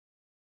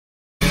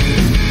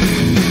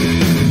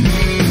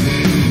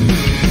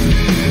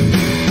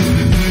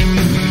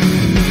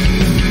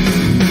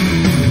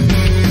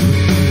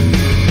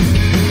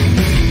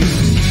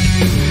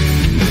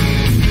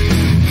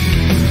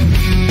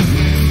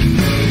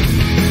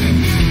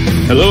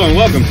Hello and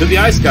welcome to the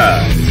Ice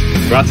Guys,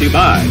 brought to you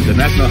by the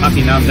National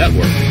Hockey Now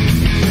Network.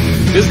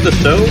 This is the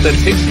show that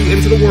takes you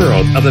into the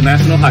world of the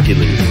National Hockey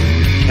League.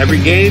 Every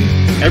game,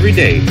 every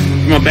day,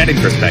 from a betting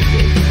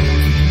perspective.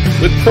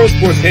 With pro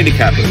sports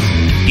handicappers,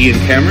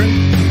 Ian Cameron,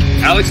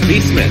 Alex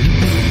B. Smith,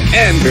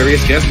 and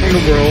various guests from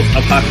the world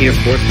of hockey and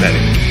sports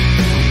betting.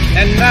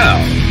 And now,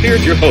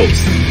 here's your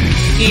host,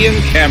 Ian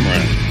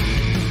Cameron.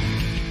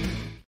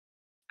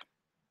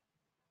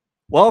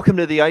 Welcome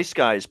to the Ice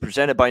Guys,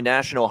 presented by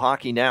National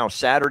Hockey Now,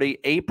 Saturday,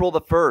 April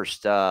the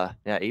 1st.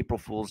 April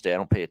Fool's Day. I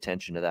don't pay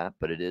attention to that,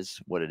 but it is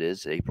what it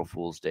is, April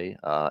Fool's Day.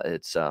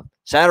 It's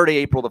Saturday,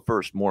 April the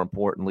 1st, more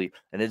importantly,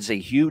 and it's a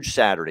huge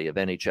Saturday of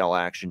NHL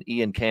action.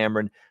 Ian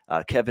Cameron,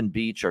 Kevin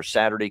Beech, our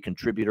Saturday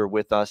contributor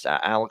with us,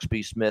 Alex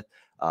B. Smith,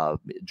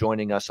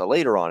 joining us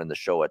later on in the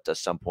show at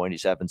some point.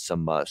 He's having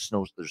some there's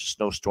a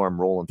snowstorm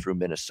rolling through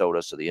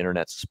Minnesota, so the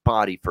internet's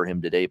spotty for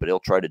him today, but he'll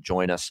try to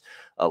join us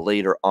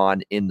later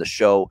on in the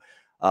show.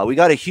 We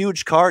got a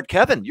huge card.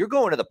 Kevin, you're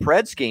going to the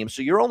Preds game,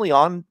 so you're only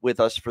on with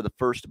us for the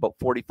first about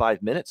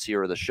 45 minutes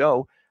here of the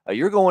show.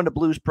 You're going to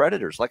Blues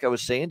Predators. Like I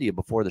was saying to you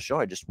before the show,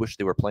 I just wish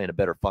they were playing a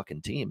better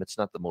fucking team. It's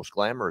not the most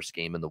glamorous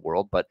game in the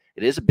world, but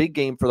it is a big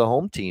game for the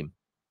home team.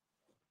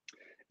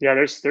 Yeah,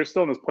 they're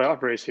still in this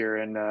playoff race here.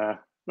 And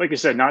like you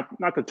said, not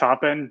the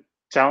top-end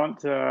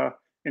talent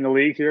in the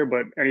league here,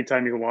 but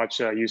anytime you can watch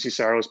UC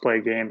Saros play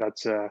a game,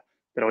 that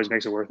always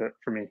makes it worth it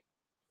for me.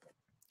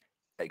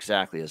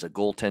 Exactly. As a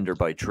goaltender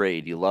by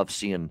trade, you love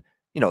seeing,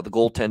 the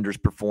goaltenders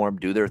perform,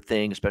 do their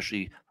thing,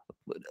 especially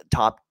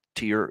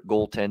top-tier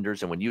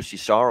goaltenders. And when UC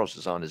Saros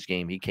is on his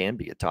game, he can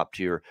be a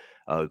top-tier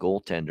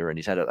goaltender. And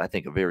he's had, I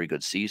think, a very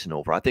good season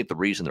over. I think the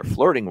reason they're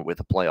flirting with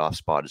a playoff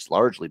spot is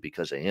largely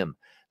because of him.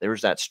 There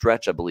was that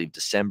stretch, I believe,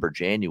 December,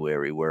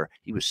 January, where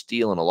he was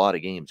stealing a lot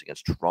of games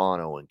against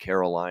Toronto and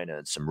Carolina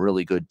and some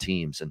really good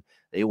teams. And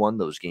they won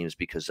those games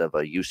because of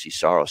UC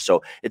Saros.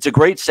 So it's a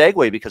great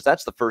segue because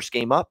that's the first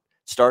game up.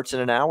 Starts in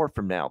an hour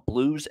from now.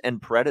 Blues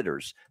and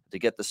Predators to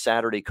get the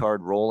Saturday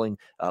card rolling.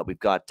 We've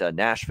got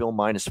Nashville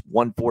minus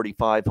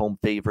 145 home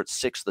favorites,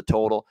 6 the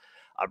total.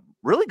 I'm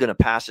really going to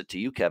pass it to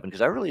you, Kevin,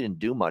 because I really didn't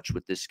do much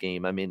with this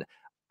game. I mean,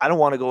 I don't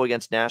want to go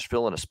against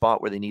Nashville in a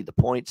spot where they need the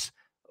points,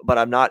 but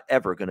I'm not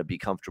ever going to be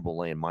comfortable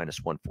laying minus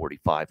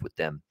 145 with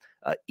them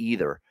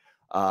either.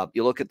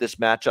 You look at this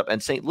matchup,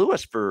 and St.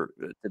 Louis, to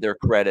their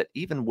credit,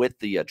 even with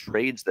the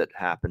trades that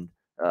happened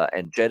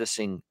and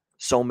jettisoning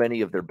so many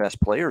of their best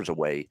players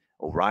away,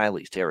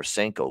 O'Reilly's,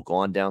 Tarasenko,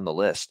 gone down the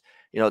list.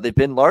 They've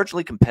been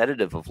largely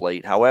competitive of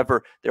late.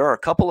 However, there are a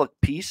couple of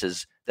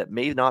pieces that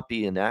may not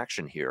be in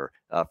action here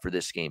for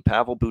this game.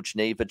 Pavel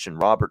Buchnevich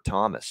and Robert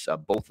Thomas,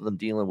 both of them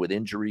dealing with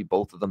injury,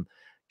 both of them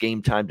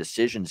game time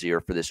decisions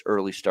here for this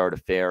early start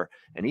affair.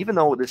 And even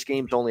though this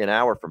game's only an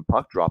hour from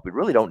puck drop, we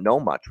really don't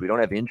know much. We don't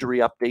have injury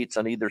updates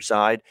on either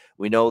side.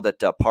 We know that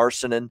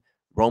Parsonen,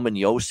 Roman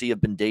Josi have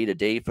been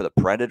day-to-day for the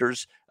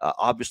Predators.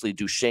 Obviously,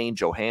 Duchesne,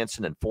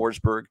 Johansson, and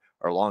Forsberg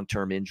are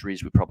long-term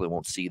injuries. We probably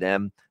won't see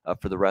them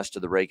for the rest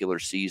of the regular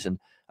season.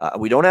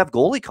 We don't have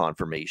goalie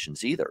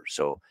confirmations either.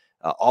 So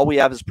all we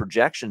have is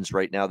projections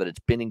right now that it's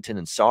Binnington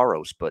and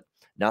Saros, but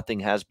nothing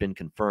has been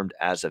confirmed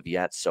as of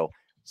yet. So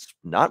it's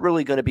not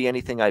really going to be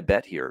anything I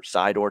bet here,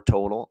 side or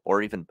total,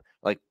 or even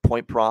like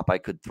point prop. I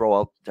could throw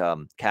out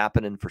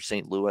Kapanen for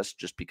St. Louis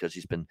just because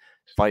he's been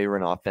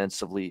firing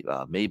offensively.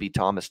 Maybe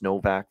Thomas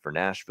Novak for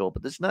Nashville,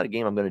 but this is not a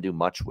game I'm going to do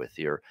much with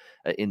here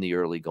in the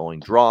early going.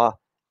 Draw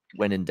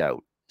when in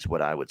doubt is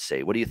what I would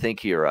say. What do you think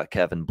here,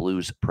 Kevin?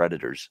 Blues,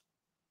 Predators?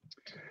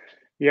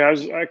 Yeah,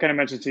 I kind of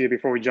mentioned to you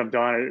before we jumped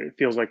on, it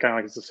feels like kind of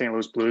like it's the St.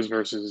 Louis Blues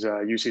versus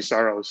UC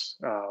Saros.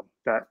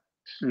 That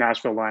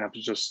Nashville lineup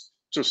is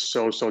just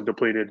so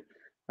depleted.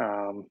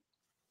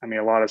 I mean,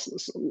 a lot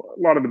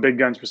of the big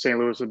guns for St.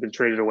 Louis have been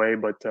traded away,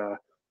 but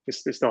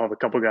they still have a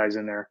couple guys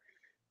in there.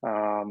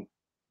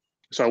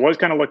 So I was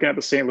kind of looking at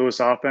the St. Louis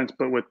offense,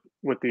 but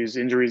with these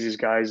injuries, these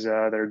guys,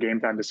 their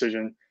game time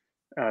decision,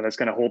 that's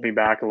going to hold me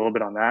back a little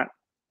bit on that.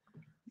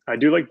 I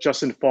do like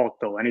Justin Falk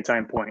though,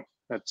 anytime point.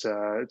 That's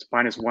it's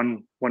minus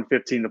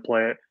 115 to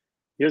play it.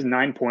 He has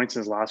 9 points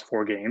in his last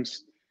 4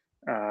 games.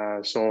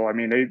 So I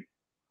mean,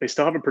 they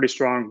still have a pretty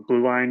strong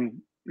blue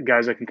line,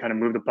 guys that can kind of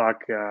move the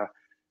puck,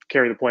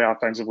 carry the play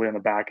offensively on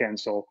the back end.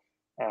 So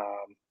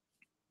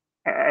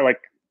I like,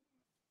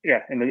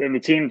 yeah, and the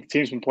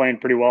team's been playing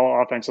pretty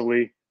well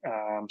offensively.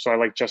 So I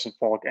like Justin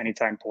Falk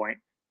anytime point,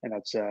 and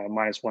that's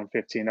minus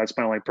 115. That's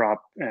my only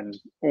prop and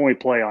only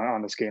play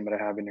on this game that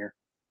I have in here.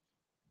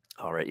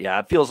 All right. Yeah,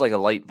 it feels like a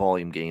light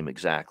volume game.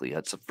 Exactly.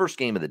 It's the first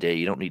game of the day.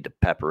 You don't need to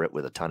pepper it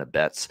with a ton of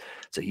bets.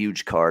 It's a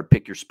huge card.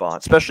 Pick your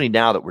spot, especially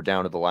now that we're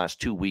down to the last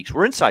 2 weeks.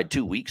 We're inside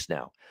 2 weeks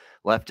now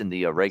left in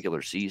the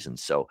regular season.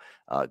 So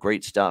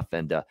great stuff.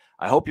 And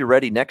I hope you're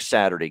ready next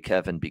Saturday,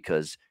 Kevin,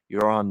 because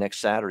you're on next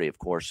Saturday, of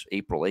course,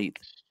 April 8th.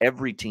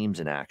 Every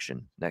team's in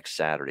action next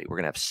Saturday. We're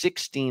going to have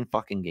 16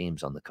 fucking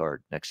games on the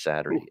card next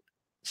Saturday.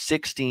 Ooh.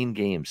 16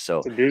 games.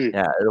 So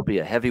yeah, it'll be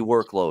a heavy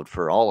workload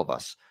for all of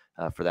us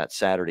for that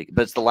Saturday.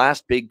 But it's the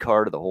last big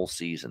card of the whole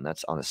season.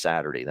 That's on a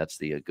Saturday. That's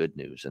the good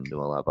news. And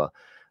we'll have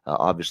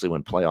Obviously,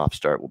 when playoffs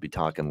start, we'll be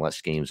talking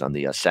less games on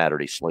the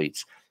Saturday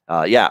slates.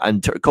 Yeah,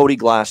 and Cody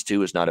Glass,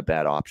 too, is not a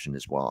bad option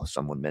as well.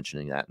 Someone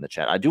mentioning that in the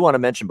chat. I do want to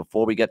mention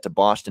before we get to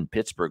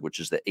Boston-Pittsburgh, which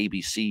is the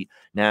ABC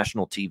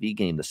national TV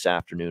game this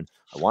afternoon,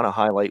 I want to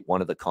highlight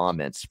one of the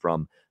comments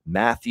from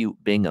Matthew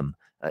Bingham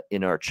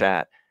in our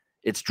chat.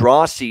 It's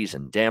draw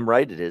season. Damn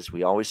right it is.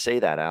 We always say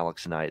that,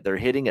 Alex and I. They're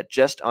hitting at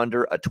just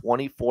under a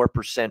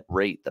 24%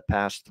 rate the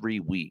past 3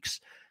 weeks.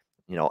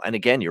 And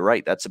again, you're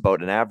right. That's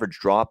about an average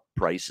draw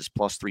price is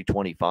plus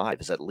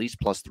 325, is at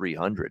least plus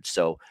 300.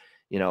 So,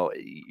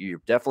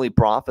 you're definitely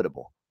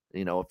profitable.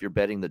 If you're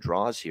betting the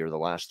draws here the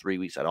last 3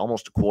 weeks, at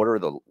almost a quarter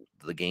of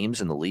the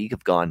games in the league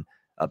have gone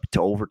up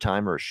to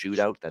overtime or a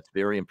shootout. That's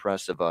very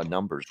impressive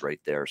numbers right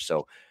there.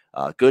 So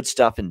good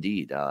stuff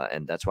indeed.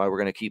 And that's why we're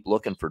going to keep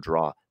looking for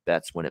draw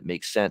bets when it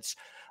makes sense.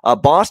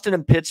 Boston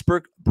and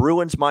Pittsburgh,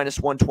 Bruins minus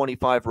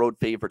 125, road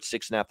favorite,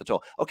 6.5 the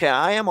total. Okay,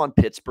 I am on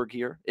Pittsburgh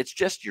here. It's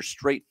just your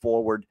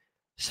straightforward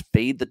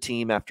fade the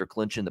team after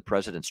clinching the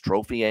President's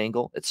Trophy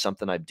angle. It's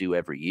something I do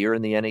every year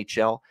in the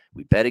NHL.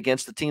 We bet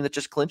against the team that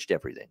just clinched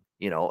everything,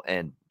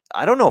 and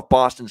I don't know if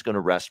Boston's going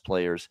to rest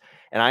players.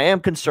 And I am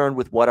concerned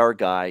with what our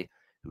guy,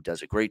 who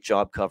does a great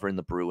job covering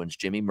the Bruins,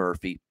 Jimmy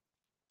Murphy,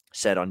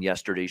 said on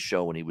yesterday's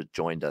show when he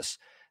joined us,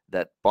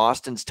 that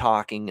Boston's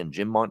talking and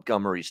Jim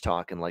Montgomery's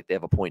talking like they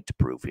have a point to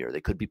prove here. They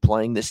could be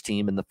playing this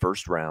team in the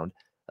first round,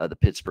 the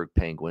Pittsburgh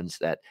Penguins,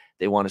 that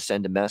they want to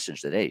send a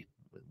message that, hey,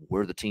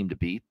 we're the team to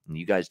beat, and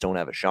you guys don't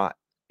have a shot.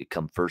 You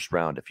come first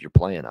round if you're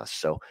playing us.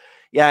 So,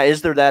 yeah,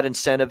 is there that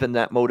incentive and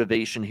that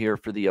motivation here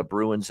for the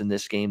Bruins in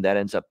this game? That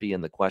ends up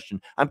being the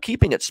question. I'm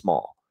keeping it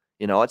small.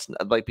 It's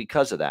like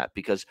because of that,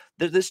 because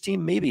this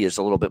team maybe is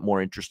a little bit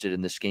more interested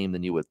in this game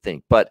than you would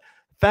think. But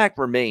fact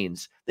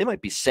remains, they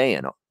might be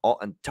saying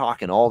and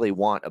talking all they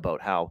want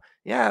about how,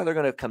 yeah, they're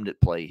going to come to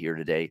play here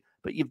today,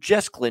 but you've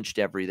just clinched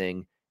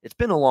everything. It's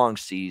been a long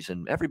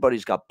season.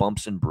 Everybody's got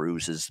bumps and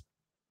bruises.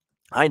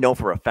 I know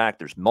for a fact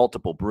there's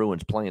multiple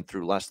Bruins playing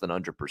through less than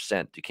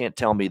 100%. You can't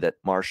tell me that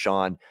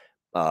Marchand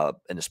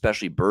and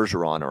especially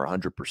Bergeron are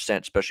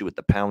 100%, especially with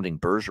the pounding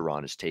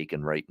Bergeron is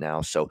taken right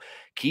now. So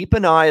keep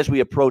an eye as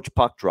we approach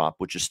puck drop,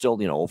 which is still,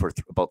 over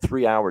about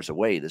 3 hours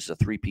away. This is a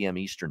 3 p.m.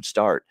 Eastern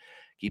start.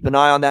 Keep an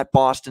eye on that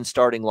Boston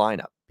starting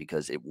lineup,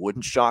 because it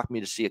wouldn't shock me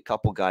to see a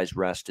couple guys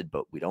rested,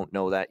 but we don't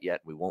know that yet.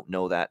 We won't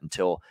know that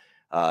until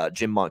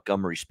Jim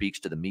Montgomery speaks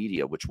to the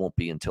media, which won't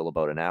be until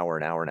about an hour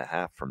and a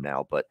half from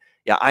now. But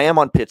yeah, I am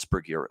on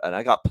Pittsburgh here, and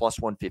I got plus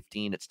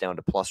 115. It's down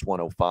to plus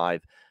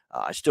 105.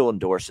 I still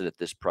endorse it at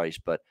this price,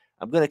 but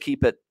I'm going to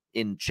keep it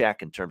in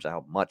check in terms of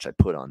how much I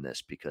put on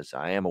this, because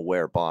I am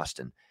aware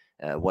Boston,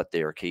 what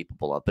they are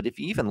capable of. But if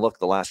you even look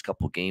the last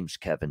couple of games,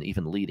 Kevin,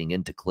 even leading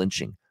into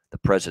clinching the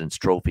President's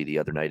Trophy the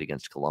other night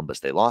against Columbus,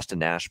 they lost to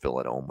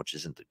Nashville at home, which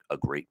isn't a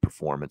great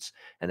performance.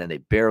 And then they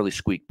barely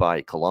squeaked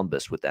by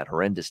Columbus with that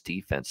horrendous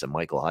defense of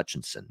Michael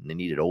Hutchinson. And they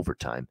needed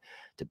overtime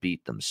to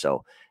beat them.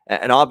 So,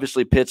 and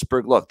obviously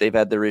Pittsburgh, look, they've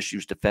had their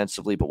issues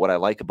defensively, but what I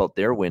like about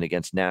their win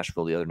against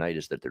Nashville the other night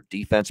is that their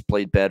defense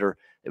played better.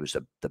 It was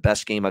the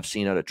best game I've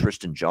seen out of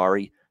Tristan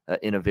Jarry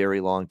in a very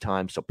long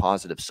time. So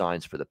positive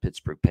signs for the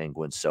Pittsburgh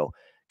Penguins. So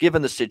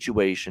given the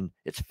situation,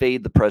 it's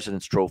fade the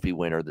President's Trophy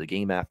winner the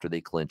game after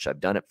they clinch. I've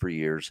done it for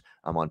years.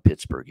 I'm on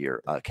Pittsburgh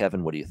here.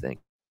 Kevin, what do you think?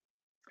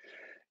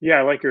 Yeah,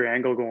 I like your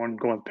angle going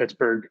with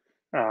Pittsburgh.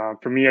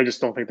 For me, I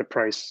just don't think the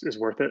price is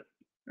worth it.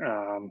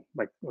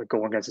 Like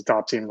going against the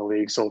top team in the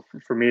league. So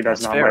for me,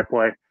 that's not fair. My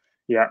play.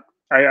 Yeah,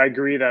 I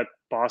agree that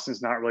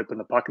Boston's not really putting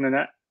the puck in the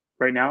net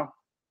right now.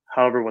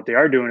 However, what they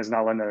are doing is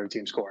not letting the other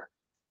team score.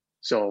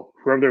 So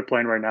whoever they're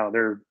playing right now,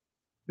 they're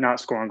not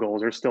scoring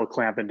goals. They're still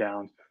clamping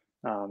down.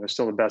 They're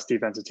still the best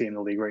defensive team in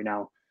the league right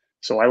now.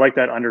 So I like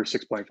that under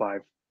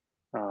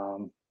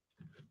 6.5.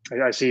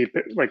 I see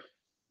like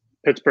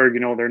Pittsburgh,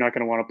 they're not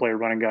going to want to play a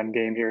run and gun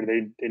game here.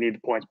 They need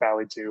the points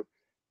badly too.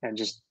 And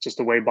just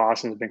the way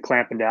Boston's been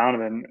clamping down,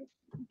 and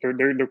then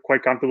they're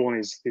quite comfortable in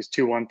these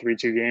 2-1,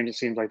 3-2 games. It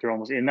seems like they're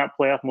almost in that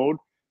playoff mode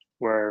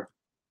where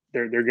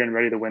they're getting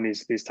ready to win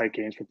these tight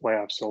games for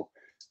playoffs. So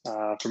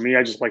for me,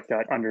 I just like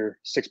that under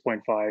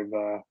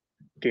 6.5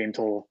 game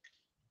total.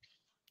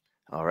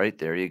 All right,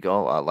 there you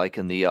go.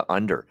 Liking the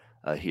under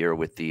here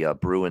with the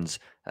Bruins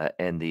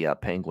and the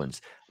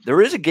Penguins.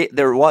 There is a game.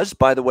 There was,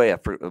 by the way,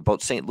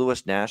 about St.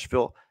 Louis,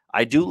 Nashville.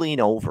 I do lean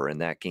over in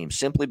that game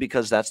simply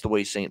because that's the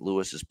way St.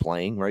 Louis is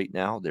playing right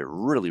now. They're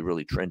really,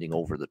 really trending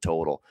over the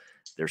total.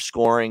 They're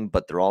scoring,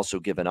 but they're also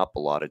giving up a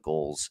lot of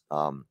goals.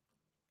 And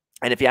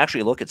if you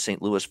actually look at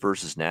St. Louis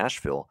versus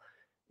Nashville,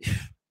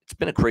 it's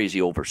been a crazy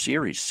over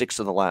series. 6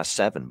 of the last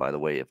 7, by the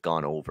way, have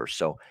gone over.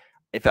 So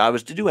if I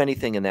was to do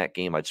anything in that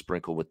game, I'd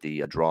sprinkle with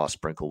the draw,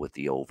 sprinkle with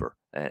the over,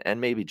 and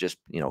maybe just,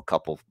 a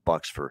couple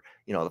bucks for,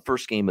 the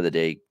first game of the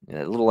day,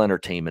 a little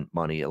entertainment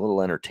money, a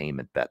little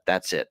entertainment bet.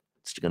 That's it.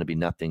 It's going to be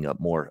nothing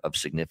more of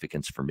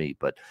significance for me.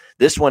 But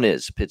this one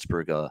is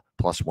Pittsburgh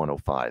plus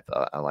 105.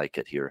 I like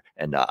it here.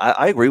 And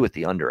I agree with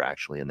the under,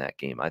 actually, in that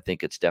game. I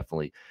think it's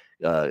definitely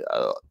going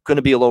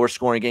to be a lower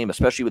scoring game,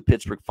 especially with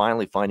Pittsburgh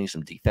finally finding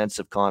some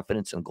defensive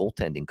confidence and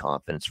goaltending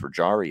confidence for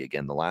Jarry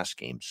again the last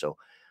game. So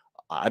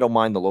I don't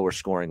mind the lower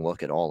scoring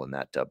look at all in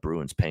that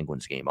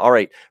Bruins-Penguins game. All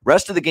right,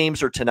 rest of the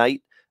games are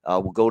tonight.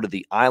 We'll go to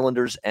the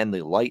Islanders and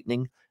the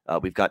Lightning.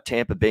 We've got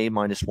Tampa Bay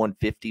minus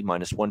 150,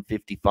 minus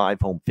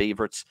 155 home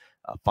favorites,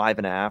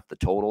 5.5 the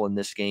total in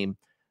this game.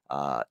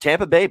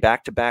 Tampa Bay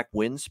back-to-back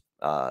wins,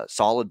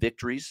 solid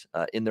victories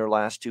in their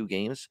last 2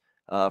 games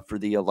for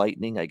the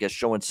Lightning, I guess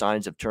showing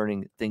signs of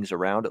turning things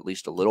around at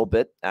least a little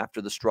bit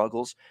after the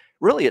struggles.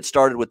 Really, it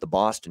started with the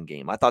Boston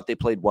game. I thought they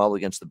played well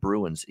against the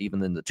Bruins,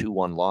 even in the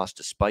 2-1 loss,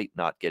 despite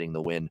not getting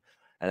the win.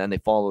 And then they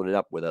followed it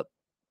up with a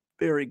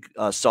very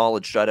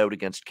solid shutout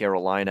against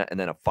Carolina, and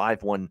then a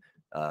 5-1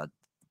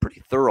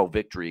 pretty thorough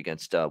victory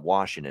against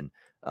Washington.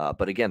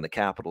 But again, the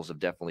Capitals have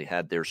definitely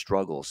had their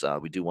struggles.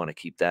 We do want to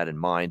keep that in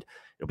mind.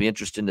 It'll be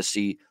interesting to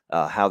see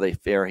how they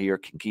fare here,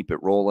 can keep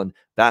it rolling.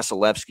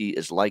 Vasilevsky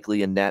is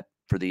likely in net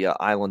for the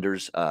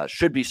Islanders.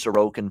 Should be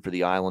Sorokin for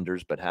the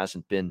Islanders, but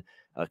hasn't been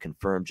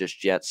confirmed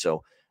just yet.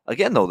 So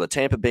again, though, the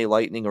Tampa Bay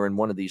Lightning are in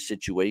one of these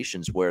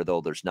situations where,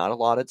 though, there's not a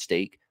lot at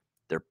stake.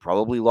 They're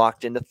probably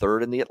locked into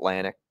third in the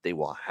Atlantic. They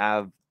won't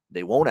have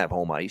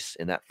home ice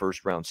in that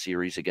first round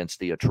series against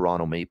the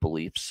Toronto Maple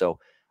Leafs. So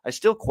I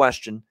still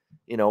question,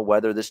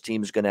 whether this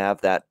team is going to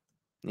have that,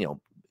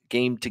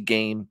 game to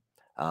game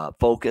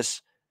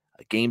focus,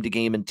 game to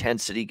game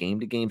intensity,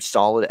 game to game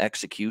solid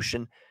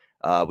execution.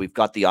 We've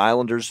got the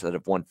Islanders that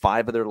have won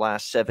 5 of their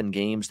last 7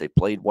 games. They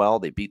played well.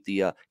 They beat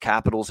the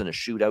Capitals in a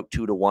shootout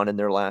 2-1 in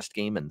their last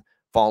game, and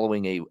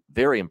following a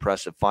very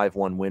impressive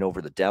 5-1 win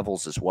over the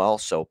Devils as well.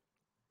 So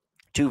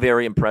 2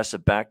 very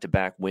impressive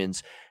back-to-back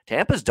wins.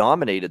 Tampa's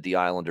dominated the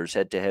Islanders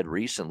head-to-head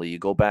recently. You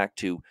go back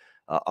to,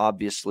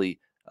 obviously,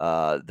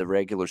 the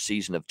regular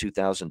season of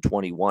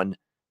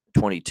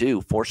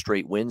 2021-22, 4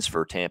 straight wins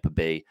for Tampa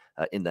Bay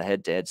in the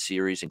head-to-head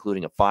series,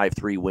 including a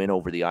 5-3 win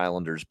over the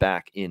Islanders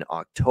back in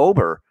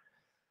October.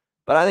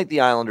 But I think the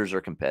Islanders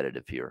are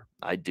competitive here.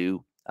 I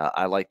do.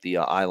 I like the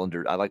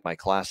Islanders. I like my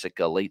classic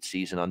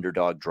late-season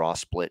underdog draw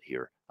split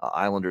here.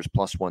 Islanders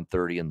plus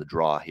 130 in the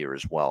draw here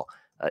as well.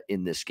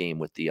 In this game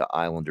with the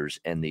Islanders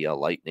and the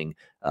Lightning.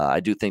 I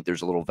do think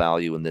there's a little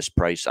value in this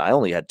price. I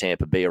only had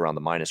Tampa Bay around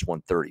the minus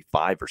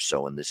 135 or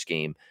so in this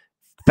game,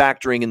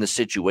 factoring in the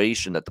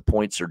situation that the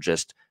points are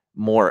just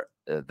more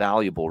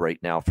valuable right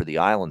now for the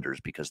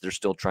Islanders because they're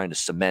still trying to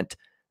cement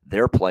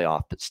their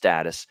playoff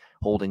status,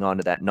 holding on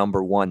to that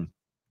number 1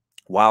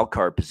 wild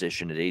card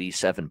position at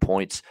 87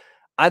 points.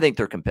 I think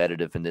they're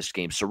competitive in this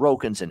game.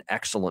 Sorokin's in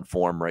excellent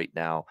form right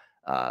now.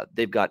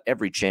 They've got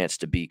every chance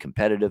to be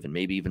competitive and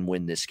maybe even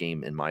win this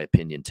game, in my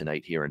opinion,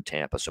 tonight here in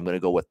Tampa. So I'm going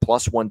to go with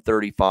plus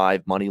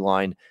 135 money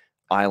line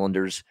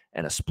Islanders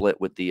and a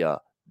split with the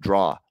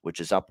draw, which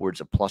is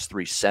upwards of plus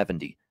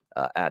 370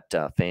 at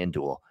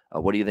FanDuel.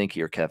 What do you think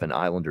here, Kevin?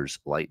 Islanders,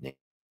 Lightning.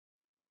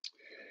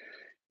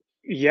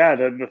 Yeah,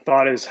 the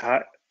thought is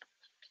have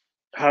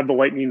the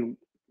Lightning,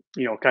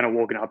 kind of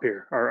woken up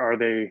here?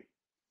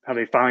 Have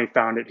they finally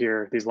found it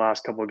here these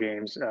last couple of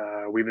games?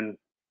 We've been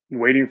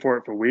waiting for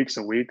it for weeks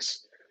and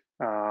weeks.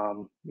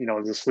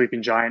 The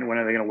sleeping giant, when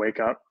are they going to wake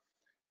up?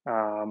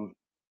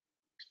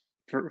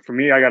 For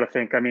me, I got to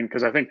think.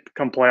 Because I think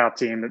come playoff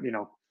team that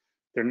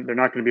they're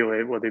not going to be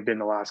what they've been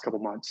the last couple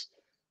months.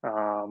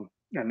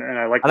 And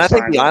I like. And I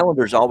think the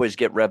Islanders always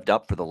get revved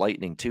up for the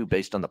Lightning too,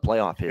 based on the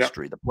playoff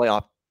history, the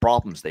playoff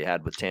problems they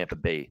had with Tampa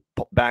Bay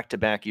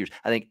back-to-back years.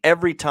 I think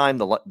every time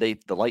the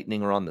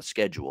Lightning are on the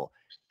schedule,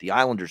 the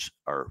Islanders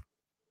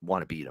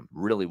want to beat them,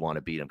 really want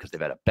to beat them because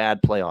they've had a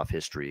bad playoff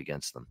history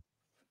against them.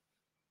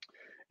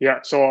 Yeah,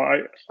 so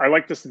I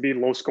like this to be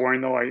low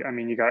scoring though.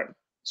 You got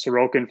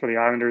Sorokin for the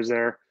Islanders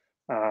there.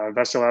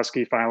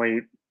 Vasilevsky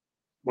finally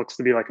looks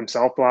to be like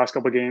himself the last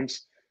couple of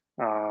games.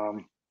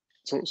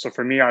 So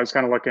for me, I was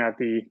kind of looking at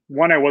the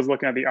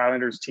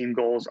Islanders team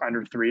goals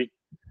under 3.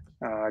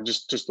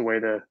 Just the way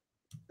the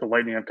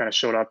Lightning have kind of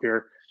showed up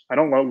here. I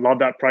don't love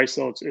that price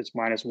though. It's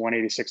minus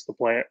 186 to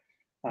play it.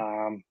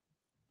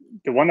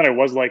 The one that I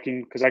was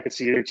liking, because I could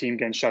see either team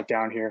getting shut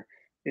down here,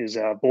 is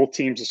both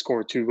teams to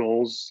score 2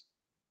 goals.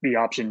 The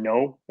option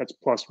no, that's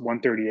plus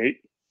 138.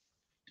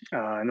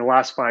 In the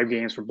last 5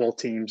 games for both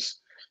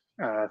teams,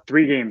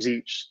 3 games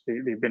each,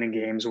 they've been in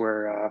games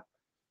where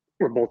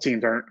both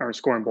teams aren't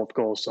scoring both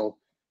goals. So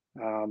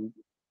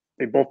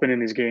they've both been in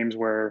these games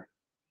where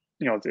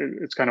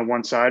it's kind of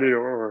one-sided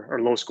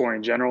or low scoring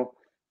in general.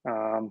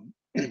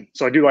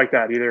 So I do like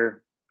that.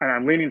 Either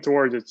I'm leaning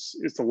towards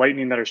it's the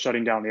Lightning that are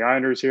shutting down the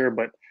Islanders here,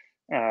 but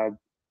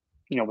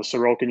with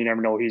Sorokin, you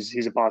never know.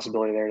 He's a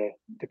possibility there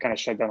to kind of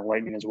shut down the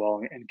Lightning as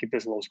well and keep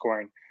this low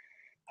scoring.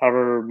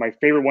 However, my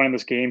favorite one in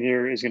this game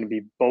here is going to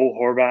be Bo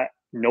Horvat,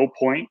 no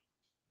point.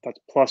 That's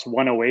plus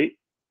 108.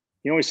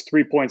 He only has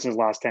 3 points in his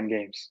last 10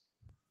 games.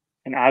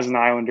 And as an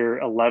Islander,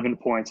 11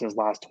 points in his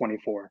last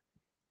 24.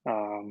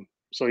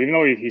 So even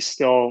though he's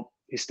still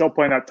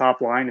playing that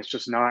top line,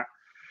 it's not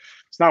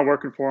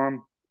working for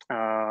him.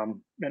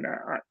 And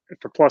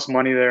for plus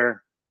money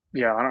there,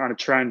 on a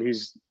trend,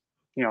 he's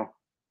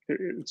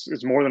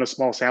it's more than a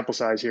small sample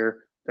size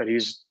here that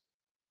he's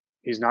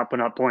not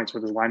putting up points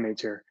with his line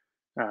mates here.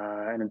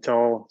 And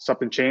until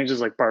something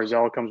changes, like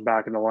Barzal comes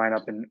back in the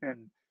lineup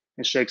and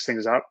and shakes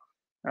things up.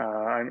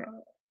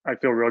 I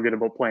feel real good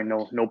about playing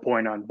no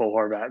point on Bo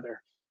Horvat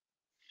there.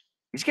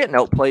 He's getting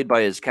outplayed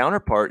by his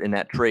counterpart in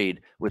that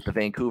trade with the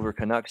Vancouver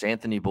Canucks,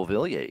 Anthony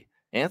Beauvillier.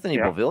 Anthony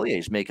Beauvillier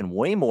is making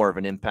way more of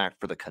an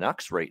impact for the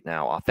Canucks right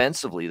now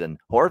offensively than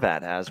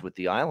Horvat has with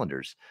the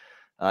Islanders.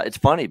 It's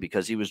funny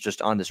because he was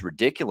just on this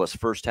ridiculous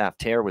first half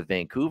tear with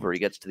Vancouver. He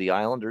gets to the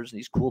Islanders and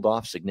he's cooled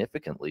off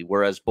significantly,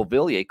 whereas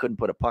Beauvillier couldn't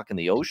put a puck in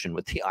the ocean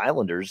with the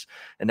Islanders,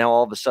 and now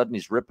all of a sudden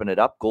he's ripping it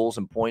up, goals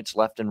and points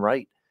left and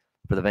right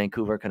for the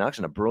Vancouver Canucks,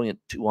 and a brilliant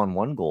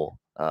 2-on-1 goal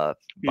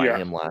by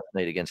him last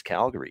night against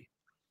Calgary.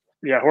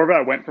 Yeah,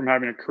 Horvat went from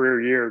having a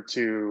career year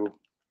to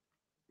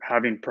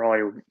having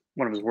probably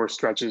one of his worst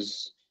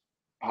stretches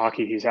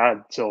hockey he's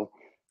had. So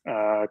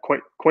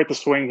quite the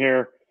swing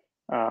here.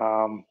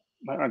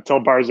 Until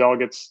Barzal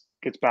gets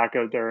back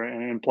out there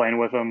and playing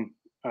with him,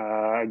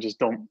 I just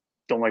don't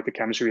like the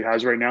chemistry he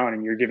has right now.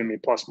 And you're giving me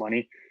plus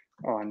money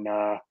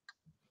on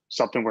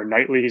something where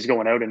nightly he's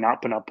going out and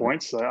not putting up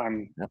points.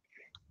 I'm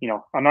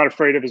not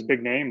afraid of his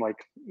big name. Like,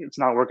 it's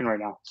not working right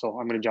now, so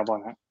I'm going to jump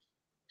on that.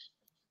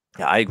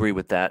 Yeah, I agree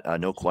with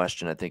that. No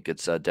question. I think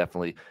it's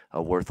definitely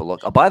worth a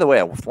look. By the way,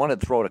 I wanted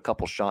to throw out a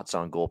couple shots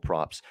on goal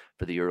props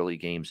for the early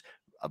games.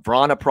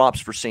 Vrana props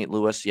for St.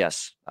 Louis.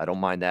 Yes, I don't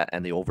mind that.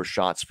 And the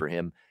overshots for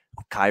him.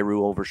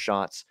 Kyrou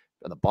overshots.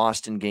 The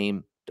Boston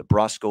game,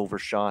 DeBrusque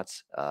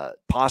overshots.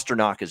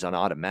 Pasternak is on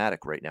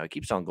automatic right now. He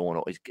keeps on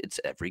going. It's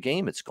every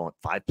game. It's going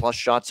 5+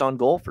 shots on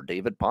goal for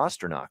David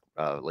Pasternak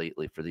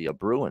lately for the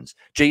Bruins.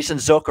 Jason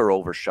Zucker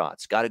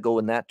overshots. Got to go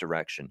in that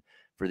direction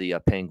for the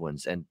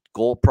Penguins, and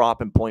goal prop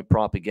and point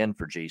prop again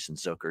for Jason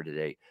Zucker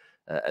today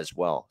as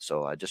well.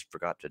 So I just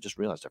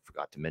realized I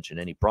forgot to mention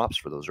any props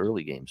for those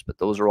early games, but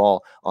those are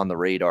all on the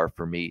radar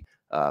for me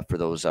for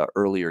those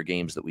earlier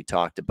games that we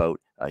talked about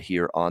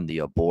here on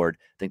the board.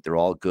 I think they're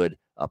all good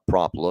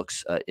prop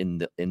looks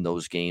in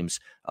those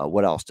games.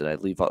 What else did I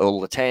leave? Oh,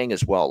 Letang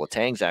as well.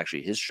 Letang's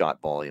actually, his shot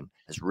volume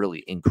has really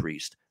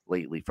increased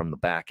lately from the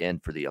back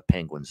end for the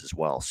Penguins as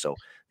well. So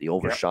the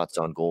overshots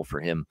on goal for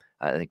him,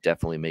 I think,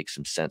 definitely makes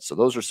some sense. So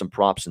those are some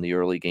props in the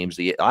early games.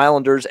 The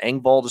Islanders,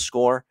 Engvall to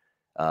score,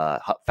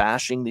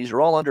 Fasching, these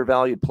are all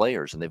undervalued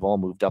players, and they've all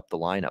moved up the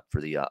lineup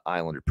for the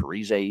Islander.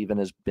 Parise even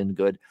has been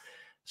good.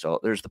 So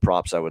there's the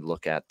props I would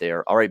look at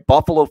there. All right,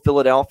 Buffalo,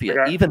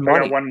 Philadelphia, even money.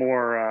 I got one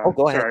more.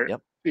 Go ahead. Sorry.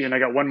 Yep. Ian, I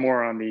got one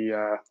more on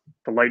the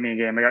Lightning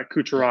game. I got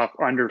Kucherov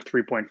under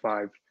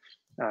 3.5.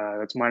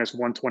 That's minus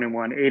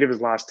 121. 8 of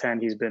his last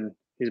 10, he's been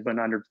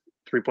under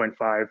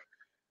 3.5.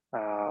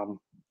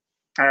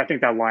 I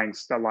think that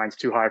line's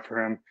too high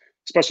for him,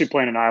 especially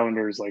playing an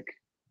Islanders like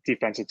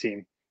defensive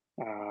team.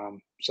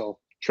 So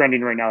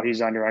trending right now,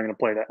 he's under. I'm going to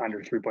play that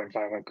under 3.5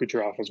 on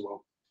Kucherov as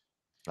well.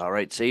 All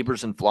right,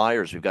 Sabres and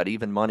Flyers. We've got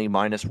even money,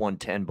 minus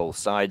 110, both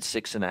sides,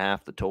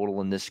 6.5 the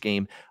total in this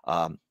game.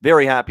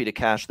 Very happy to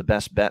cash the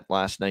best bet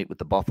last night with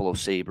the Buffalo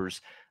Sabres.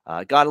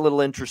 Got a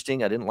little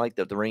interesting. I didn't like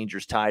that the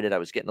Rangers tied it. I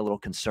was getting a little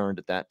concerned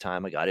at that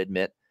time. I got to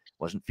admit,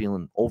 wasn't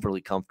feeling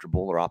overly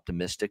comfortable or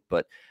optimistic,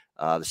 but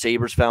the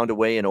Sabres found a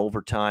way in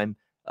overtime.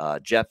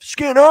 Jeff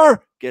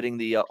Skinner getting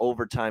the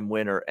overtime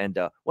winner. And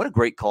what a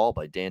great call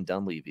by Dan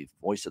Dunleavy,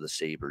 voice of the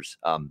Sabres.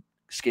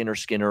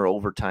 Skinner,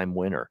 overtime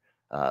winner.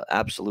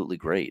 Absolutely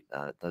great.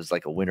 That was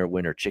like a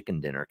winner chicken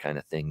dinner kind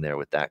of thing there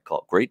with that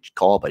call. Great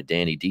call by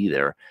Danny D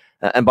there.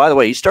 And by the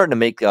way, he's starting to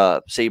make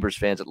Sabres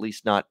fans at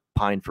least not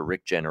pine for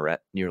Rick Jeanneret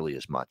nearly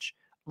as much.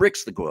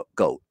 Rick's the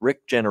GOAT.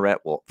 Rick Jeanneret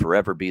will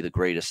forever be the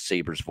greatest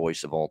Sabres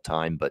voice of all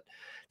time. But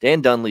Dan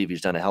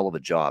Dunleavy's done a hell of a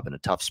job in a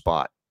tough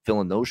spot.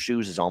 Filling those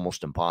shoes is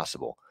almost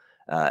impossible.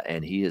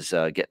 And he is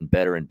getting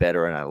better and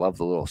better. And I love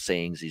the little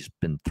sayings he's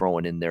been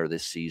throwing in there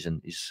this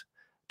season. He's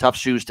tough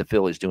shoes to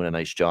fill. He's doing a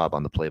nice job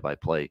on the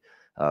play-by-play.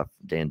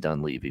 Dan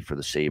Dunleavy for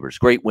the Sabres.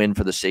 Great win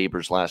for the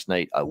Sabres last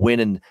night. A win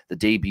in the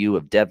debut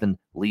of Devin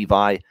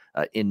Levi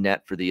in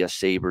net for the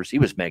Sabres. He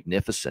was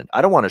magnificent.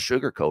 I don't want to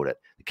sugarcoat it.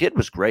 The kid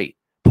was great.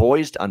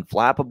 Poised,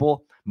 unflappable,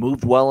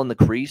 moved well in the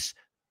crease,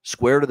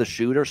 square to the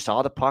shooter,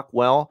 saw the puck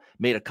well,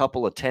 made a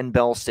couple of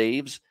 10-bell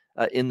saves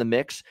in the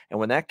mix. And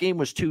when that game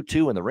was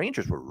 2-2 and the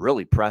Rangers were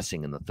really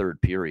pressing in the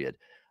third period,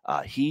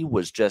 he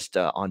was just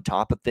on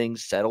top of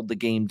things, settled the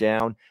game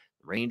down.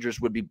 Rangers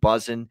would be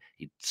buzzing.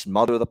 He'd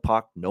smother the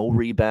puck, no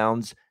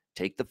rebounds,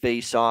 take the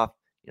face off,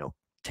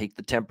 take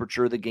the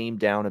temperature of the game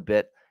down a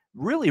bit.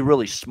 Really,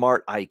 really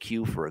smart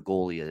IQ for a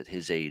goalie at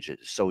his age.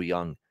 It's so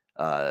young,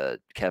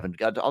 Kevin.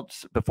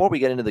 Before we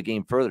get into the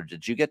game further,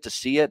 did you get to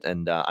see it?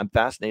 And I'm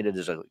fascinated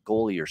as a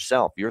goalie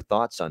yourself. Your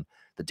thoughts on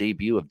the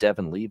debut of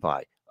Devin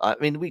Levi? I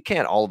mean, we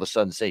can't all of a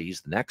sudden say he's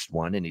the next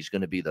one and he's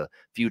going to be the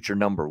future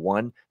number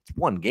one. It's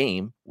one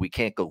game. We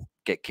can't go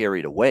get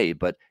carried away,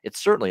 but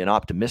it's certainly an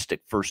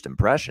optimistic first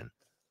impression.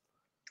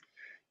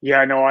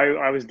 Yeah, no,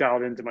 I was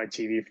dialed into my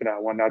TV for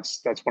that one.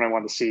 That's what I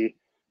wanted to see.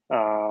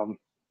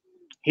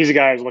 He's a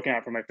guy I was looking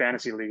at for my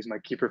fantasy leagues, my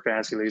keeper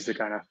fantasy leagues, to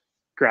kind of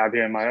grab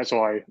him.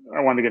 So I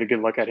wanted to get a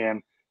good look at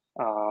him.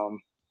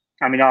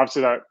 I mean,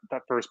 obviously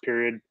that first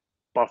period,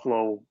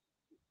 Buffalo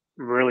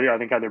really, I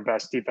think, had their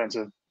best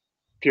defensive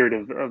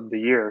period of the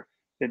year.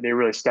 they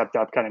really stepped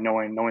up, kind of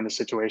knowing the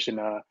situation,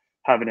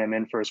 having him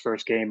in for his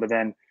first game. But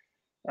then,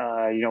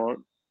 you know,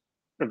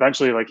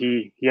 eventually, like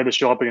he had to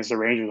show up against the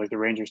Rangers. Like the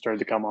Rangers started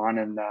to come on,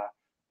 and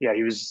yeah,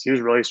 he was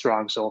really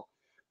strong. So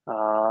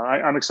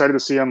I'm excited to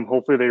see him.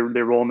 Hopefully,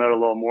 they roll him out a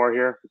little more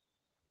here.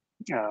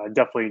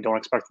 Definitely don't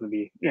expect him to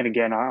be in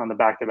again on the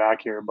back to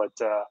back here, but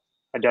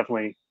I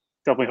definitely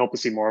hope to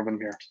see more of him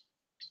here.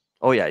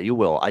 Oh, yeah, you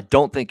will. I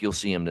don't think you'll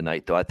see him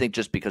tonight, though. I think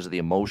just because of the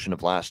emotion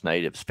of last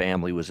night, his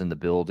family was in the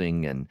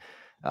building and,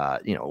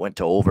 went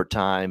to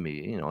overtime.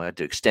 He, had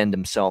to extend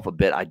himself a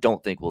bit. I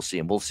don't think we'll see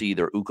him. We'll see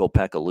either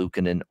Ukko-Pekka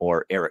Luukkonen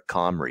or Eric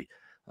Comrie,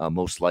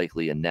 most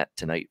likely in net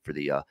tonight for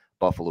the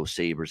Buffalo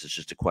Sabres. It's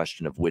just a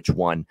question of which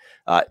one.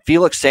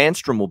 Felix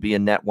Sandstrom will be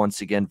in net once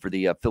again for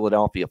the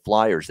Philadelphia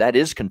Flyers. That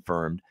is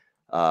confirmed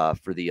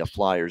for the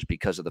Flyers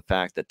because of the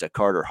fact that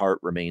Carter Hart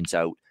remains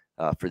out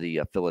for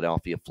the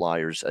Philadelphia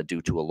Flyers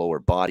due to a lower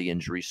body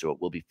injury. So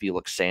it will be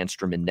Felix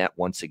Sandstrom in net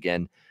once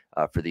again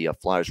for the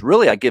Flyers.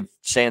 Really, I give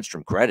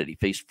Sandstrom credit. He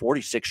faced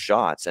 46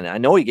 shots, and I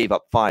know he gave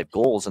up 5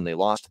 goals and they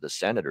lost to the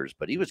Senators,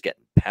 but he was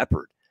getting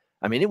peppered.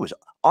 I mean,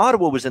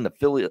 Ottawa was in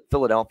the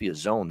Philadelphia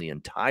zone the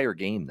entire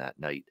game that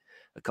night.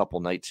 A couple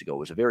nights ago. It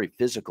was a very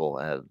physical,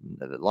 a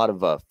lot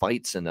of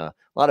fights and a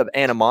lot of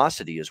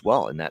animosity as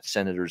well in that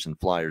Senators and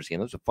Flyers game.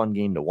 It was a fun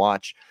game to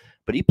watch,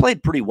 but he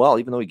played pretty well,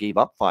 even though he gave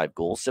up 5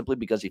 goals simply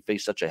because he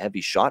faced such a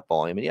heavy shot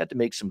volume and he had to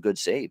make some good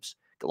saves.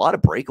 A lot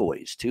of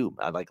breakaways too.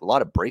 I like a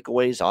lot of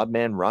breakaways, odd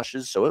man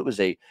rushes. So it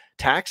was a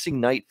taxing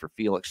night for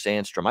Felix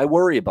Sandstrom. I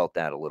worry about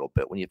that a little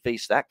bit when you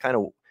face that kind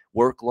of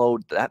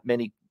workload, that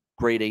many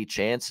grade A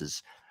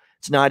chances.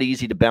 It's not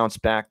easy to bounce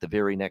back the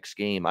very next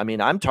game. I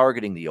mean, I'm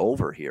targeting the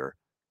over here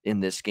in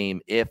this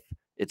game if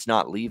it's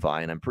not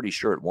Levi, and I'm pretty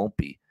sure it won't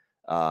be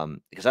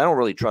because I don't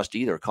really trust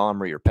either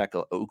Comrie or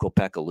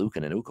Ukko-Pekka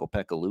Luukkonen.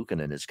 Ukko-Pekka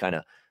Luukkonen has kind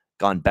of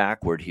gone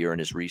backward here in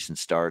his recent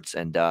starts,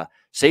 and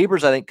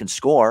Sabres I think can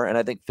score, and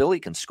I think Philly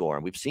can score,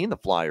 and we've seen the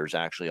Flyers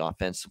actually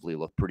offensively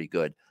look pretty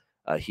good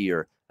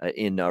here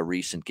in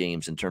recent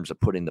games in terms of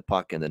putting the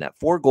puck in the net.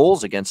 4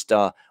 goals against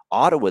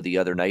Ottawa the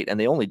other night, and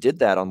they only did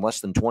that on less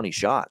than 20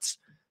 shots.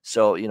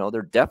 So,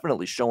 they're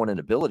definitely showing an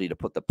ability to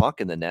put the puck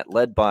in the net,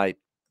 led by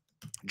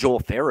Joel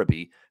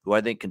Farabee, who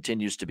I think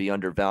continues to be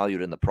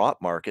undervalued in the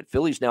prop market.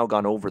 Philly's now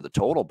gone over the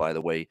total, by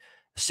the way,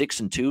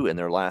 6-2 in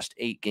their last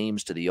 8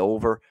 games to the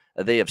over.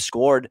 They have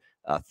scored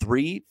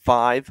 3,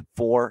 5,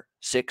 4,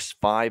 6,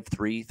 5,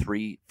 3,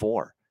 3,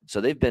 4. So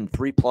they've been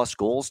 3+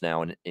 goals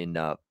now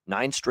in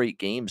 9 straight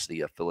games,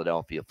 the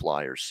Philadelphia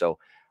Flyers. So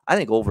I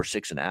think over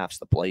 6.5 is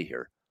the play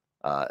here,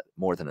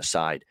 more than a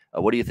side.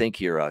 What do you think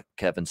here,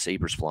 Kevin,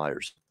 Sabres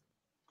Flyers?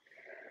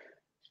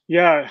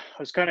 Yeah, I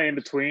was kind of in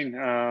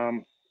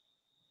between.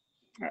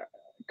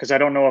 Because I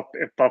don't know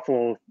if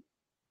Buffalo,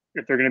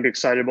 if they're going to be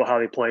excited about how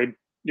they played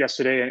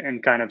yesterday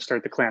and kind of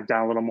start to clamp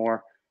down a little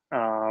more.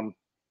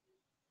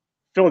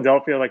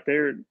 Philadelphia, like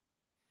they're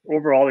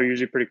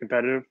usually pretty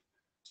competitive,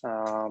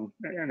 and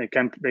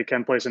they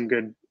can play some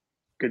good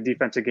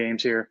defensive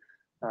games here.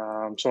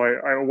 So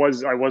I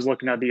was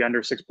looking at the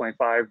under 6.5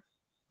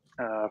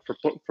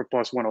 for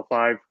plus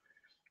 105.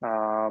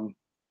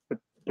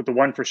 But the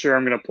one for sure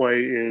I'm going to play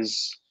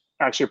is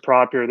actually a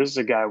prop here. This is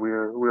a guy we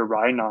were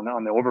riding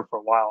on the over for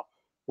a while.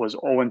 Was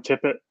Owen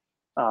Tippett.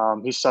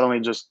 He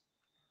suddenly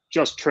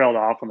just trailed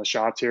off on the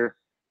shots here.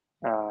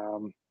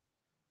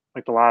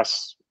 Like the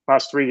last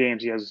 3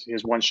 games, he has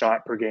 1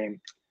 shot per game.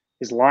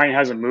 His line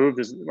hasn't moved.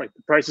 The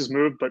price has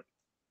moved, but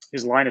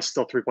his line is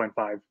still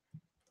 3.5,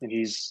 and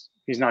he's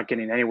not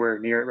getting anywhere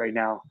near it right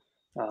now.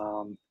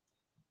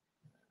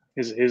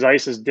 His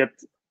ice has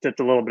dipped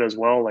a little bit as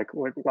well. Like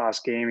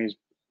last game, he's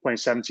playing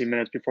 17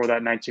 minutes. Before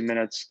that, 19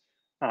 minutes.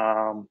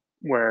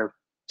 Where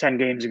 10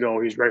 games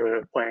ago, he's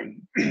regularly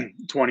playing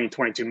 20,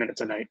 22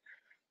 minutes a night.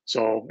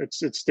 So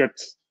it's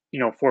dipped,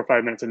 4 or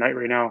 5 minutes a night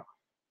right now.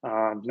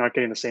 Not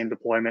getting the same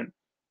deployment,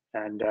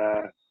 and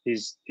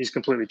he's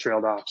completely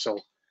trailed off. So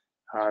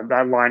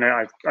that line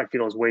I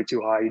feel is way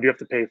too high. You do have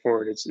to pay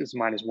for it. It's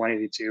minus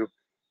 182,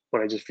 but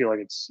I just feel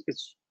like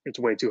it's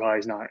way too high.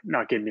 He's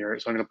not getting near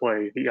it. So I'm going to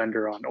play the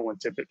under on Owen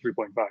Tippett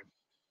 3.5.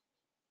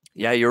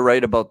 Yeah, you're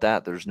right about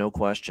that. There's no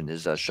question.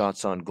 His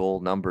shots on goal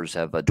numbers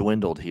have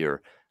dwindled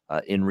here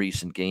in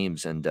recent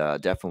games, and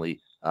definitely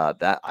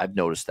that I've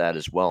noticed that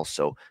as well.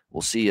 So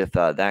we'll see if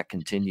that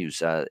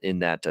continues in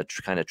that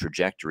kind of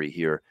trajectory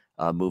here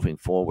moving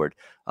forward.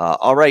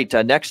 All right,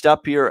 next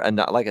up here, and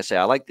like I say,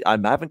 I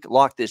haven't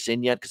locked this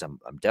in yet because I'm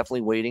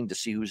definitely waiting to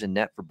see who's in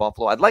net for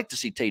Buffalo. I'd like to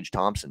see Tage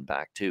Thompson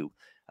back too.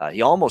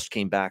 He almost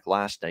came back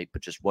last night,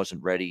 but just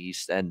wasn't ready.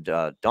 And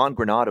Don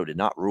Granato did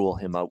not rule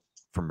him out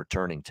from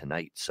returning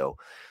tonight. So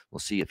we'll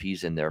see if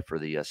he's in there for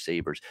the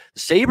Sabres.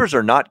 The Sabres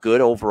are not good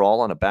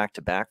overall on a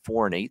back-to-back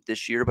 4-8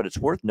 this year, but it's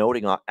worth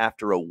noting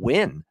after a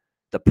win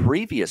the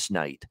previous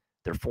night,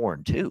 they're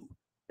 4-2.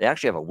 They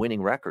actually have a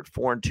winning record,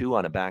 4-2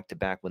 on a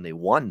back-to-back when they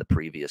won the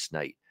previous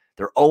night.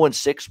 They're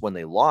 0-6 when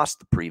they lost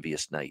the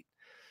previous night.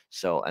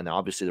 So, and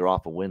obviously they're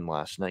off a win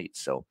last night.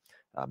 So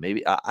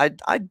maybe I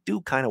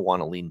do kind of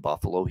want to lean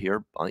Buffalo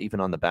here, even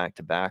on the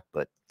back-to-back,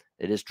 but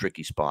it is a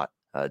tricky spot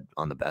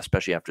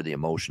especially after the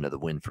emotion of the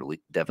win for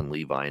Devin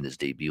Levi in his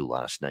debut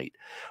last night.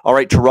 All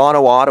right,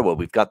 Toronto, Ottawa.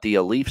 We've got the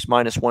Leafs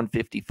minus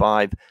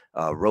 155,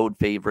 road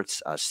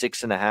favorites,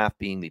 6.5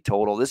 being the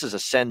total. This is a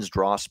Sens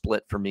draw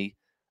split for me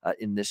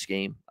in this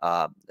game.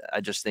 I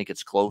just think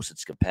it's close.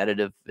 It's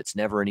competitive. It's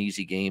never an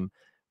easy game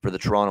for the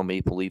Toronto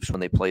Maple Leafs when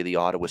they play the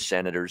Ottawa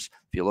Senators.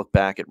 If you look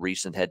back at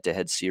recent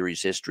head-to-head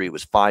series history, it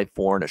was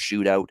 5-4 in a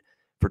shootout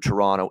for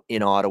Toronto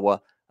in Ottawa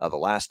the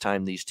last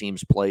time these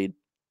teams played.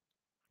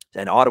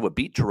 And Ottawa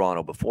beat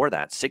Toronto before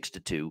that,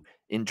 6-2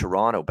 in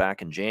Toronto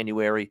back in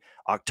January.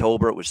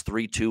 October, it was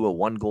 3-2, a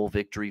one-goal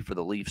victory for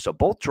the Leafs. So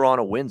both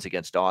Toronto wins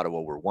against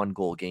Ottawa were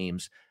one-goal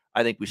games.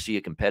 I think we see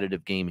a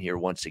competitive game here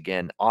once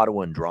again.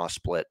 Ottawa and draw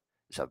split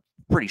is a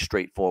pretty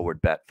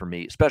straightforward bet for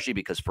me, especially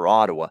because for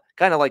Ottawa,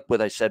 kind of like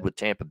what I said with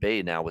Tampa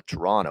Bay now with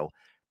Toronto,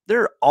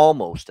 they're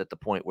almost at the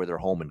point where they're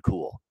home and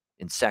cool.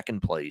 In second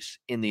place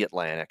in the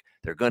Atlantic.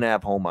 They're going to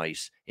have home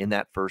ice in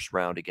that first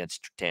round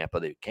against Tampa.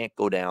 They can't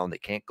go down. They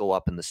can't go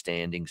up in the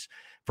standings.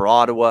 For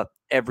Ottawa,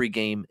 every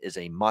game is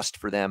a must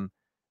for them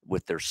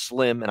with their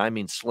slim, and I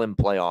mean slim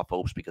playoff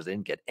hopes because they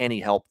didn't get any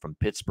help from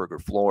Pittsburgh or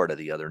Florida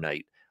the other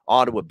night.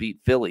 Ottawa beat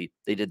Philly.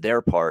 They did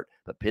their part,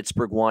 but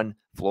Pittsburgh won,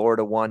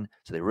 Florida won,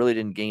 so they really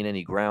didn't gain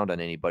any ground on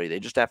anybody. They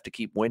just have to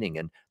keep winning,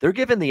 and they're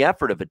given the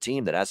effort of a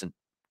team that hasn't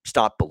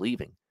stopped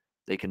believing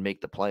they can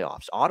make the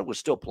playoffs. Ottawa's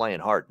still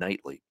playing hard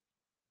nightly.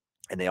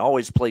 And they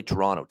always play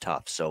Toronto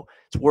tough. So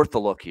it's worth a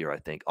look here, I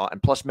think.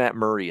 And plus Matt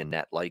Murray in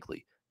net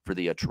likely for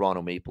the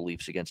Toronto Maple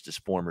Leafs against his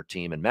former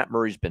team. And Matt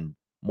Murray's been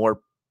more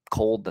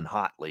cold than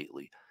hot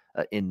lately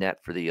in net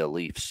for the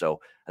Leafs. So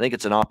I think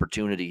it's an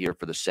opportunity here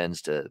for the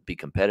Sens to be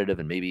competitive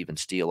and maybe even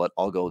steal it.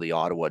 I'll go the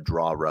Ottawa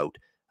draw route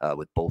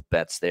with both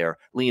bets there.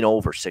 Lean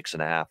over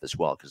 6.5 as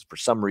well, because for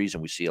some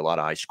reason we see a lot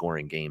of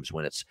high-scoring games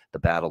when it's the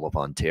Battle of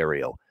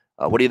Ontario.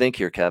 What do you think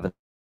here, Kevin?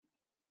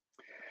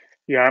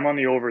 Yeah, I'm on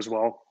the over as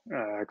well,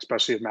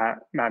 especially if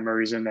Matt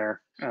Murray's in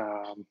there.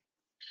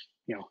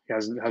 He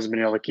hasn't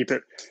been able to keep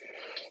it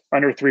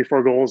under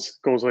 3-4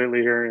 goals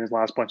lately here in his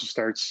last bunch of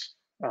starts.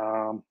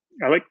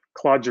 I like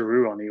Claude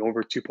Giroux on the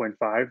over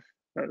 2.5.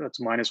 That's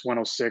minus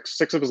 106.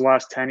 6 of his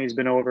last 10 he's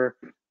been over.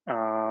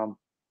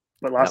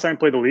 But last time he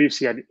played the Leafs,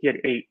 he had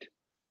 8.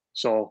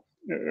 So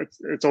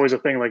it's always a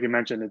thing, like you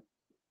mentioned.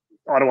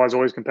 Ottawa's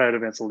always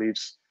competitive against the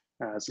Leafs.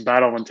 It's a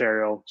Battle of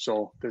Ontario,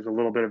 so there's a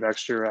little bit of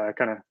extra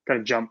kind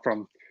of jump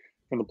from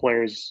the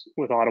players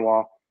with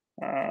Ottawa.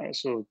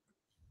 So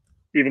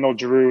even though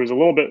Giroux is a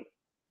little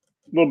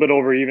bit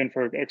over even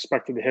for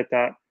expected to hit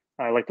that,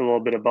 I like the little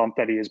bit of bump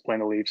that he is playing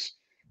the Leafs.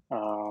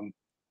 John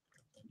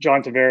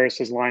Tavares,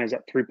 his line is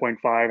at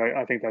 3.5.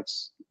 I think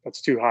that's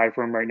too high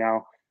for him right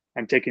now.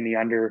 I'm taking the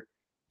under.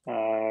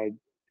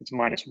 It's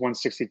minus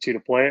 162 to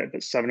play it,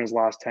 but 7 of his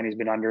last 10 he's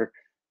been under,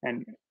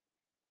 and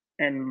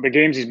the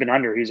games he's been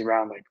under, he's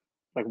around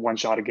like one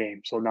shot a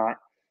game, so not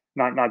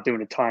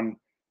doing a ton.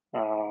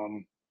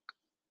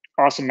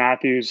 Austin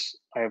Matthews,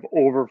 I have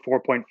over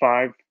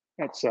 4.5.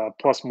 That's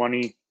plus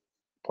money,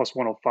 plus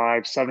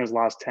 105. 7 of his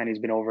last 10 he's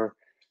been over.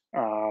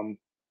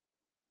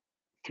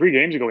 3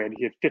 games ago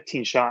he had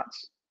 15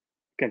 shots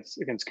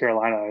against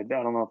Carolina. I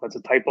don't know if that's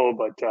a typo,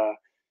 but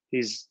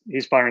he's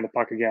firing the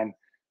puck again.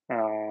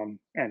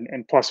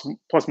 And plus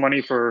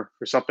money for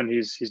something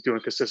he's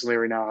doing consistently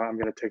right now. I'm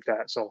going to take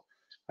that. So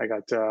I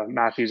got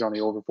Matthews on the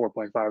over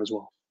 4.5 as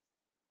well.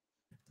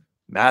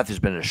 Matthews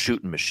been a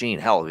shooting machine.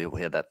 Hell,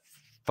 we had that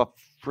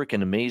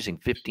freaking amazing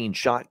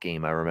 15-shot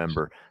game, I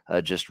remember,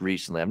 just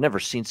recently. I've never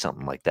seen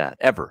something like that,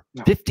 ever.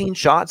 No. 15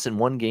 shots in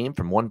one game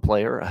from one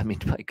player. I mean,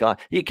 my God.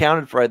 He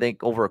accounted for, I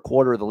think, over a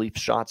quarter of the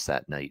Leafs shots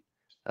that night,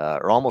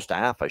 or almost a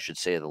half, I should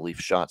say, of the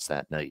Leafs shots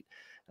that night.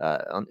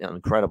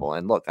 Incredible.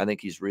 And look, I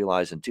think he's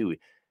realizing, too,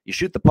 you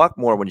shoot the puck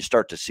more when you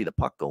start to see the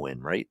puck go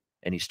in, right?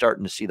 And he's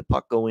starting to see the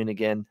puck go in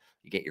again.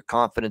 You get your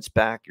confidence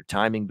back, your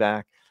timing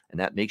back, and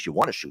that makes you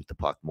want to shoot the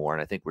puck more.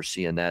 And I think we're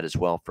seeing that as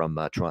well from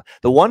Toronto.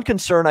 The one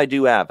concern I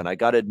do have, and I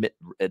got to admit,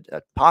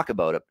 talk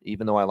about it,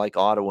 even though I like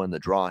Ottawa in the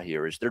draw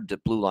here, is their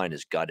blue line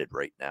is gutted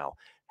right now.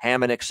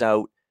 Hamannik's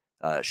out,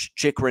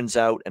 Chikrin's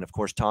out, and of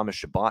course Thomas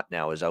Chabot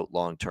now is out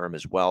long-term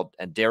as well.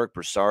 And Derek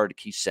Brassard,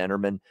 key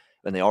centerman,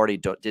 and they already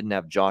didn't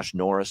have Josh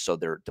Norris, so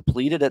they're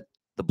depleted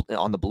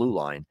on the blue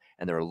line,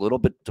 and they're a little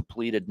bit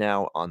depleted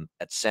now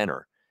at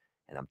center.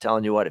 And I'm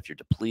telling you what, if you're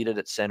depleted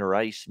at center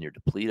ice and you're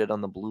depleted on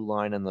the blue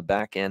line and the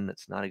back end,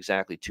 it's not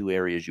exactly 2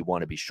 areas you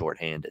want to be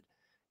shorthanded,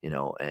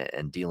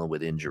 and dealing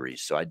with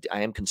injuries. So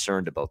I am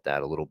concerned about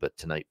that a little bit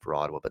tonight for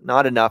Ottawa, but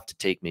not enough to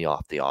take me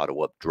off the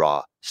Ottawa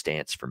draw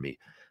stance for me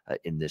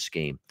in this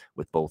game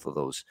with both of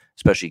those,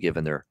 especially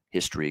given their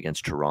history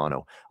against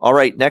Toronto. All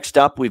right, next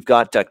up, we've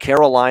got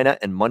Carolina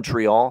and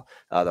Montreal.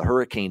 The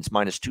Hurricanes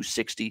minus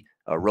 260,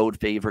 road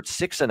favorites,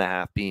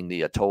 6.5 being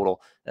the total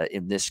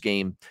in this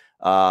game.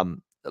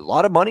 A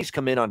lot of money's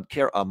come in on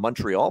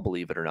Montreal,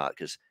 believe it or not,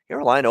 because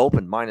Carolina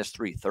opened minus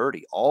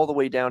 330 all the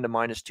way down to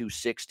minus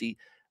 260.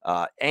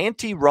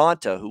 Antti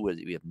Raanta,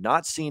 we have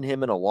not seen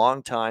him in a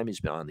long time. He's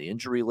been on the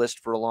injury list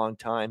for a long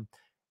time.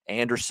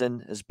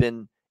 Anderson has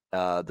been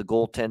the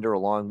goaltender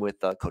along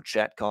with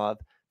Kochetkov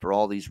for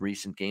all these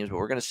recent games, but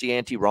we're going to see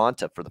Antti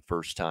Raanta for the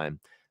first time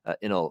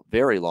in a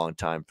very long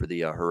time for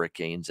the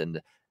Hurricanes. And,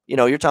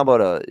 you're talking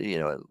about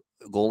a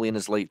goalie in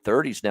his late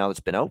 30s now that's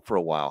been out for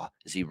a while.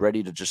 Is he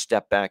ready to just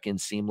step back in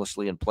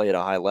seamlessly and play at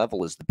a high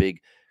level is the big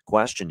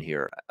question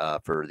here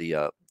for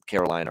the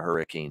Carolina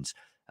Hurricanes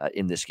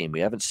in this game. We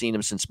haven't seen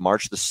him since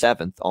March the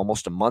 7th,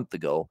 almost a month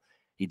ago.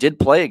 He did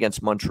play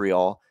against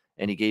Montreal,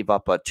 and he gave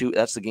up 2.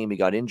 That's the game he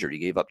got injured. He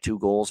gave up 2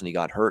 goals, and he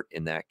got hurt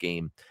in that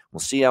game. We'll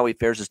see how he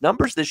fares. His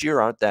numbers this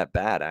year aren't that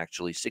bad,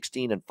 actually.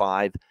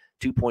 16-5,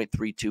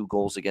 2.32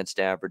 goals against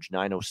average,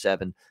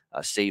 907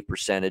 save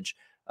percentage.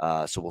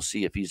 So we'll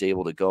see if he's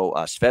able to go.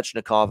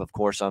 Svechnikov, of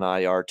course, on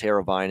IR.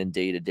 Teravainen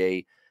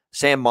day-to-day.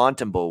 Sam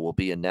Montembeault will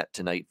be in net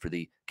tonight for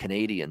the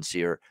Canadians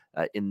here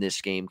in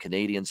this game.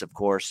 Canadians, of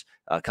course,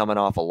 coming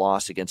off a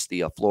loss against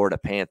the Florida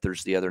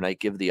Panthers the other night.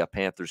 Give the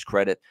Panthers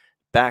credit.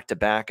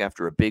 Back-to-back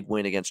after a big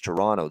win against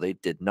Toronto. They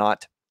did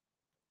not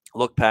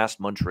look past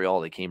Montreal.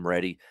 They came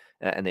ready,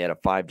 and they had a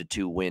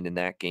 5-2 win in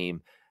that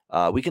game.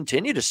 We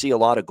continue to see a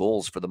lot of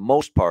goals for the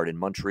most part in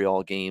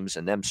Montreal games,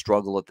 and them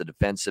struggle at the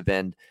defensive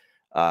end.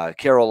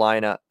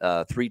 Carolina,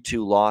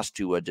 3-2 loss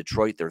to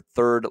Detroit, their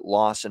 3rd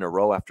loss in a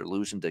row after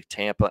losing to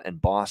Tampa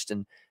and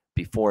Boston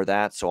before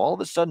that. So all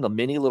of a sudden, a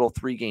mini little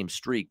 3-game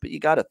streak. But you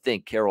got to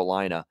think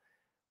Carolina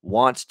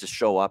wants to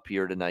show up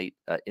here tonight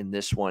in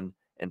this one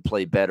and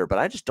play better. But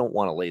I just don't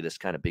want to lay this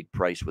kind of big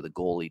price with a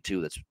goalie,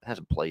 too, that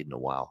hasn't played in a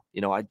while.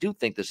 I do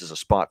think this is a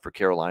spot for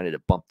Carolina to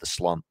bump the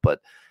slump, but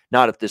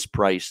not at this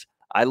price.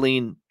 I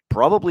lean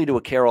probably to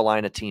a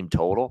Carolina team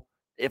total.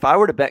 If I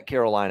were to bet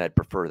Carolina, I'd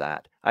prefer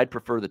that. I'd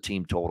prefer the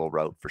team total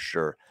route for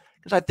sure,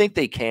 because I think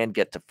they can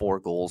get to 4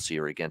 goals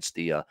here against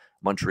the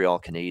Montreal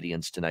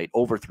Canadiens tonight.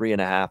 Over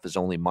 3.5 is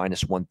only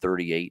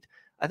 -138.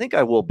 I think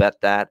I will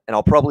bet that, and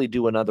I'll probably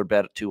do another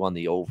bet too on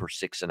the over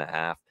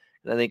 6.5.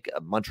 I think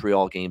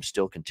Montreal games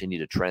still continue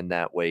to trend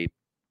that way.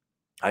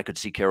 I could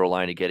see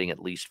Carolina getting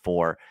at least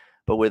 4,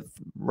 but with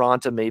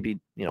Raanta maybe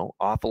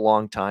off a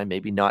long time,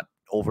 maybe not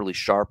overly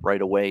sharp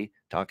right away.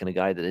 Talking to a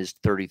guy that is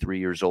 33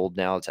 years old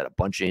now, it's had a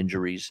bunch of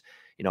injuries.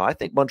 I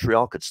think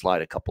Montreal could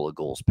slide a couple of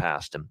goals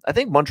past him. I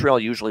think Montreal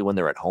usually, when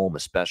they're at home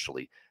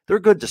especially, they're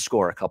good to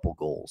score a couple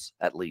goals,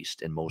 at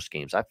least in most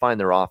games. I find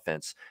their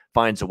offense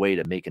finds a way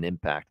to make an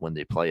impact when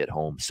they play at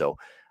home. So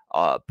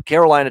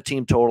Carolina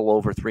team total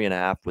over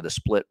 3.5 with a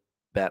split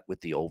bet with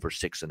the over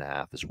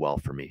 6.5 as well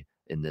for me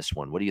in this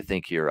one. What do you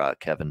think here,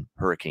 Kevin?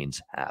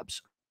 Hurricanes,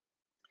 Habs?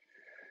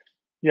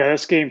 Yeah,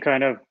 this game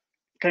kind of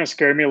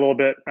scared me a little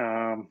bit.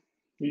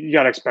 You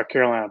got to expect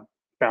Carolina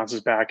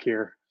bounces back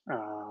here,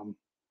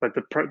 but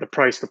the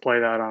price to play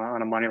that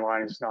on a money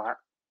line is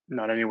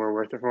not anywhere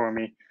worth it for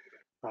me.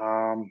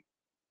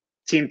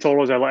 Team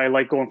totals, I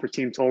like going for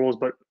team totals,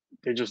 but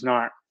they're just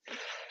not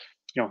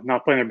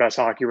playing their best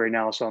hockey right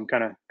now. So I'm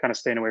kind of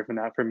staying away from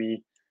that for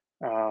me.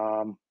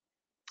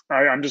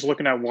 I'm just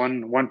looking at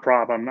one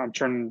prop. I'm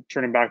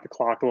turning back the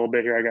clock a little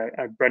bit here.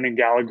 I got Brendan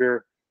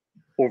Gallagher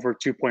over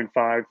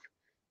 2.5.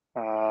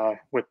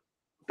 With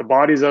the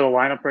bodies of the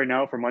lineup right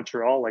now for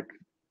Montreal, like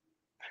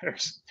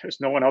there's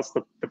no one else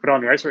to put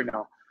on the ice right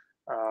now.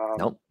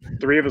 Nope.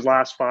 3 of his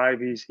last 5,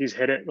 he's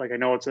hit it. Like, I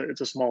know it's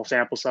a small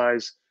sample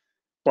size,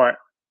 but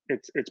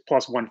it's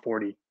plus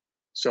 140.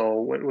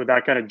 So with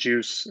that kind of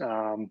juice,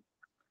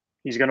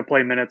 he's going to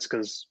play minutes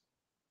because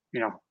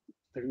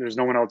there's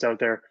no one else out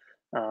there.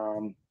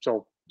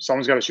 So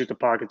someone's got to shoot the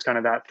puck. It's kind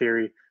of that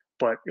theory,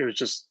 but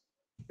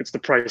it's the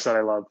price that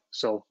I love.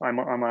 So I'm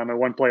my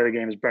one play of the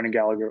game is Brendan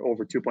Gallagher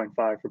over 2.5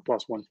 for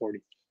plus 140.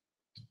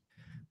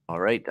 All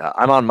right.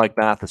 I'm on Mike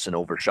Matheson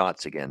over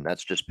shots again.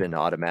 That's just been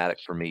automatic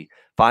for me.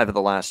 5 of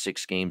the last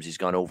 6 games, he's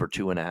gone over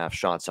 2.5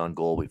 shots on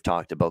goal. We've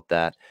talked about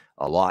that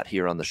a lot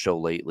here on the show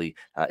lately.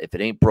 If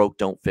it ain't broke,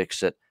 don't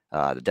fix it.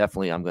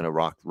 Definitely, I'm going to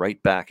rock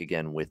right back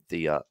again with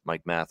the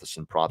Mike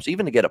Matheson props.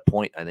 Even to get a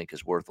point, I think,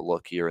 is worth a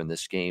look here in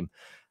this game.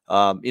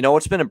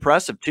 What's been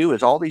impressive, too,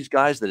 is all these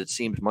guys that it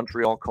seems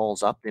Montreal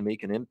calls up, they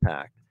make an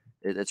impact.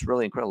 It's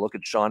really incredible. Look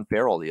at Sean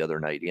Farrell the other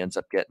night. He ends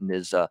up getting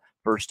his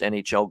first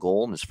NHL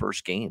goal in his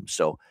first game.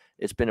 So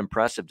it's been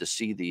impressive to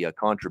see the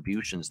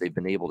contributions they've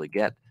been able to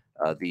get,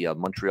 the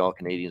Montreal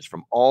Canadiens,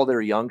 from all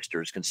their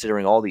youngsters,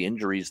 considering all the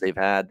injuries they've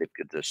had.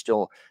 They're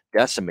still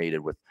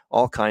decimated with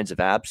all kinds of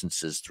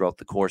absences throughout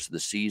the course of the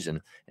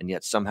season. And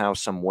yet somehow,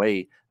 some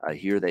way,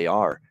 here they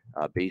are,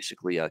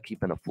 basically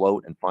keeping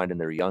afloat and finding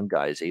their young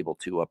guys able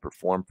to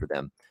perform for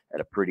them at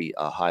a pretty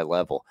high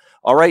level.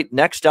 All right,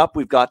 next up,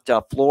 we've got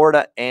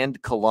Florida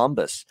and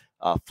Columbus.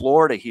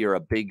 Florida here, a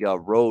big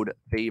road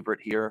favorite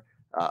here,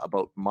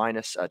 about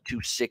minus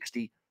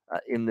 260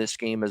 in this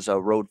game as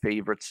road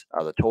favorites.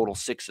 The total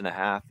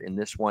 6.5 in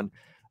this one.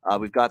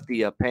 We've got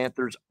the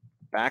Panthers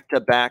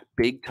back-to-back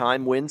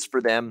big-time wins for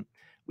them.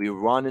 We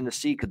were wanting to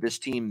see, could this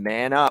team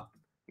man up,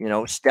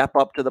 step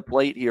up to the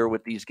plate here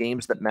with these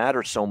games that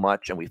matter so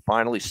much, and we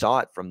finally saw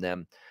it from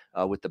them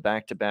with the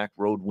back-to-back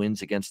road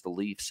wins against the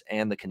Leafs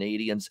and the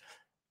Canadiens,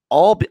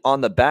 all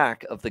on the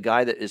back of the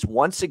guy that is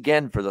once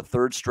again for the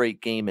 3rd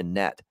straight game in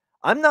net.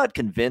 I'm not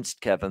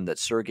convinced, Kevin, that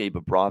Sergei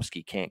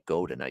Bobrovsky can't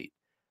go tonight.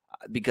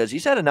 because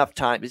he's had enough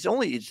time. He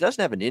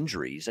doesn't have an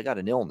injury. He's got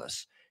an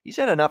illness. He's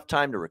had enough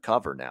time to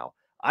recover now.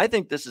 I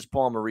think this is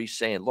Paul Maurice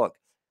saying, look,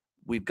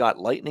 we've got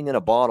lightning in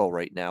a bottle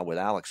right now with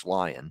Alex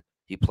Lyon.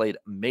 He played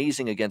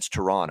amazing against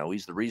Toronto.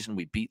 He's the reason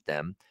we beat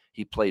them.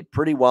 He played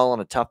pretty well on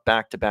a tough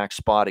back-to-back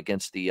spot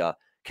against the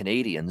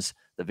Canadians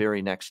the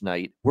very next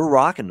night. We're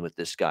rocking with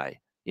this guy.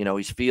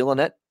 He's feeling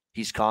it.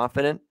 He's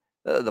confident.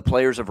 The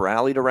players have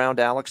rallied around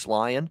Alex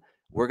Lyon.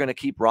 We're going to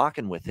keep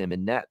rocking with him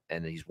in net.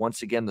 And he's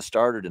once again the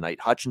starter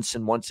tonight.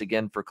 Hutchinson once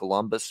again for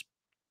Columbus.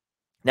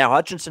 Now,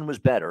 Hutchinson was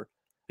better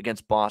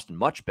against Boston,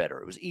 much better.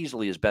 It was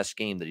easily his best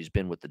game that he's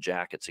been with the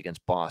Jackets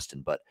against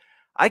Boston. But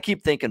I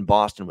keep thinking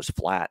Boston was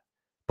flat.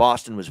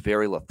 Boston was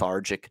very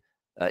lethargic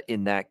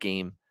in that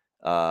game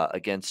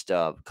against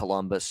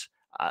Columbus.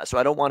 So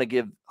I don't want to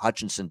give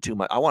Hutchinson too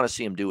much. I want to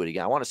see him do it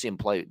again. I want to see him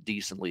play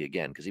decently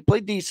again because he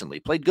played decently,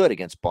 played good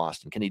against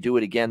Boston. Can he do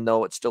it again,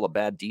 though? It's still a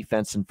bad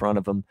defense in front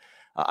of him.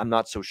 I'm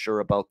not so sure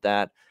about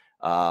that.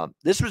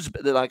 This was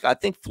I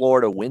think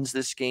Florida wins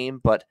this game,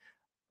 but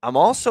I'm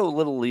also a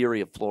little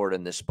leery of Florida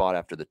in this spot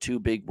after the 2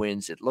 big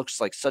wins. It looks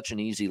like such an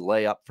easy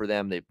layup for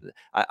them.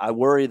 I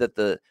worry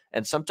that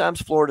and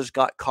sometimes Florida's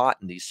got caught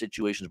in these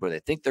situations where they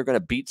think they're going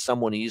to beat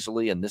someone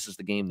easily, and this is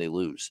the game they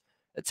lose.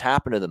 It's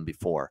happened to them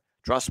before.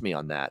 Trust me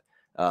on that.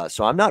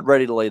 So I'm not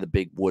ready to lay the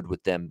big wood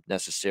with them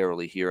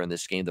necessarily here in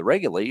this game. The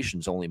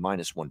regulation's only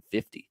minus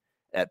 150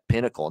 at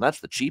Pinnacle, and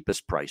that's the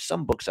cheapest price.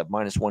 Some books have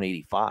minus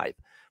 185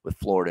 with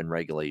Florida in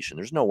regulation.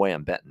 There's no way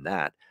I'm betting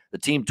that. The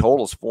team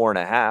total's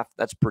 4.5.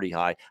 That's pretty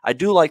high. I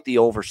do like the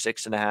over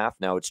 6.5.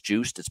 Now it's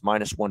juiced. It's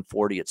minus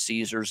 140 at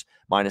Caesars,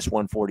 minus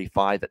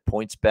 145 at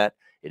PointsBet.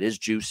 It is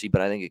juicy,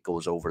 but I think it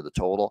goes over the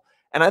total.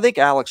 And I think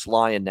Alex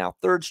Lyon now,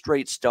 3rd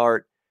straight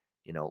start,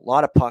 a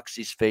lot of pucks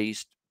he's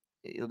faced.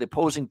 The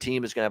opposing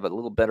team is going to have a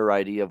little better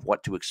idea of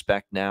what to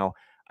expect now.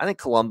 I think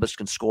Columbus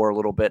can score a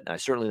little bit, and I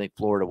certainly think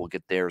Florida will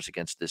get theirs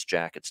against this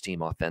Jackets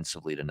team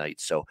offensively tonight.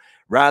 So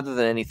rather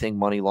than anything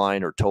money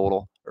line or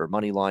total or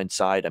money line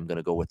side, I'm going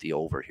to go with the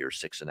over here,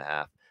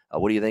 6.5.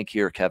 What do you think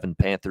here, Kevin?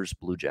 Panthers,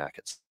 Blue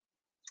Jackets.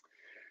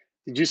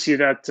 Did you see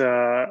that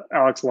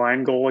Alex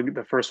Lyon goal,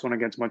 the first one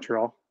against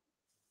Montreal?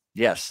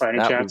 Yes, by any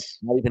chance?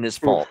 Was not even his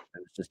fault. It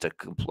was just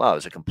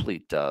a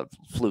complete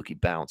fluky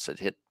bounce that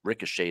hit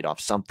ricocheted off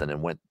something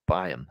and went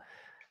by him.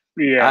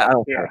 Yeah, I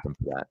don't fault him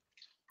for that.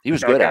 He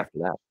was good after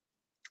that.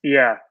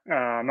 Yeah,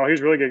 no, he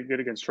was really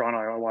good against Toronto.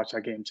 I watched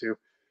that game too.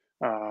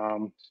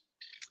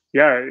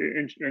 Yeah,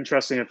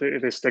 interesting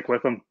if they stick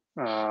with him,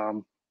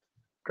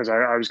 because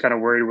I was kind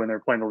of worried when they're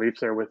playing the Leafs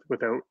there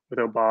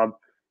without Bob,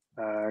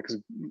 because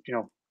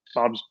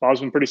Bob's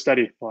been pretty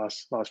steady the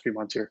last few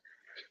months here.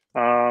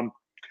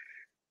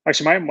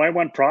 Actually, my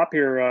one prop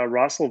here,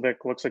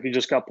 Roslovic, looks like he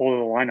just got pulled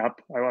out of the lineup.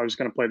 I was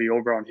going to play the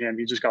over on him.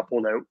 He just got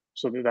pulled out,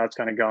 so that's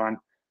kind of gone.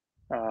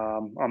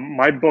 On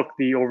my book,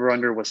 the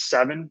over/under was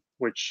 7,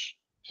 which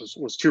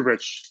was too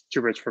rich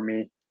for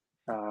me.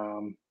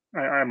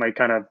 I might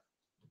kind of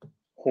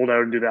hold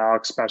out and do the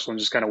Alex special and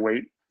just kind of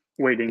wait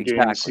in game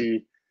and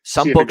see.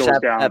 Some books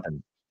have down.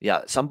 7.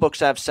 Yeah, some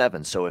books have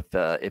 7. So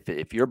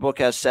if your book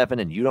has 7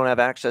 and you don't have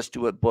access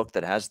to a book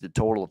that has the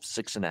total of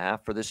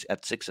 6.5 for this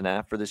at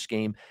 6.5 for this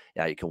game,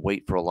 yeah, you can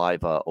wait for a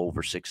live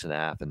over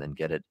 6.5 and then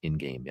get it in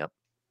game. Yep.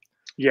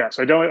 Yeah,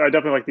 so I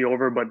definitely like the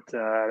over, but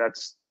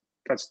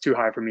that's too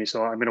high for me.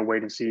 So I'm gonna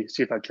wait and see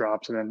if that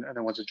drops, and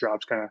then once it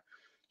drops, kind of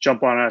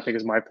jump on it. I think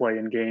is my play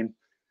in game.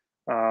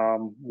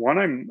 One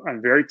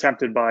I'm very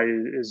tempted by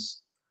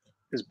is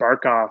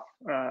Barkov.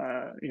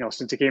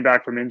 Since he came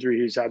back from injury,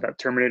 he's had that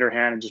Terminator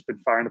hand and just been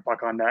firing the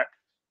puck on net.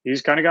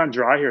 He's kind of gone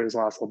dry here this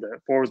last little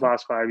bit. 4 of his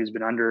last 5, he's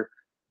been under,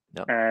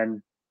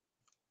 and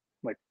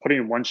like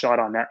putting 1 shot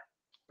on net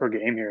per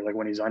game here, like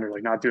when he's under,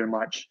 like not doing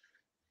much,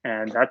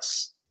 and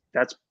that's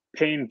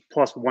paying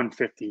plus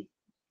 150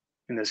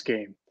 in this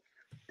game.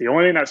 The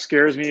only thing that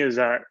scares me is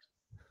that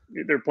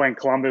they're playing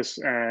Columbus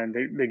and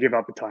they give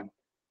up a ton.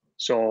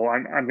 So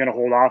I'm going to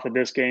hold off at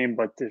this game,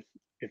 but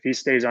if he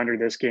stays under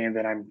this game,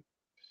 then I'm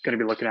going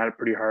to be looking at it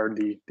pretty hard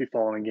the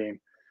following game.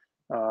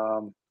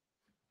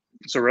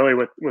 So really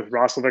with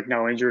Roslovic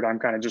now injured, I'm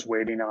kind of just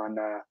waiting on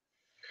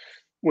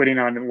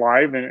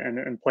live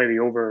and play the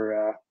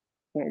over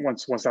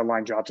once that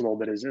line drops a little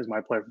bit is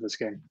my play for this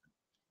game.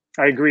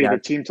 I agree. Yeah. The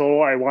team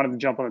total, I wanted to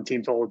jump on the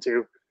team total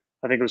too.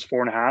 I think it was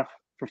 4.5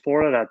 for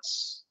Florida.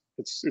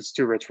 It's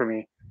too rich for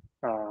me.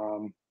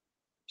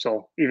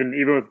 So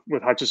even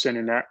with Hutchinson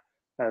in that,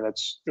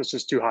 that's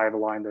just too high of a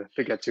line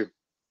to get to.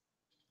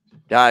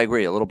 Yeah, I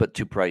agree. A little bit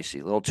too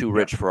pricey, a little too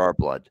rich for our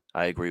blood.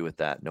 I agree with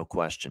that. No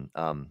question.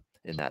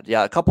 In that.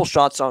 Yeah, a couple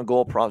shots on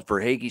goal.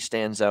 Verhaeghe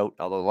stands out,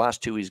 although the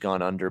last 2 he's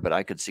gone under, but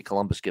I could see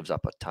Columbus gives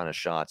up a ton of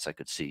shots. I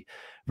could see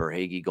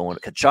Verhaeghe going.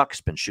 Tkachuk's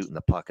been shooting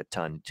the puck a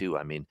ton too.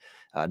 I mean,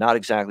 not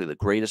exactly the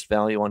greatest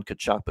value on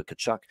Tkachuk, but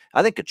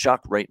I think Tkachuk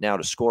right now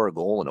to score a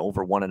goal and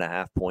over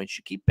 1.5 points,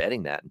 you keep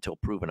betting that until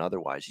proven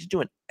otherwise. He's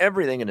doing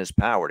everything in his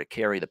power to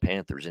carry the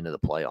Panthers into the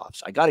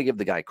playoffs. I got to give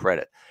the guy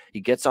credit.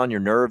 He gets on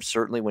your nerves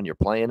certainly when you're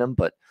playing him,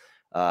 but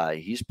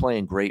he's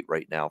playing great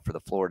right now for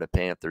the Florida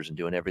Panthers and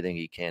doing everything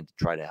he can to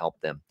try to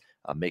help them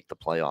make the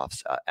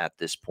playoffs at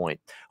this point.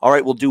 All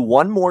right, we'll do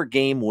one more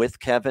game with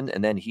Kevin,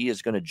 and then he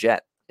is going to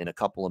jet in a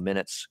couple of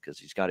minutes because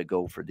he's got to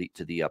go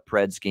to the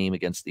Preds game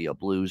against the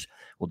Blues.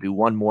 We'll do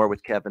one more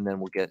with Kevin, then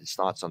we'll get his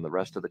thoughts on the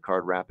rest of the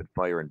card rapid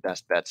fire and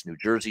best bets. New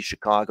Jersey,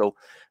 Chicago.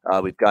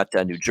 We've got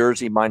New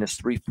Jersey minus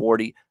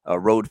 340,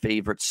 road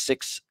favorites,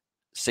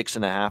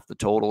 6.5 the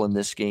total in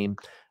this game.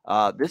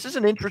 This is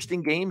an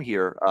interesting game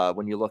here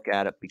when you look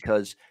at it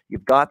because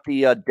you've got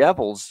the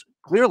Devils.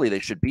 Clearly, they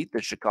should beat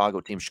the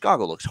Chicago team.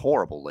 Chicago looks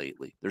horrible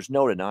lately. There's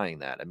no denying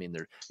that. I mean,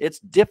 it's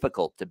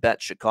difficult to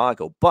bet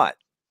Chicago, but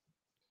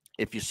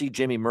if you see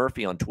Jimmy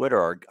Murphy on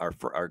Twitter,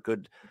 our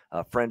good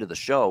friend of the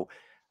show,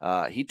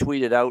 he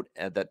tweeted out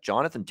that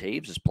Jonathan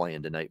Toews is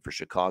playing tonight for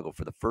Chicago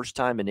for the first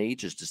time in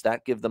ages. Does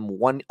that give them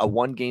a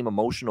one-game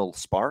emotional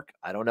spark?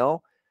 I don't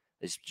know.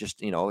 It's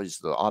just,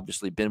 he's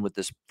obviously been with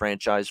this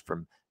franchise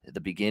from the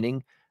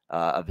beginning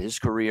of his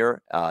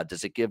career.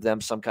 Does it give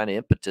them some kind of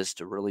impetus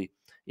to really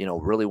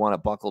want to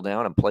buckle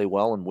down and play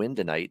well and win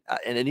tonight?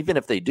 And even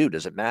if they do,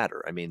 does it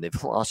matter? I mean,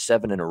 they've lost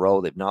 7 in a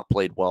row. They've not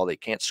played well. They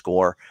can't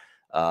score.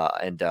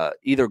 And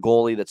either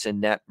goalie that's in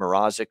net,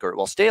 Mrazek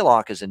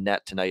Stalock is in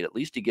net tonight. At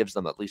least he gives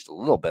them at least a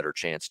little better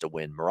chance to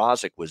win.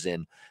 Mrazek was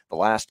in the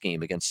last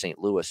game against St.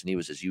 Louis, and he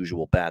was his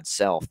usual bad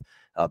self.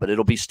 But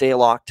it'll be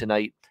Stalock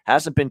tonight.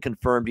 Hasn't been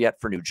confirmed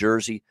yet for New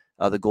Jersey,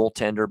 the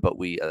goaltender, but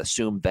we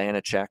assume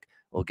Vanacek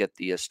will get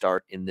the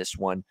start in this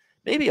one.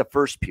 Maybe a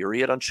first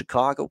period on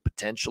Chicago,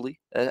 potentially,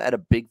 at a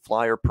big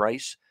flyer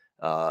price,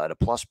 at a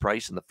plus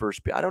price in the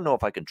first period. I don't know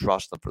if I can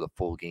trust them for the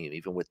full game,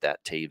 even with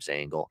that Toews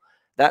angle.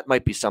 That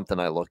might be something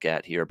I look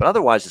at here. But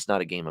otherwise, it's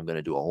not a game I'm going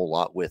to do a whole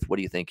lot with. What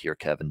do you think here,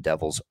 Kevin?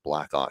 Devils,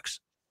 Blackhawks?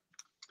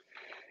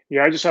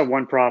 Yeah, I just have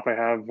one prop. I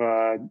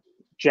have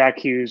Jack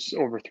Hughes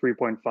over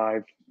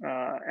 3.5.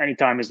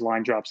 Anytime his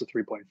line drops to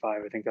 3.5,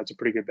 I think that's a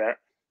pretty good bet.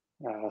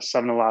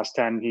 7 of the last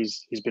 10,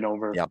 he's been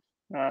over. Yep,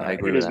 I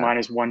agree. It is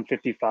minus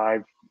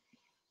 155.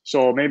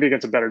 So maybe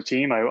against a better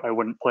team, I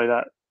wouldn't play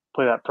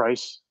that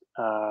price.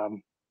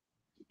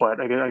 But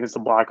against the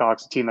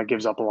Blackhawks, a team that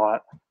gives up a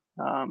lot,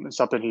 it's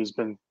something he's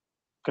been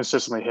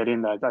consistently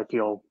hitting, that I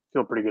feel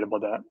pretty good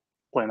about that,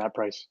 playing that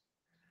price.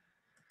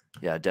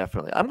 Yeah,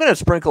 definitely. I'm going to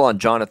sprinkle on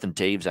Jonathan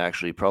Toews,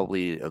 actually,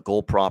 probably a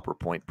goal prop or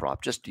point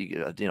prop. Just,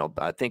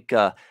 I think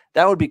that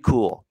would be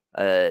cool.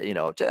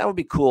 That would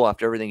be cool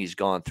after everything he's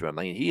gone through. I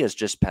mean, he has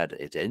just had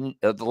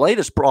the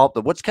latest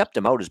problem. What's kept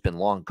him out has been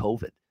long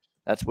COVID.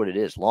 That's what it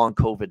is. Long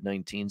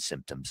COVID-19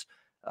 symptoms,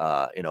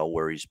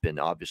 where he's been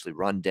obviously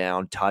run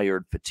down,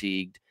 tired,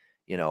 fatigued,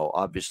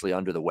 obviously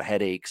under the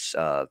headaches,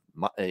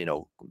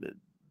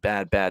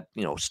 bad,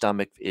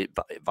 stomach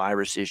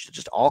virus issues,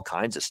 just all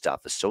kinds of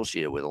stuff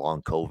associated with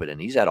long COVID.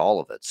 And he's had all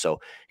of it. So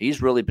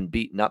he's really been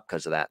beaten up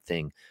because of that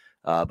thing.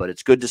 But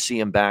it's good to see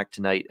him back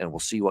tonight, and we'll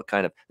see what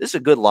kind of – this is a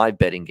good live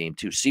betting game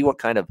too. See what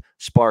kind of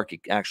spark it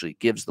actually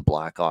gives the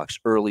Blackhawks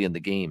early in the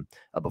game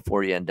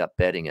before you end up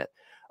betting it.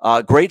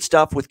 Great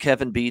stuff with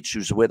Kevin Beech,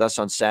 who's with us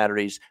on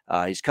Saturdays.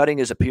 He's cutting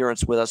his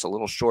appearance with us a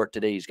little short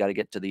today. He's got to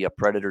get to the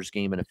Predators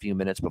game in a few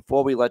minutes.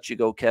 Before we let you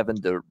go, Kevin,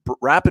 the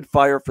rapid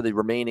fire for the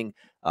remaining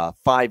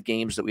 5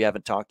 games that we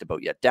haven't talked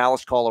about yet.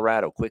 Dallas,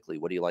 Colorado, quickly.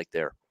 What do you like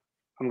there?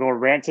 I'm going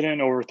Rantanen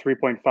over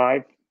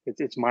 3.5.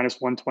 It's minus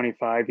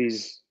 125.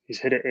 He's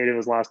hit it 8 of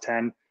his last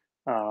 10.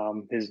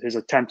 His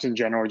attempts in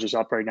general are just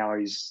up right now.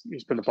 He's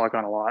put the puck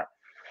on a lot.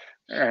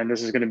 And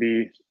this is going to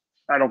be –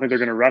 I don't think they're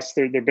going to rest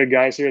their big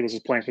guys here. This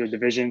is playing for the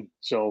division.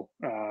 So,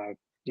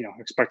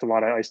 expect a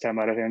lot of ice time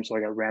out of him. So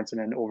I got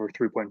Rantanen over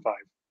 3.5.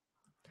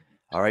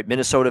 All right.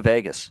 Minnesota,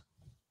 Vegas.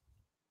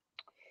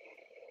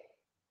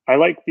 I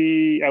like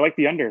the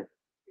under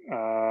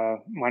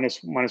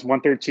minus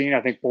 113.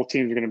 I think both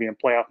teams are going to be in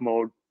playoff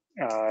mode.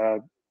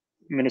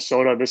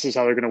 Minnesota, this is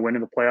how they're going to win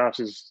in the playoffs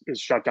is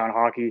shut down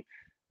hockey.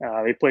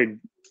 They played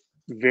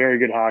very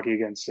good hockey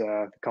against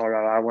the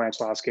Colorado Avalanche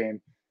last game.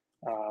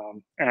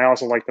 And I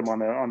also like them on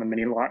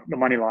the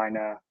money line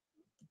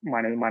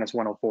minus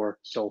 104.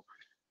 So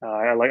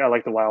I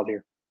like the Wild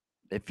here.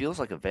 It feels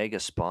like a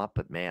Vegas spot,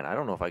 but man, I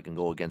don't know if I can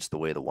go against the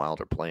way the Wild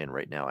are playing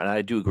right now. And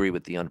I do agree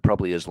with the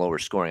probably is lower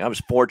scoring. I was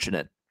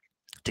fortunate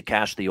to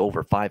cash the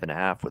over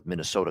 5.5 with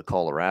Minnesota,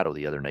 Colorado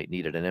the other night.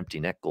 Needed an empty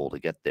net goal to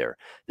get there.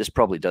 This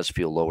probably does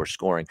feel lower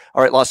scoring.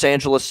 All right, Los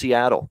Angeles,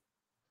 Seattle.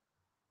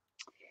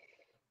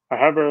 I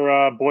have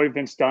our boy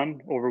Vince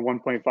Dunn over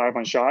 1.5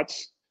 on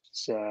shots.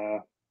 It's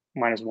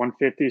minus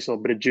 150, so a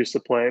bit of juice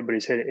to play, but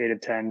he's hit 8 of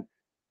 10.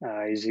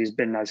 He's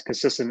been as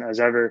consistent as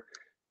ever.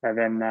 And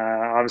then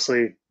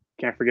obviously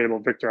can't forget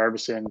about Victor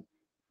Arvidsson.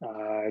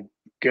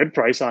 Good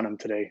price on him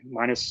today,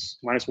 minus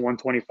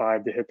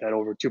 125 to hit that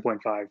over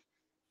 2.5.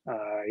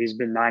 He's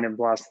been 9 of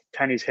the last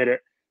 10. He's hit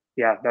it.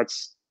 Yeah,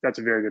 that's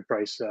a very good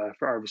price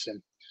for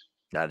Arvidsson.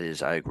 That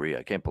is, I agree.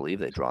 I can't believe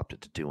they dropped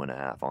it to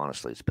 2.5.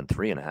 Honestly, it's been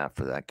 3.5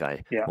 for that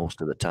guy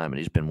most of the time, and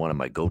he's been one of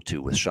my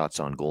go-to with shots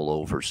on goal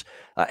overs.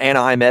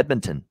 Anaheim,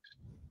 Edmonton.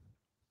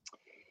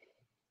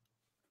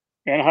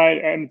 Anaheim,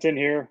 Edmonton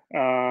here.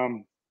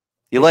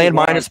 You laying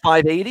minus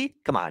 580?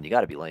 Come on, you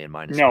got to be laying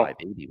minus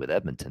 580 with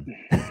Edmonton.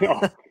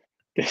 No,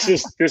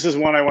 This is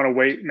one I want to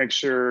wait, make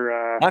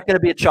sure. Not going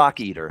to be a chalk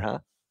eater, huh?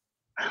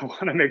 I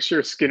want to make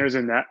sure Skinner's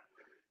in net,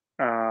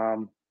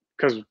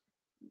 because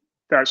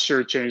that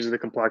sure changes the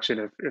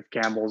complexion if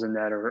Campbell's in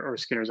net or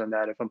Skinner's in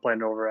net if I'm playing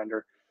an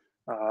over-ender.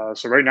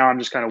 So right now I'm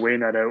just kind of weighing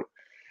that out.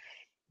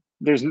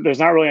 There's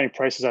not really any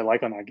prices I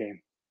like on that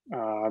game.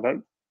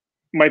 That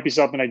might be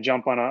something I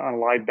jump on a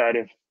live bet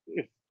if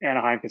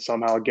Anaheim can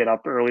somehow get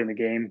up early in the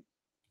game.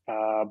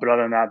 But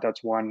other than that,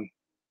 that's one.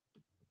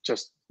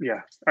 Just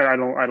yeah, I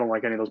don't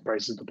like any of those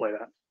prices to play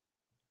that.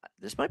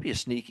 This might be a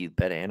sneaky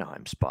bet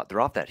Anaheim spot.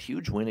 They're off that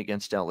huge win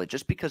against LA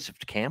just because if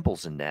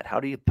Campbell's in net. How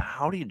do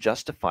you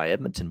justify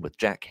Edmonton with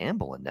Jack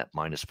Campbell in net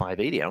minus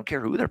 580? I don't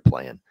care who they're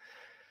playing.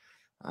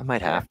 I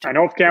might have to. I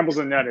know if Campbell's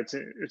in net, it's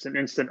an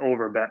instant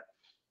over bet.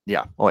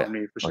 Yeah. Oh yeah.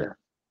 Me for sure.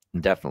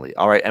 Yeah. Definitely.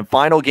 All right. And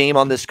final game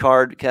on this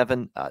card,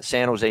 Kevin,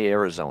 San Jose,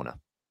 Arizona.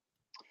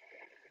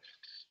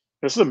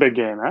 This is a big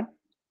game, man.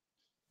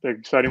 Big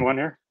exciting one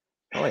here.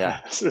 Oh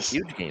yeah. This is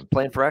huge game.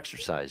 Playing for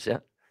exercise. Yeah.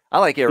 I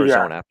like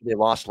Arizona. Yeah. After they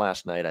lost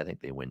last night, I think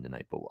they win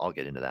tonight, but I'll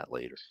get into that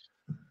later.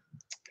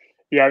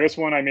 Yeah, this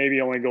one I maybe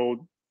only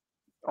go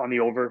on the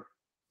over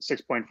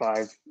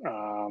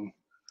 6.5.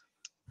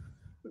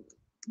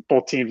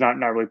 Both teams not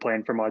really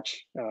playing for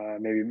much.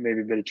 Maybe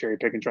a bit of cherry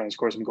picking, trying to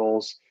score some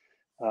goals.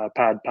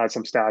 Pad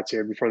some stats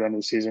here before the end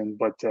of the season,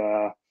 but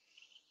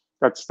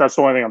that's the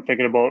only thing I'm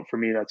thinking about. For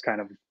me, that's kind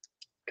of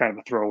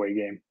a throwaway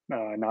game.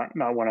 Not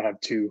one I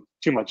have too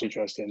much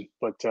interest in.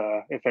 But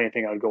if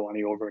anything, I'd go on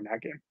the over in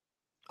that game.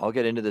 I'll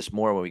get into this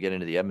more when we get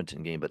into the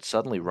Edmonton game, but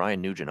suddenly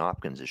Ryan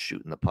Nugent-Hopkins is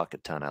shooting the puck a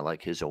ton. I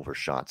like his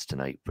overshots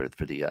tonight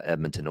for the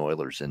Edmonton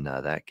Oilers in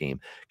that game.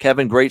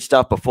 Kevin, great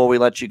stuff. Before we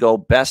let you go,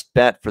 best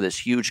bet for this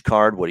huge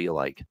card. What do you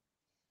like?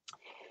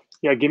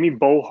 Yeah, give me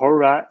Bo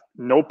Horvat,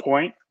 no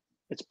point.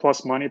 It's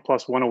plus money,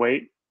 plus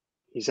 108.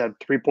 He's had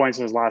 3 points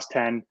in his last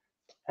 10,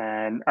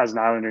 and as an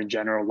Islander in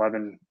general,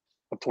 11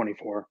 of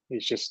 24.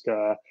 He's just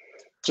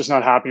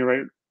not happy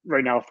right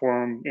now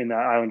for him in that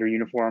Islander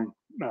uniform.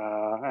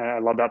 I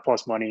love that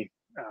plus money.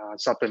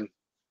 Something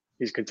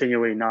he's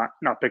continually not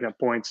picking up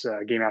points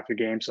game after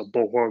game. So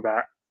Bo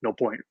Horvat, no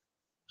point.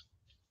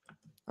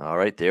 All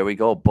right, there we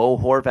go. Bo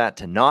Horvat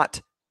to not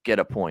get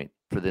a point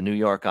for the New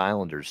York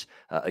Islanders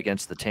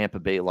against the Tampa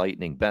Bay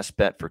Lightning. Best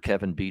bet for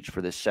Kevin Beech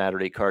for this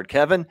Saturday card.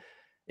 Kevin,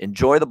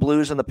 enjoy the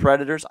Blues and the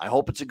Predators. I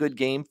hope it's a good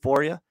game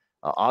for you.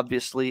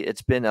 Obviously,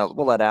 it's been.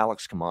 We'll let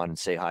Alex come on and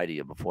say hi to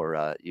you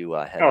before you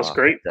head off. It's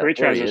great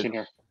transition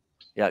here.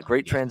 Yeah,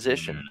 great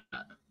transition.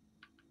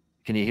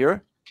 Can you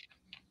hear?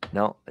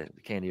 No, I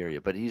can't hear you.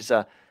 But he's.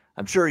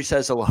 I'm sure he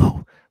says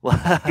hello.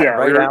 Yeah,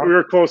 right we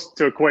were close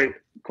to a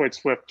quite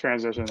swift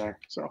transition there.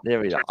 So there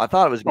we go. I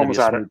thought it was going to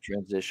be a smooth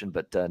transition,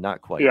 but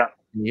not quite. Yeah.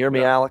 Can you hear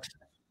me, Alex?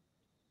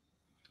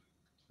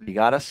 You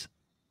got us?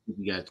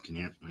 You guys can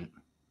hear me.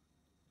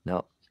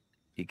 No,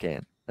 he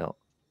can't. No.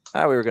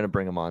 We were going to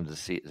bring him on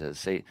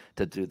to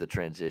do the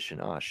transition.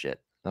 Oh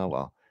shit. Oh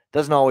well.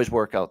 Doesn't always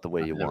work out the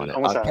way you want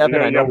it.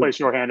 Kevin, I know play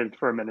shorthanded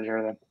for a minute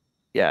here then.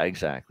 Yeah,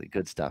 exactly.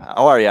 Good stuff.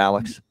 How are you,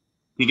 Alex?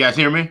 You guys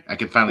hear me? I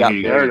can finally hear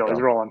you guys. There you go.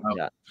 He's rolling. Oh,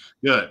 yeah.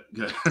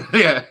 Good.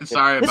 Yeah.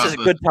 Sorry about this. This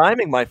is good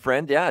timing, my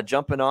friend. Yeah,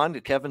 jumping on.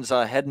 Kevin's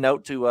heading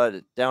out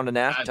to down to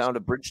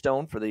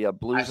Bridgestone for the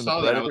Blues and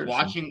the Predators.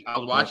 I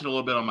was watching a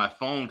little bit on my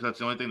phone because that's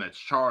the only thing that's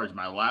charged.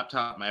 My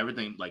laptop, my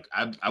everything. Like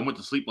I went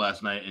to sleep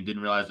last night and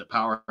didn't realize that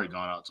power had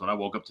gone out. So when I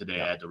woke up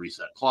today, I had to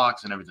reset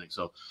clocks and everything.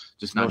 So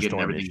just not getting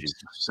everything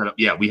set up.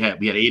 Yeah, we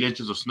had 8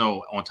 inches of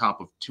snow on top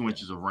of 2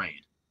 inches of rain.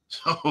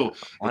 So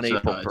on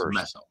April 1st. It's a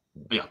mess up.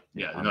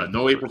 Yeah.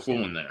 No April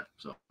Fool in there.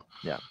 So.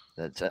 Yeah,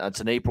 that's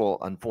an April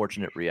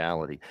unfortunate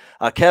reality.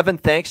 Kevin,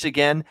 thanks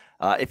again.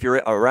 If you're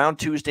around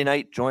Tuesday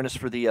night, join us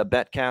for the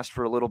Betcast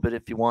for a little bit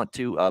if you want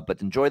to.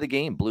 But enjoy the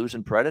game, Blues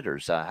and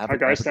Predators. Hi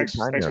guys, thanks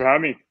for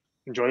having me.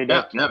 Enjoy the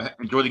day. Yeah,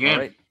 enjoy the game. All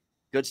right.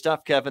 Good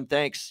stuff, Kevin.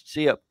 Thanks.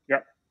 See ya. Yeah.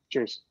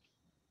 Cheers.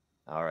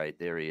 All right,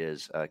 there he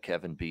is,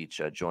 Kevin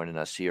Beech, joining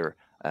us here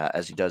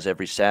as he does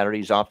every Saturday.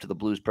 He's off to the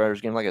Blues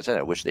Predators game. Like I said,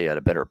 I wish they had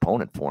a better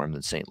opponent for him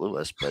than St.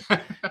 Louis, but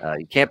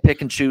you can't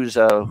pick and choose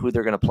who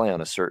they're going to play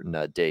on a certain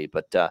day.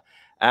 But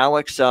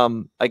Alex,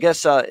 I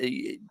guess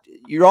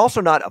you're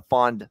also not a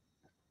fond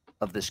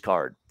of this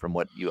card, from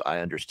what I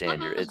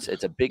understand.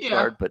 It's a big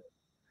card, but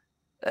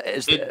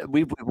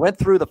we went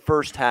through the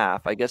first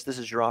half. I guess this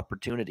is your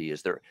opportunity.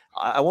 Is there?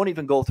 I won't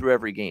even go through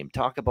every game.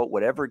 Talk about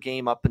whatever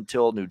game up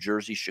until New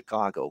Jersey,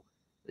 Chicago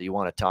that you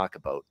want to talk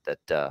about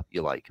that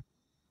you like.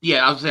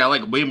 Yeah, I would say I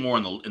like way more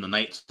in the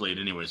night slate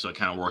anyway, so it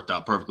kind of worked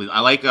out perfectly.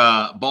 I like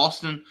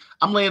Boston.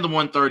 I'm laying the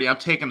 130. I'm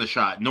taking the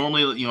shot.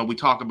 Normally, we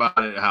talk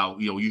about it how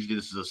usually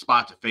this is a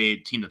spot to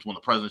fade team that's won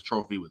the President's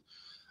Trophy with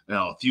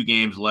a few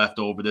games left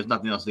over. There's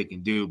nothing else they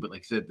can do. But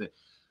like I said,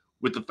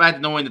 with the fact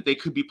knowing that they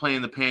could be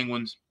playing the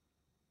Penguins.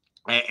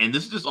 And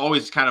this is just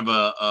always kind of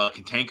a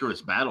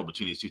cantankerous battle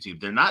between these two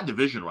teams. They're not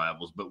division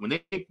rivals, but when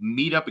they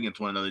meet up against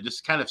one another, it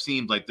just kind of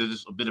seems like there's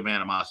just a bit of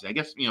animosity. I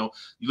guess, you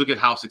look at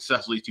how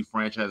successful these two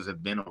franchises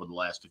have been over the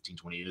last 15,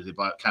 20 years. They've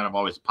kind of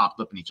always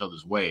popped up in each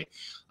other's way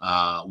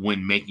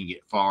when making it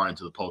far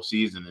into the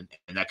postseason,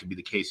 and that could be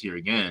the case here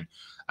again.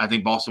 I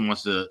think Boston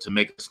wants to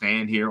make a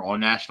stand here on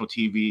national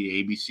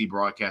TV, ABC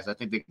broadcast. I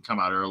think they can come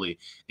out early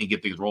and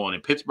get things rolling.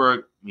 In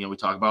Pittsburgh, we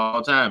talk about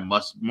all the time,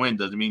 must win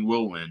doesn't mean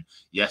we'll win.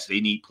 Yes, they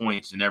need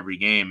points in every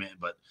game,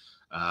 but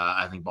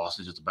I think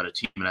Boston's just a better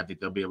team, and I think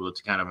they'll be able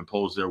to kind of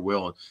impose their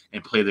will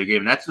and play their game.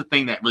 And that's the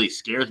thing that really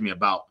scares me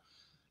about,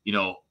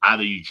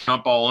 either you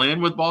jump all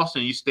in with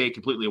Boston, or you stay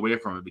completely away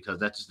from it,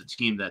 because that's just a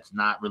team that's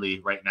not really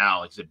right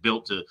now, like I said,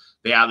 built to.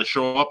 They either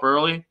show up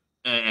early,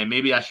 and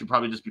maybe I should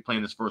probably just be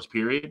playing this first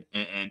period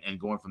and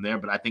going from there.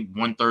 But I think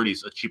 130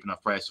 is a cheap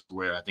enough price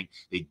where I think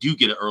they do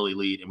get an early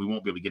lead, and we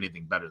won't be able to get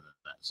anything better than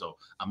that. So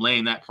I'm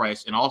laying that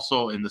price. And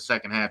also in the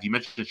second half, you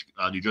mentioned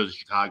New Jersey,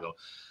 Chicago.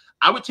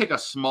 I would take a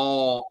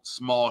small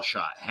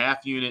shot,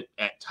 half unit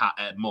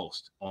at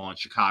most on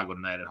Chicago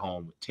tonight at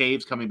home, with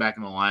Taves coming back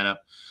in the lineup.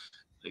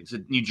 It's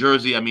New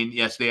Jersey. I mean,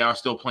 yes, they are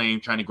still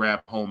playing, trying to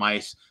grab home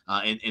ice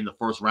in the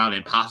first round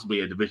and possibly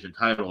a division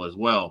title as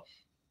well.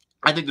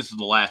 I think this is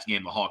the last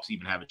game the Hawks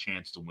even have a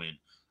chance to win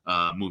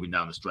moving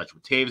down the stretch.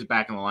 With Taves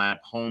back in the lineup,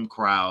 home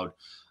crowd.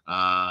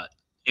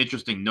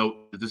 Interesting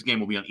note that this game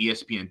will be on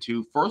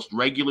ESPN2. First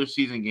regular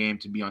season game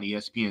to be on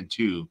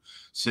ESPN2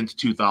 since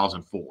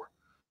 2004.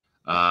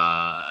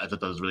 I thought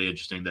that was really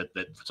interesting that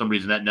for some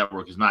reason that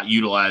network is not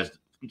utilized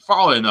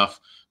far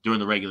enough during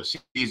the regular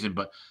season.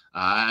 But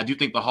I do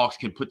think the Hawks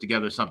can put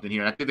together something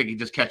here. I think they can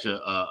just catch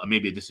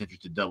maybe a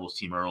disinterested Devils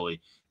team early.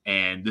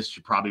 And this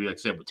should probably be, like I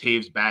said, with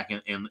Taves back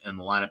in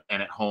the lineup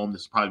and at home,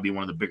 this will probably be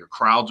one of the bigger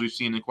crowds we've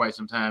seen in quite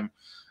some time.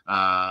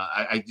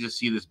 I just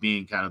see this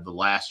being kind of the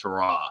last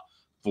hurrah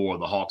for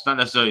the Hawks. Not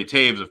necessarily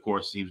Taves, of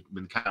course. He's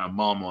been kind of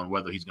mum on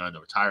whether he's going to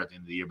retire at the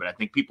end of the year. But I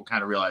think people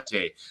kind of realize,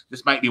 hey,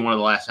 this might be one of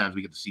the last times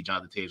we get to see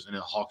Jonathan Taves in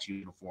a Hawks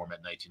uniform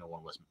at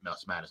 1901 West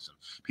Madison.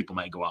 People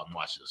might go out and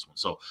watch this one.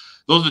 So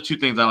those are the two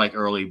things I like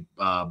early.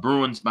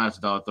 Bruins minus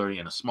 $1.30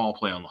 and a small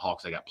play on the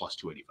Hawks. I got plus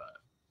 285.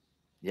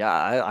 Yeah,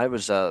 I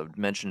was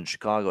mentioning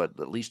Chicago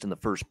at least in the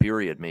first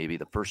period, maybe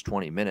the first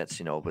 20 minutes,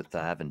 with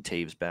having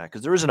Taves back,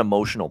 because there is an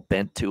emotional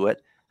bent to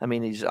it. I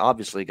mean, he's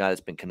obviously a guy that's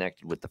been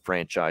connected with the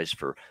franchise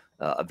for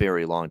a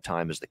very long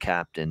time as the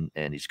captain,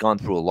 and he's gone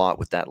through a lot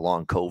with that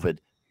long COVID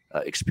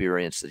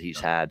experience that he's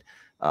had.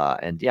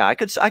 And yeah, I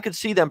could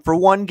see them for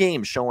one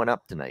game showing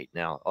up tonight.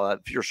 Now,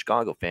 if you're a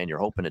Chicago fan, you're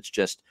hoping it's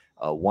just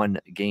one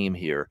game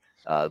here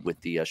with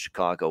the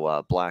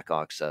Chicago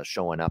Blackhawks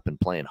showing up and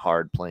playing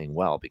hard, playing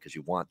well, because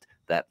you want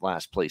that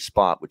last place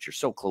spot, which you're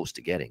so close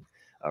to getting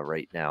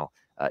right now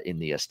in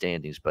the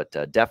standings.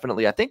 But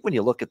definitely, I think when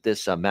you look at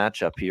this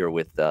matchup here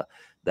with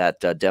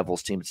that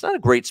Devils team, it's not a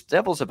great.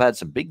 Devils have had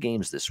some big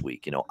games this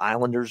week.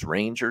 Islanders,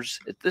 Rangers.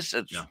 It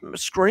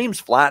screams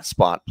flat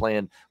spot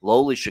playing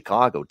lowly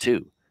Chicago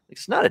too.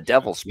 It's not a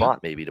Devil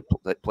spot maybe to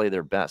play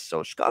their best.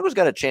 So Chicago's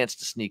got a chance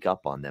to sneak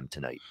up on them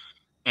tonight.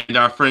 And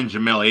our friend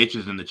Jamel H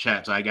is in the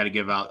chat, so I got to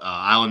give out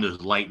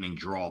Islanders Lightning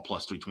draw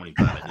plus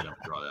 325. I did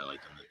have to draw that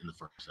in the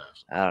first half.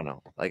 So. I don't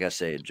know. Like I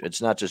say,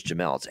 it's not just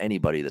Jamel. It's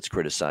anybody that's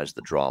criticized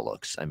the draw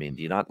looks. I mean,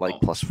 do you not like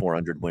plus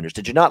 400 winners?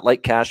 Did you not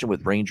like cashing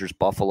with Rangers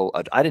Buffalo?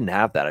 I didn't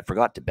have that. I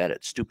forgot to bet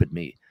it. Stupid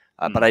me.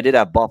 But I did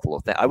have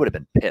Buffalo. I would have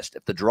been pissed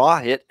if the draw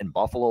hit and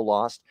Buffalo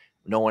lost.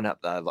 No one.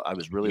 I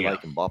was really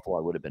liking Buffalo.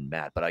 I would have been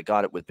mad. But I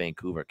got it with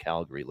Vancouver,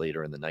 Calgary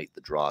later in the night.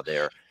 The draw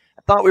there.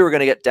 I thought we were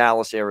going to get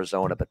Dallas,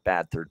 Arizona, but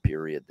bad third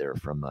period there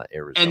from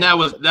Arizona. And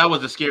that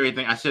was a scary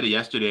thing. I said it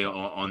yesterday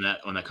on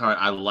that card.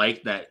 I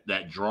like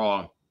that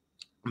draw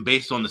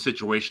based on the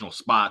situational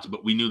spots,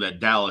 but we knew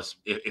that Dallas,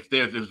 if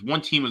there was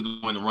one team was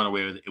going to run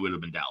away with it, it would have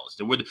been Dallas.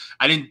 There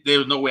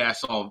was no way I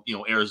saw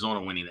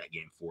Arizona winning that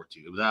game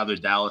 4-2. It was either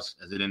Dallas,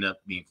 as it ended up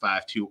being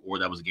 5-2, or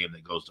that was a game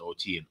that goes to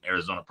OT, and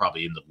Arizona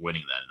probably ended up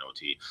winning that in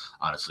OT,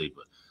 honestly.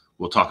 But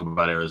we'll talk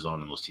about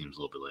Arizona and those teams a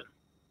little bit later.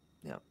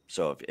 Yeah.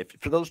 So if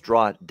for those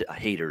draw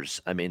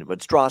haters, I mean,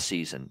 it's draw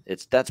season.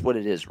 That's what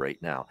it is right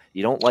now.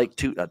 You don't like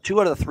two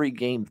out of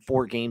the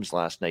 4 games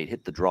last night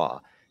hit the draw,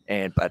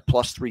 and at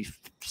plus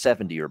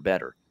 370 or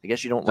better. I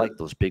guess you don't like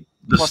those big.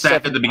 The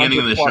stat at the beginning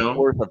of the show.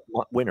 Worth of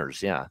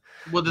winners, yeah.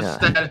 Well, the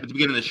stat at the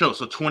beginning of the show.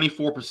 So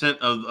 24%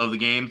 of the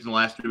games in the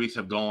last 3 weeks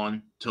have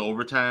gone to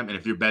overtime, and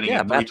if you're betting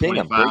at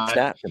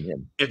 325,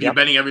 if you're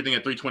betting everything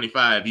at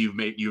 325,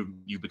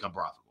 you've become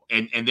profitable.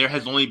 And there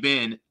has only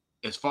been,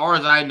 as far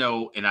as I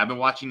know, and I've been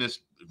watching this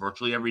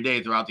virtually every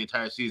day throughout the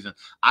entire season,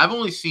 I've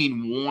only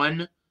seen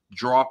one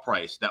draw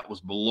price that was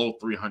below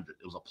 300.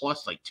 It was a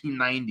plus like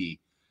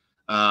 290.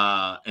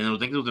 And I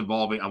think it was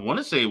involving, I want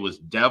to say it was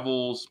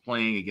Devils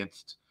playing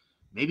against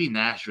maybe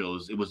Nashville.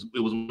 It was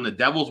when the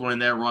Devils were in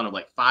their run of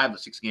like 5 or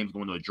 6 games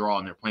going to a draw,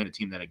 and they're playing a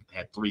team that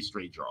had 3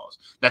 straight draws.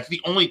 That's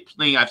the only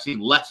thing I've seen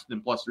less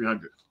than plus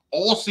 300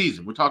 all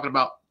season. We're talking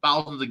about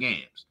thousands of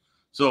games.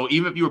 So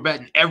even if you were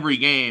betting every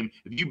game,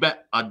 if you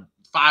bet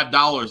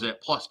 $5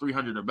 at plus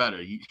 300 or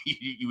better,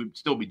 you would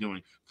still be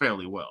doing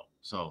fairly well.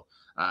 So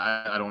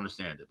I don't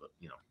understand it, but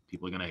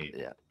people are gonna hate it.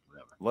 Yeah.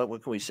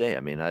 What can we say? I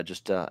mean, I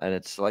just and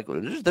it's like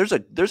there's a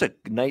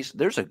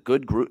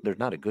good group. There's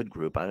not a good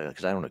group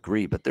because I don't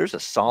agree, but there's a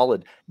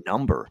solid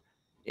number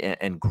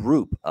and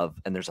group of,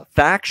 and there's a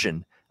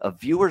faction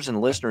viewers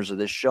and listeners of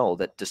this show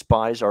that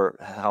despise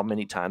how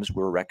many times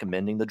we're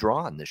recommending the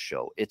draw on this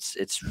show. It's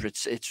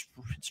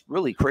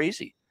really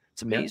crazy.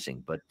 It's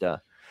amazing. Yeah.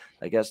 But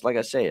I guess, like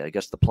I say, I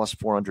guess the plus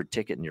 400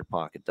 ticket in your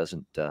pocket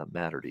doesn't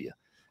matter to you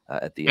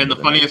at the end. And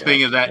the funniest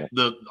thing is that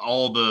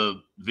all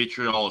the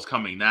vitriol is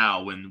coming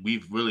now when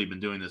we've really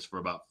been doing this for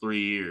about 3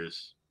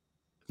 years,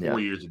 4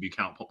 years if you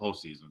count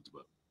postseasons,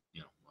 but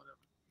whatever.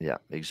 Yeah,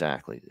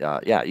 exactly.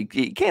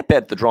 You can't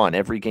bet the draw in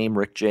every game,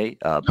 Rick J.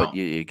 But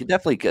you can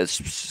definitely get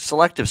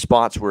selective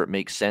spots where it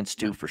makes sense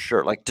to, for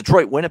sure. Like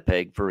Detroit,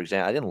 Winnipeg, for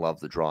example. I didn't love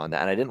the draw on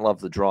that, and I didn't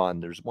love the draw.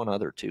 And there's one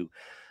other too.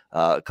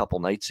 A couple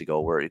nights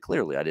ago where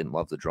clearly I didn't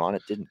love the draw and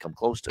it didn't come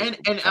close to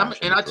and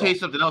I'll tell you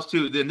something else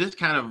too. Then this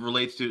kind of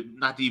relates to,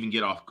 not to even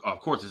get off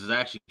course, this is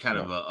actually kind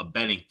of a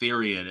betting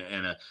theory and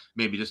a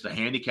maybe just a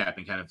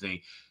handicapping kind of thing.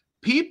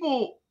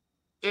 People,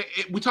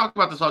 we talk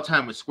about this all the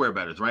time with square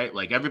bettors, right?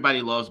 Like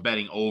everybody loves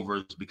betting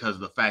overs because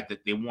of the fact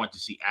that they want to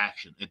see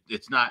action.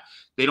 It's not,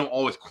 they don't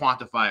always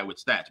quantify it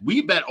with stats.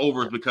 We bet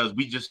overs because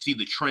we just see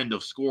the trend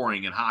of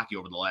scoring in hockey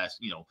over the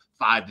last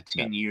 5 to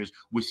 10 years.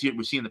 We're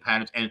seeing the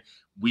patterns, and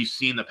we've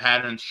seen the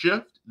patterns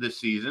shift this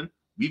season.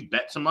 We've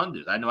bet some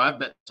unders. I know I've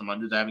bet some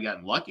unders. I haven't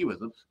gotten lucky with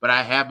them, but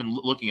I have been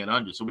looking at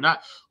unders. So we're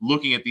not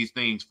looking at these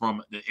things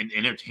from an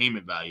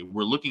entertainment value.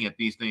 We're looking at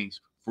these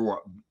things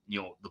for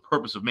the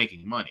purpose of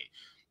making money.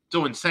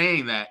 So in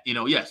saying that,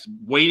 yes,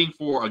 waiting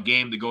for a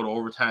game to go to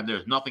overtime,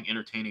 there's nothing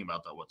entertaining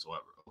about that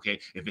whatsoever. Okay,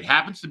 if it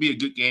happens to be a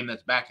good game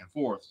that's back and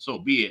forth, so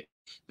be it.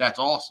 That's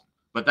awesome.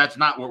 But that's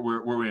not what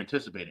we're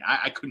anticipating.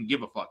 I couldn't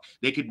give a fuck.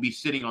 They could be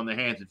sitting on their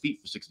hands and feet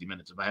for 60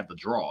 minutes. If I have the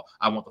draw,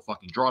 I want the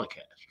fucking draw to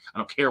cash. I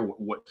don't care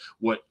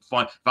what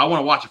fun. If I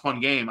want to watch a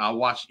fun game, I'll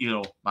watch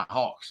my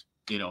Hawks.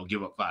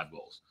 Give up 5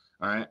 goals.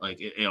 All right,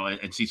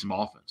 and see some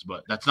offense.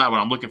 But that's not what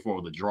I'm looking for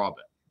with a draw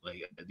bet.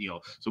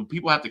 So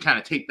people have to kind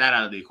of take that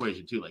out of the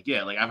equation too.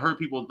 I've heard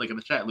people in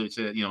the chat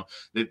say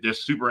that they're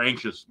super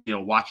anxious,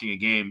 watching a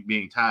game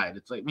being tied.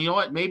 It's like, you know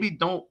what? Maybe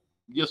don't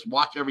just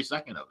watch every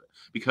second of it,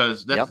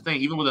 because that's the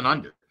thing. Even with an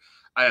under,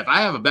 if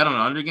I have a bet on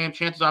an under game,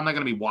 chances are I'm not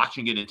going to be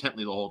watching it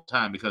intently the whole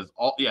time, because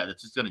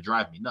that's just going to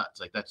drive me nuts.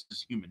 Like, that's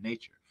just human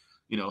nature.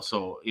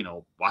 So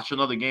watch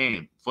another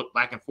game, flip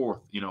back and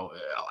forth.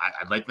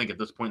 I'd like to think at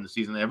this point in the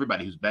season that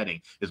everybody who's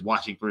betting is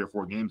watching 3 or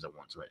 4 games at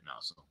once right now.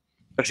 So.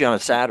 Especially on a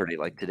Saturday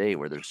like today,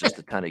 where there's just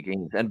a ton of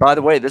games. And by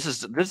the way, this is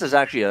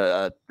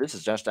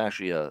just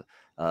actually a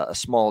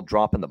small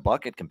drop in the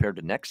bucket compared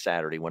to next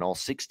Saturday, when all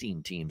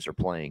 16 teams are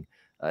playing,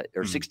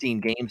 or 16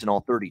 games and all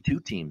 32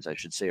 teams, I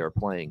should say, are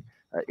playing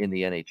in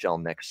the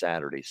NHL next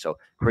Saturday. So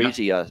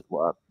crazy a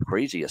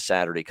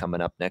Saturday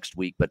coming up next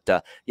week.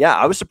 But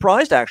I was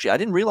surprised, actually. I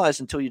didn't realize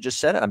until you just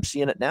said it. I'm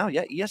seeing it now.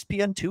 Yeah,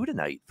 ESPN2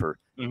 tonight for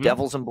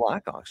Devils and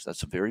Blackhawks.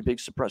 That's a very big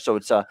surprise. So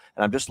it's and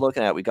I'm just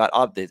looking at, we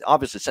got, they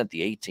obviously sent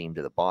the A team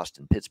to the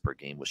Boston-Pittsburgh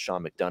game with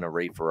Sean McDonough,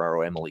 Ray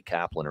Ferraro, Emily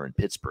Kaplan are in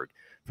Pittsburgh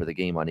for the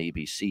game on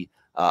ABC.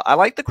 I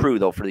like the crew,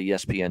 though, for the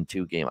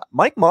ESPN2 game.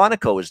 Mike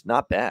Monaco is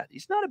not bad.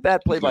 He's not a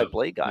bad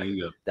play-by-play guy,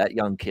 that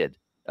young kid.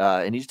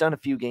 And he's done a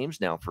few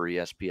games now for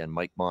ESPN,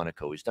 Mike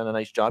Monaco. He's done a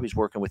nice job. He's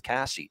working with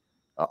Cassie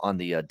on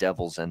the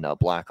Devils and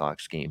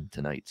Blackhawks game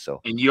tonight. So,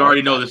 and you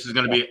already know this is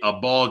going to be a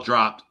ball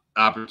dropped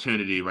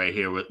opportunity right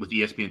here with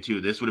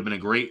ESPN2. This would have been a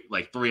great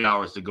 3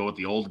 hours to go with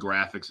the old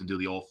graphics and do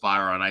the old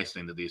fire on ice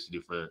thing that they used to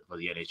do for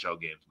the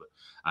NHL games. But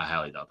I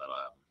highly doubt that'll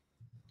happen.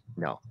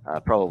 No,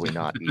 probably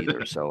not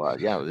either. So,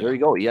 there you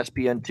go.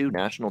 ESPN2,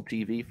 national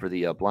TV for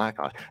the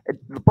Blackhawks.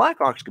 The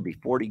Blackhawks could be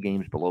 40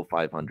 games below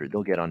 500.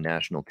 They'll get on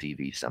national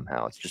TV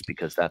somehow. It's just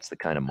because that's the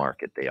kind of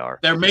market they are.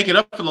 They're making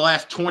up for the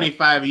last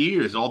 25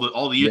 years, all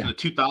the years in the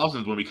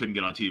 2000s when we couldn't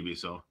get on TV.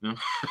 So,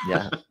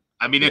 yeah.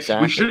 I mean,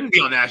 exactly. We shouldn't be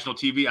on national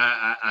TV.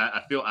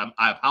 I feel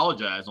I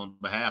apologize on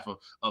behalf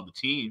of the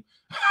team,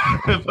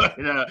 but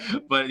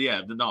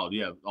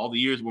all the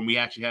years when we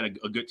actually had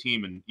a good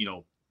team, and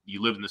you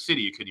live in the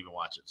city, you couldn't even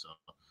watch it. So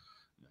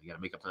you got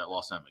to make up for that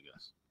lost time, I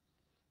guess.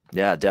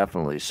 Yeah,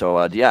 definitely. So,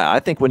 I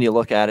think when you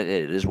look at it,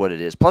 it is what it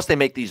is. Plus, they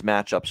make these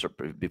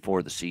matchups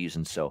before the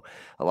season. So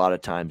a lot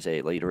of times,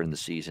 later in the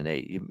season,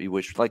 you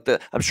wish,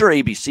 I'm sure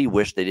ABC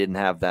wished they didn't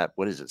have that,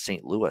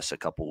 St. Louis a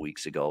couple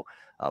weeks ago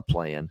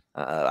playing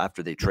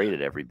after they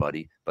traded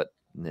everybody. But,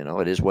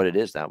 it is what it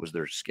is. That was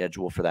their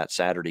schedule for that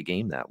Saturday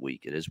game that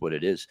week. It is what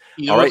it is.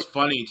 What's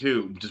funny,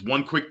 too, just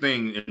one quick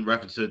thing in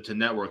reference to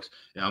networks.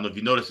 I don't know if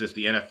you noticed this,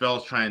 the NFL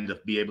is trying to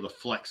be able to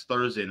flex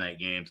Thursday night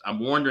games.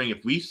 I'm wondering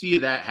if we see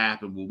that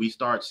happen, will we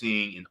start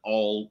seeing in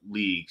all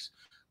leagues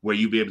where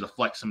you'll be able to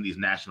flex some of these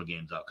national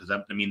games out?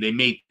 Because, they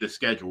made the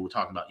schedule. We're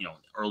talking about,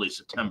 early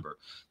September.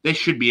 They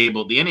should be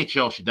able – the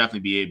NHL should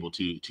definitely be able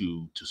to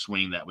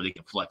swing that, where they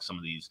can flex some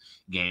of these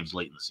games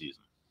late in the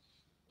season.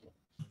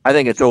 I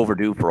think it's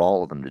overdue for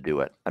all of them to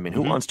do it.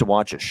 Who wants to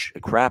watch a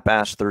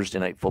crap-ass Thursday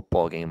night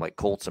football game like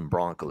Colts and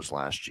Broncos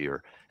last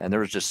year? And there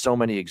was just so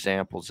many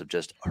examples of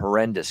just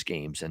horrendous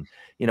games. And,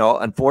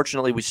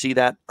 unfortunately, we see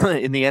that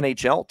in the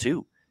NHL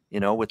too,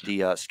 with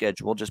the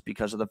schedule, just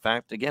because of the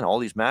fact, again, all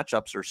these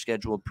matchups are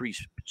scheduled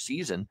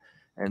pre-season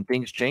and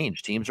things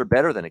change. Teams are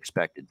better than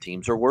expected.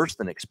 Teams are worse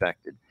than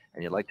expected.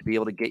 And you'd like to be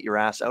able to get your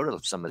ass out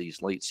of some of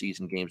these late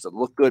season games that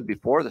look good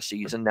before the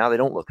season. Now they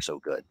don't look so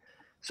good.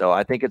 So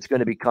I think it's going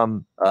to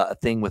become a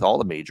thing with all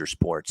the major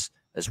sports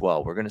as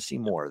well. We're going to see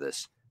more of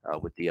this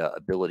with the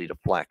ability to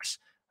flex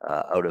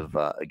out of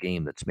a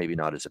game that's maybe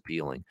not as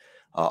appealing.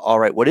 All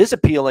right. What is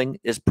appealing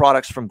is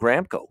products from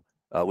Gramco,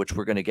 which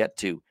we're going to get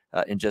to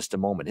in just a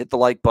moment. Hit the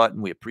like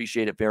button. We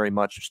appreciate it very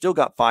much. We've still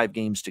got 5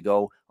 games to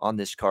go on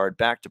this card.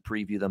 Back to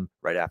preview them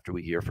right after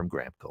we hear from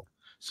Gramco.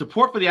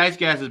 Support for the Ice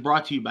Guys is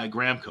brought to you by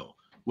Gramco.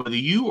 Whether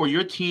you or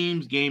your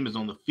team's game is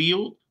on the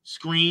field,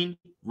 screen,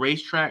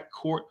 racetrack,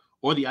 court,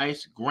 or the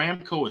ice,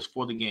 Gramco is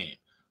for the game.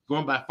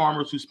 Grown by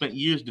farmers who spent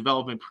years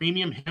developing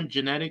premium hemp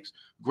genetics,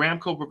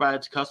 Gramco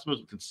provides customers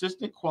with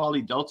consistent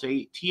quality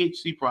Delta-8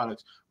 THC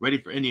products ready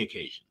for any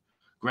occasion.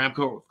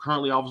 Gramco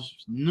currently offers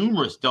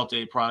numerous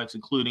Delta-8 products,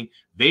 including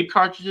vape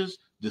cartridges,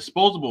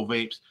 disposable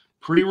vapes,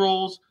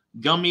 pre-rolls,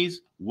 gummies,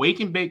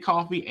 wake and bake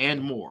coffee,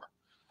 and more.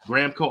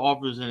 Gramco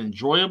offers an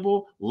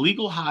enjoyable,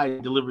 legal high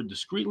delivered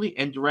discreetly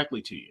and directly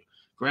to you.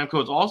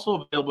 Gramco is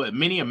also available at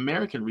many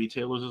American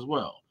retailers as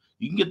well.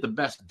 You can get the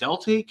best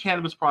Delta-8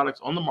 cannabis products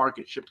on the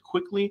market shipped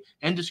quickly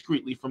and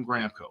discreetly from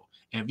Gramco.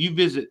 And if you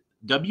visit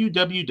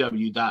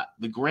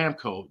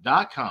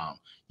www.thegramco.com,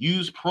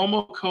 use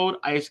promo code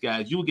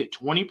IceGuys, you will get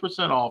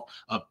 20% off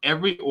of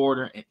every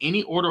order, and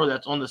any order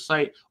that's on the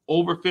site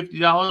over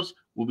 $50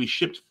 will be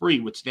shipped free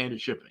with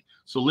standard shipping.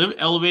 So live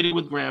elevated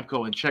with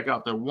Gramco and check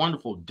out their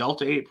wonderful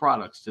Delta-8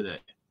 products today.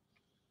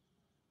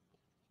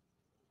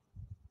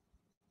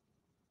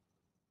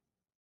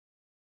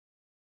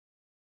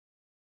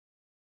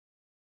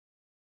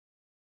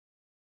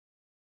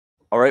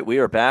 All right, we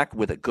are back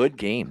with a good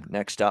game.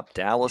 Next up,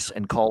 Dallas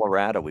and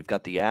Colorado. We've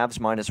got the Avs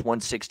minus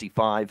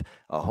 165,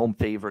 home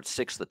favorite,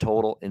 6 the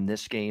total in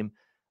this game.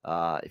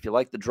 If you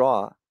like the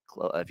draw,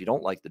 if you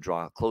don't like the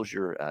draw, close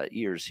your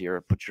ears here.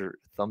 Put your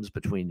thumbs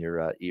between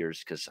your ears,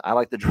 because I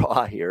like the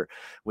draw here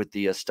with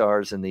the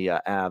Stars and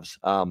the Avs.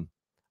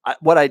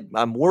 What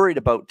I'm worried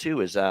about, too,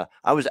 is I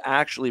was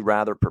actually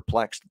rather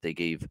perplexed that they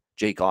gave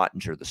Jake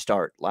Ottinger the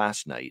start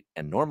last night.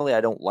 And normally I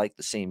don't like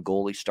the same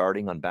goalie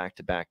starting on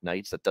back-to-back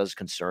nights. That does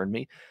concern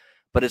me.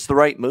 But it's the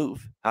right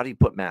move. How do you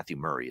put Matthew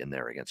Murray in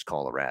there against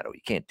Colorado?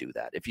 You can't do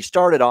that. If you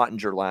started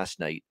Ottinger last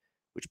night,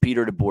 which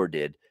Peter DeBoer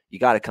did, you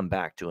got to come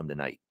back to him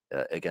tonight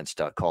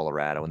against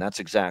Colorado. And that's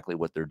exactly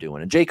what they're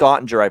doing. And Jake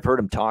Ottinger, I've heard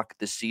him talk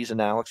this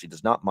season, Alex. He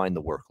does not mind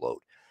the workload.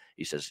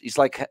 He says he's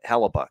like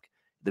Hellebuck.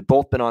 They've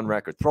both been on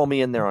record. Throw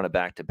me in there on a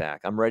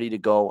back-to-back. I'm ready to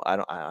go.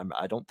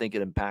 I don't think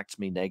it impacts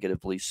me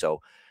negatively. So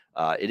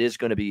it is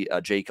going to be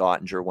Jake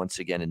Ottinger once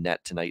again in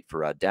net tonight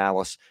for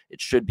Dallas.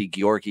 It should be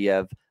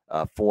Georgiev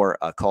for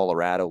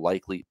Colorado,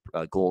 likely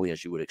goalie,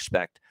 as you would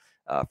expect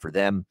for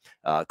them.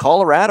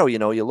 Colorado,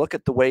 you look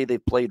at the way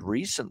they've played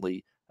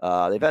recently.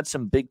 They've had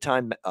some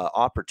big-time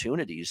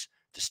opportunities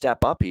to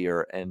step up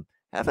here and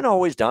haven't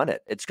always done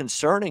it. It's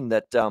concerning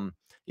that,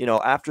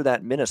 after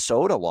that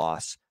Minnesota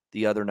loss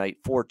the other night,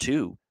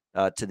 4-2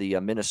 to the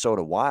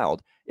Minnesota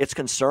Wild, it's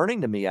concerning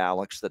to me,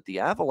 Alex, that the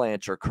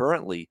Avalanche are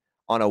currently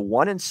on a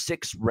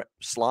 1-6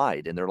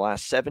 slide in their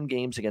last 7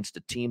 games against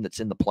a team that's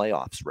in the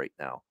playoffs right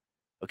now.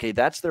 Okay,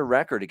 that's their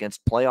record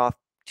against playoff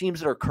teams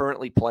that are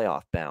currently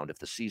playoff bound. If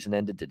the season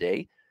ended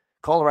today,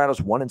 Colorado's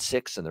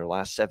 1-6 in their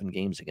last 7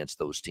 games against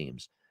those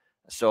teams.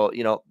 So,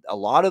 a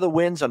lot of the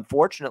wins,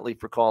 unfortunately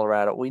for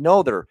Colorado, we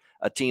know they're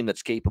a team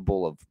that's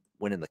capable of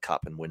winning the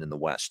Cup and winning the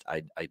West,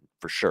 I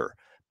for sure.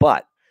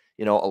 But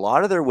a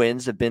lot of their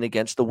wins have been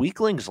against the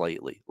weaklings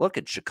lately. Look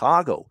at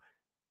Chicago,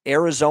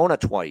 Arizona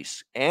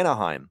twice,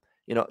 Anaheim,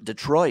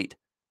 Detroit,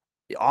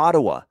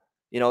 Ottawa.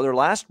 Their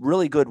last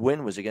really good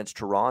win was against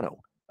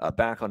Toronto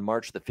back on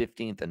March the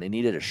 15th, and they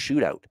needed a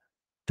shootout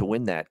to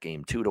win that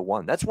game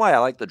 2-1. That's why I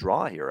like the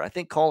draw here. I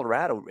think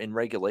Colorado in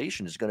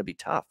regulation is going to be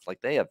tough.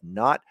 Like, they have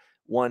not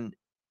won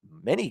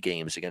many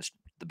games against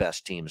the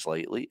best teams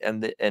lately,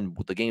 and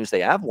the games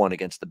they have won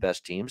against the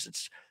best teams,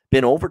 it's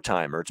been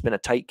overtime, or it's been a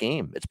tight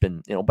game. It's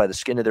been, by the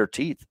skin of their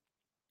teeth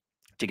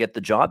to get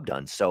the job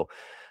done. So,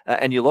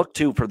 and you look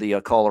too for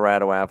the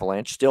Colorado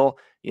Avalanche, still,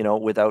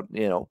 without,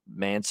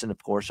 Manson,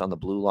 of course, on the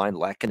blue line,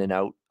 Lehkonen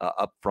out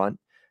up front.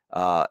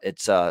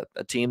 It's a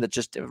team that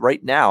just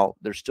right now,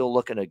 they're still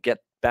looking to get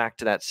back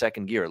to that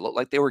second gear. It looked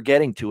like they were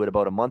getting to it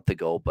about a month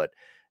ago, but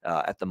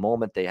at the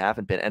moment they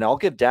haven't been. And I'll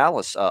give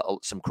Dallas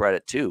some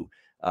credit too.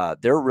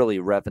 They're really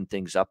revving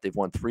things up. They've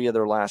won 3 of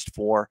their last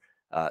 4.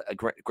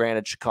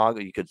 Granted, Chicago,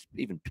 you could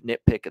even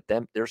nitpick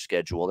at their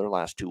schedule. Their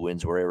last 2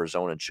 wins were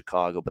Arizona and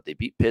Chicago, but they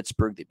beat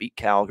Pittsburgh, they beat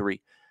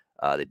Calgary,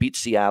 they beat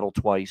Seattle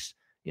twice.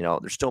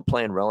 They're still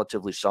playing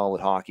relatively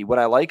solid hockey. What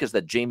I like is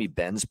that Jamie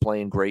Benn's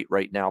playing great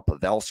right now.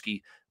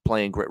 Pavelski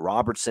playing great.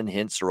 Robertson,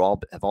 Hintz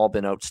have all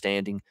been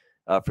outstanding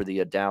for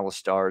the Dallas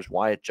Stars.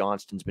 Wyatt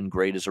Johnston's been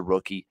great as a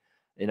rookie.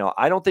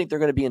 I don't think they're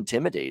going to be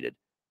intimidated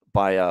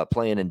by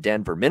playing in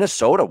Denver.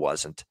 Minnesota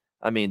wasn't.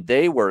 I mean,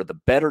 they were the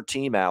better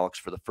team, Alex,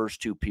 for the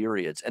first 2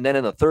 periods. And then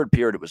in the third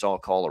period, it was all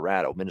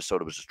Colorado.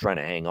 Minnesota was just trying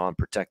to hang on,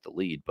 protect the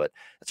lead. But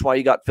that's why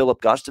you got Philip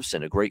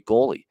Gustafson, a great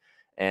goalie.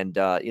 And,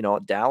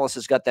 Dallas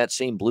has got that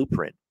same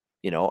blueprint.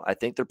 I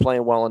think they're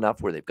playing well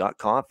enough where they've got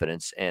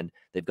confidence, and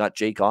they've got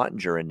Jake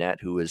Ottinger in net,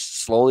 who is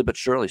slowly but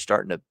surely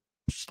starting to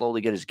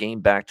slowly get his game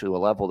back to a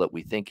level that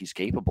we think he's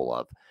capable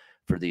of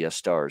for the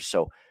Stars.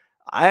 So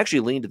I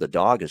actually lean to the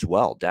dog as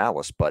well,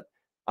 Dallas, but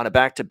on a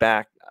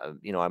back-to-back,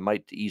 I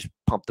might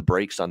pump the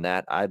brakes on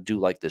that. I do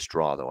like this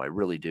draw, though. I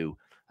really do.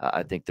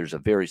 I think there's a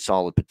very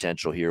solid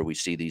potential here. We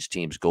see these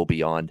teams go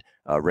beyond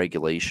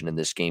regulation in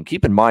this game.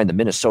 Keep in mind the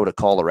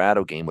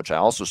Minnesota-Colorado game, which I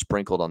also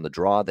sprinkled on the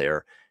draw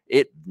there.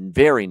 It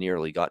very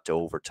nearly got to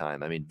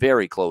overtime. I mean,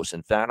 very close.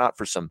 In fact, not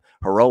for some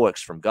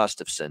heroics from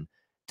Gustafsson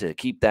to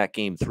keep that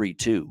game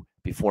 3-2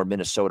 before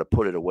Minnesota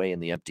put it away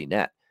in the empty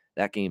net.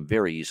 That game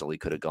very easily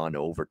could have gone to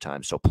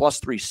overtime. So plus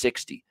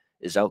 360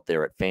 is out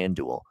there at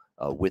FanDuel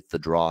with the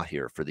draw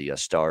here for the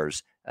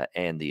Stars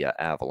and the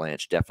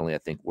Avalanche. Definitely, I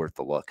think, worth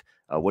a look.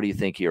 What do you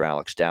think here,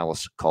 Alex?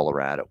 Dallas,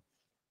 Colorado.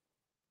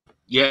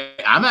 Yeah,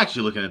 I'm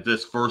actually looking at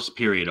this first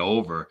period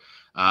over.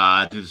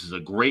 This is a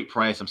great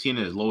price. I'm seeing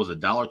it as low as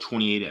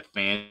 $1.28 at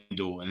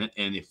FanDuel.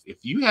 And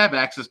if you have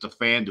access to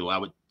FanDuel, I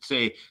would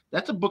say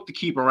that's a book to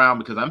keep around,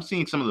 because I'm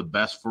seeing some of the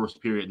best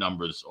first period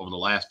numbers over the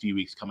last few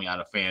weeks coming out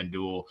of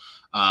FanDuel.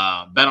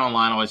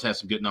 BetOnline always has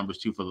some good numbers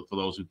too for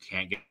those who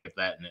can't get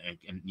that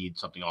and need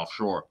something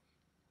offshore.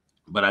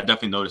 But I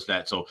definitely noticed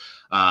that. So,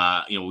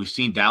 we've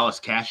seen Dallas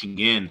cashing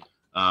in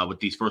with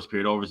these first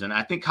period overs. And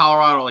I think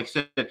Colorado, like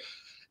I said,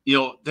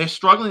 they're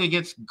struggling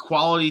against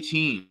quality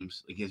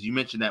teams. Like, as you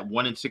mentioned, that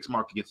 1-6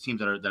 mark against teams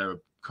that are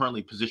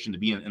currently positioned to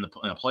be in the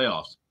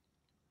playoffs.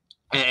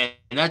 And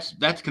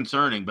that's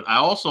concerning. But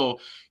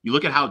you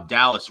look at how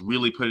Dallas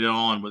really put it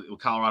on with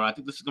Colorado. I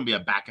think this is going to be a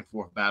back and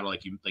forth battle,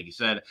 like you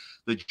said.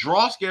 The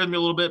draw scares me a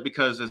little bit,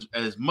 because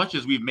as much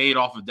as we've made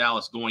off of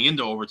Dallas going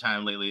into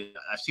overtime lately,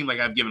 I seem like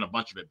I've given a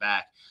bunch of it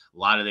back. A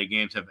lot of their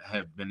games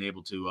have been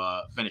able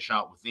to finish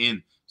out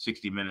within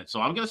 60 minutes.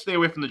 So I'm going to stay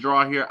away from the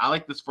draw here. I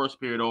like this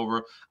first period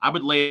over. I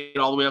would lay it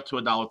all the way up to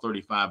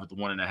 $1.35 at the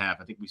 1.5.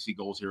 I think we see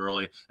goals here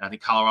early. And I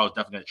think Colorado is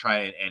definitely going to try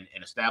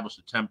and establish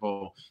the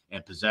tempo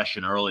and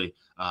possession early,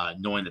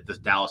 knowing that this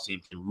Dallas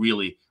team can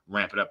really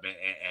ramp it up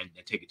and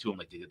take it to them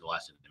like they did the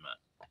last time they met.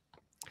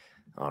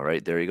 All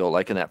right, there you go.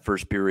 Liking that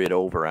first period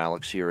over,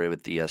 Alex, here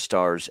with the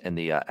Stars and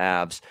the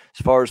Avs.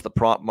 As far as the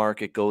prop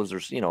market goes,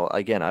 there's,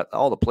 again,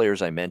 all the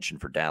players I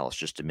mentioned for Dallas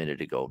just a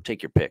minute ago.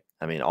 Take your pick.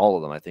 I mean, all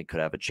of them I think could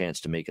have a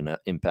chance to make an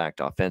impact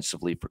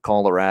offensively. For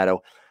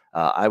Colorado,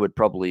 I would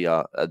probably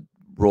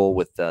roll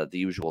with the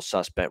usual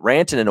suspect.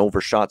 Rantanen over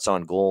shots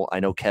on goal.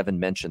 I know Kevin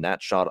mentioned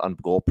that shot on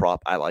goal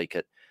prop. I like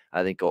it.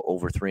 I think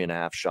over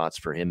 3.5 shots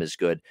for him is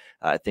good.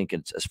 I think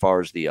as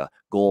far as the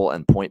goal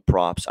and point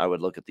props, I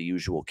would look at the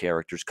usual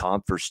characters.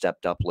 Comfer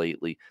stepped up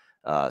lately.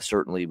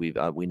 Certainly,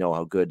 we know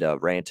how good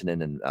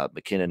Rantanen and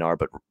McKinnon are,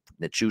 but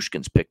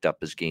Nichushkin's picked up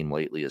his game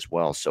lately as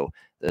well. So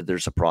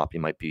there's a prop you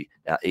might be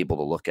able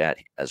to look at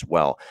as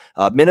well.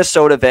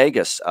 Minnesota,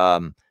 Vegas.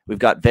 We've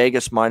got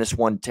Vegas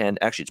 -110.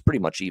 Actually, it's pretty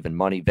much even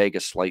money.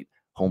 Vegas slight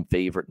home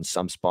favorite in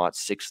some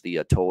spots. 6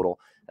 the total.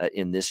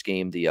 In this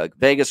game, the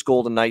Vegas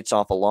Golden Knights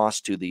off a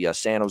loss to the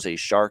San Jose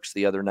Sharks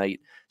the other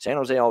night. San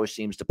Jose always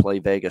seems to play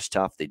Vegas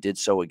tough. They did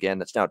so again.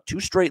 That's now 2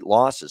 straight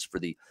losses for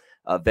the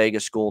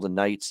Vegas Golden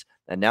Knights,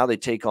 and now they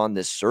take on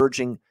this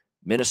surging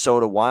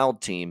Minnesota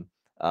Wild team.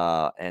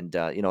 Not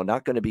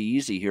going to be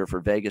easy here for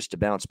Vegas to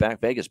bounce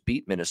back. Vegas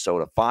beat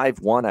Minnesota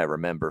 5-1, I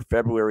remember,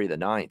 February the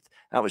 9th.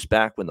 That was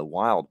back when the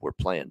Wild were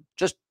playing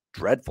just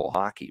dreadful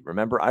hockey.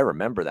 I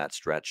remember that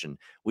stretch, and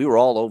we were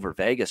all over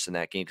Vegas in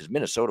that game because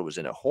Minnesota was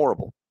in a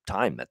horrible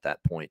time at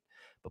that point.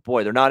 But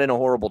boy, they're not in a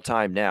horrible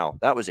time now.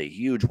 That was a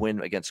huge win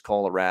against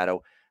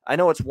Colorado. I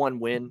know it's one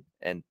win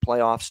and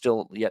playoffs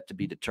still yet to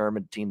be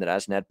determined. Team that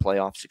hasn't had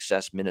playoff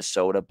success,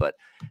 Minnesota, but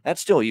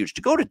that's still huge.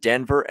 To go to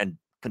Denver and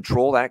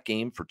control that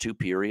game for 2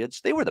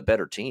 periods, they were the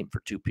better team for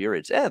 2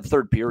 periods. The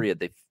third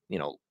period,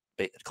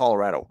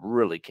 Colorado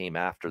really came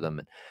after them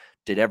and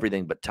did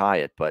everything but tie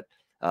it. But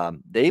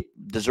they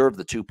deserved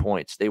the 2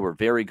 points. They were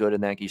very good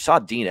in that. You saw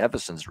Dean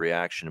Evason's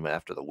reaction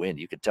after the win.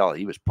 You could tell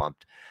he was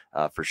pumped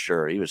for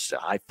sure. He was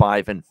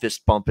high-fiving,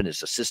 fist-bumping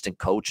his assistant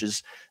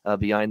coaches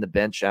behind the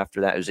bench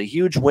after that. It was a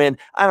huge win.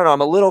 I don't know. I'm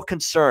a little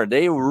concerned.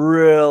 They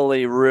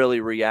really,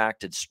 really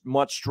reacted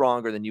much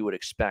stronger than you would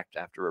expect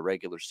after a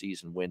regular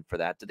season win for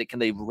that. Can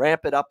they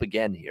ramp it up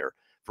again here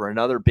for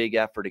another big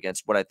effort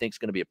against what I think is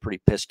going to be a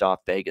pretty pissed-off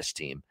Vegas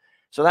team?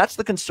 So that's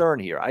the concern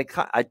here.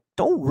 I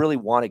don't really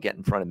want to get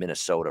in front of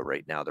Minnesota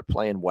right now. They're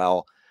playing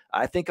well.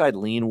 I think I'd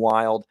lean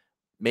Wild.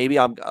 Maybe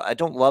I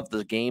don't love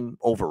the game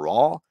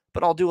overall,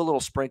 but I'll do a little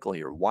sprinkle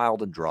here.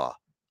 Wild and draw.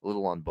 A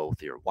little on both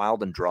here.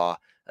 Wild and draw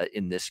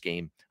in this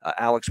game.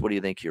 Alex, what do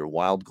you think here?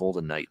 Wild,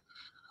 Golden Knight.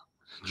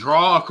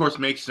 Draw, of course,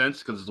 makes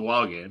sense because it's a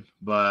Wild game,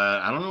 but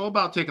I don't know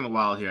about taking the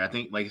Wild here. I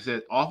think, like I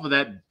said, off of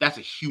that, that's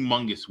a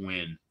humongous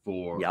win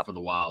for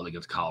the Wild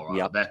against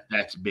Colorado.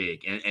 That's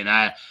big, and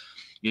I.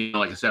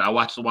 Like I said, I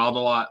watch the Wild a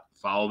lot,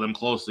 follow them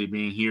closely,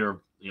 being here,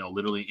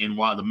 literally in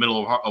the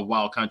middle of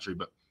Wild country.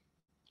 But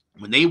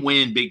when they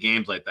win big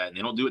games like that, and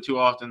they don't do it too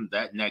often,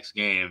 that next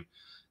game,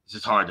 it's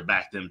just hard to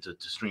back them to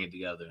string it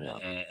together. Yeah.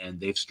 And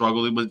they've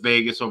struggled with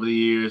Vegas over the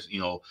years.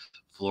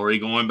 Fleury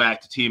going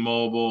back to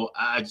T-Mobile.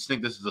 I just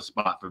think this is a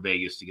spot for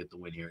Vegas to get the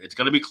win here. It's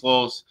going to be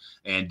close,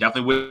 and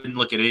definitely wouldn't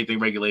look at anything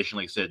regulation.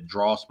 Like I said,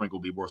 draw sprinkle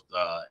will be worth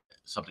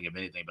something of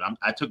anything. But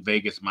I took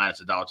Vegas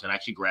minus $1.10. I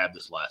actually grabbed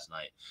this last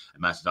night at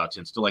minus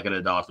 $1.10. Still like at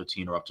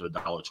 $1.15 or up to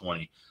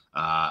 $1.20.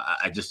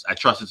 I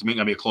trust it's going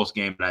to be a close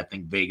game, but I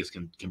think Vegas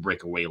can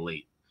break away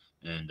late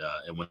and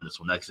win this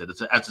one. Like I said,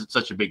 that's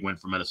such a big win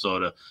for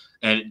Minnesota,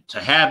 and to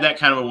have that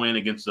kind of a win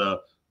against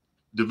a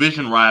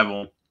division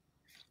rival.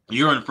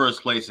 You're in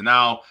first place, and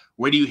now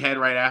where do you head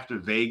right after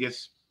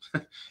Vegas?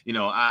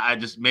 I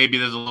just maybe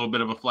there's a little bit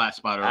of a flat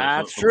spot.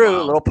 That's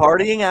true. A little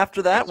partying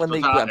after that.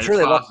 I'm sure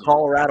they left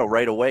Colorado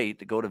right away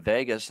to go to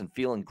Vegas and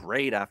feeling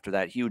great after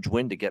that huge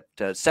win to get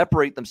to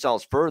separate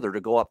themselves further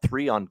to go up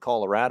 3 on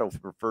Colorado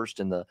for first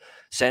in the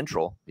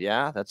Central.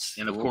 Yeah, that's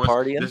and of course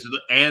partying. This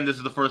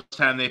is the first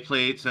time they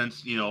played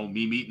since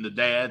me meeting the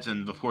dads,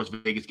 and of course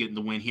Vegas getting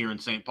the win here in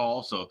St.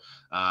 Paul. So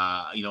like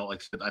I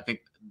said, I think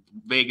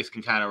Vegas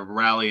can kind of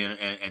rally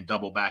and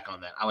double back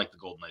on that. I like the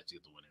Golden Knights to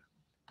get the win.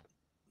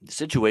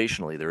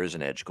 Situationally, there is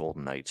an edge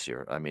Golden Knights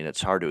here. I mean,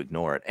 it's hard to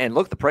ignore it. And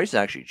look, the price is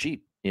actually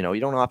cheap. You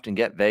don't often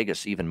get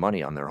Vegas even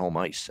money on their home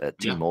ice at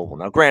T-Mobile.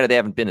 Now, granted, they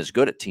haven't been as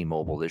good at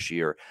T-Mobile this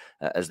year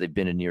as they've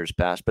been in years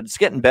past, but it's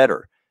getting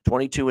better.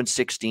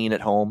 22-16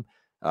 at home.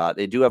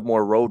 They do have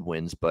more road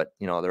wins, but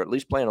they're at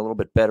least playing a little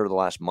bit better the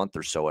last month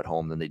or so at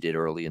home than they did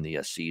early in the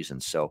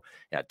season. So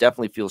yeah, it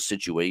definitely feels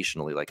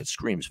situationally like it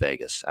screams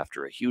Vegas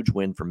after a huge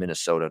win for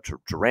Minnesota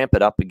to ramp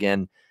it up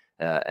again.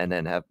 And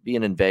then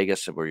being in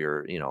Vegas where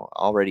you're,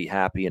 already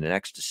happy and in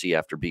ecstasy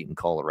after beating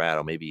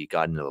Colorado. Maybe you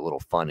got into a little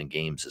fun and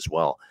games as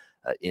well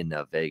in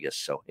Vegas.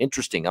 So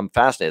interesting. I'm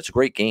fascinated. It's a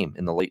great game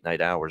in the late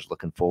night hours.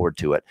 Looking forward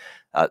to it.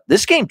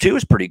 This game too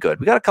is pretty good.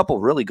 We got a couple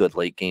really good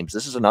late games.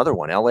 This is another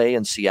one. LA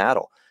and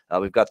Seattle.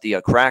 We've got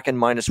the Kraken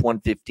minus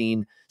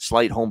 115,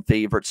 slight home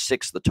favorite,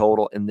 6 the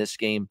total in this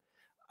game.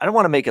 I don't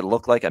want to make it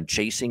look like I'm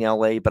chasing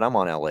LA, but I'm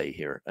on LA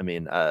here. I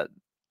mean,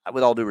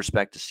 with all due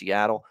respect to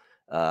Seattle,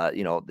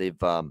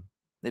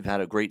 they've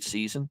had a great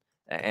season,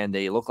 and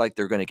they look like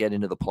they're going to get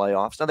into the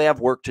playoffs. Now, they have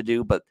work to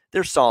do, but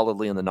they're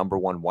solidly in the number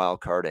 1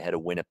 wild card ahead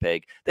of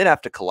Winnipeg. They'd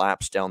have to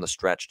collapse down the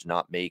stretch to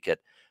not make it.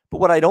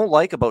 But what I don't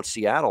like about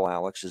Seattle,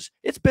 Alex, is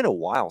it's been a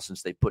while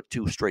since they put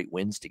 2 straight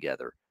wins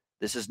together.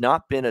 This has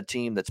not been a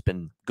team that's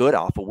been good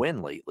off a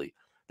win lately.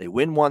 They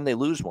win one, they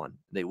lose one.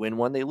 They win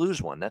one, they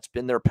lose one. That's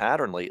been their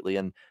pattern lately.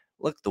 And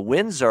look, the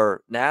wins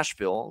are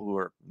Nashville, who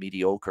are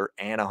mediocre,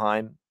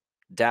 Anaheim,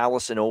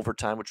 Dallas in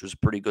overtime, which was a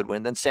pretty good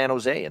win, then San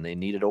Jose, and they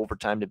needed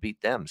overtime to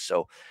beat them.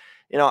 So,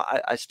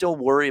 I still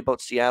worry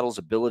about Seattle's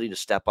ability to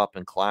step up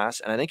in class,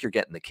 and I think you're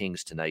getting the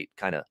Kings tonight.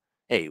 Kind of,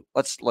 hey,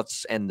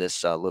 let's end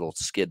this little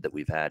skid that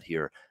we've had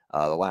here.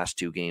 The last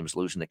 2 games,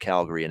 losing to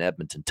Calgary and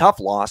Edmonton, tough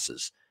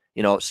losses.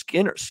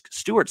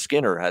 Stuart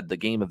Skinner had the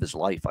game of his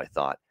life, I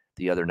thought,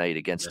 the other night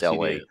against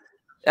LA.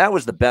 That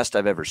was the best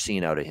I've ever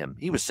seen out of him.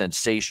 He was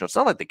sensational. It's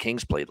not like the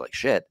Kings played like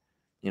shit.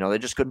 They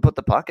just couldn't put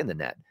the puck in the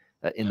net.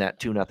 In that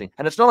 2-0.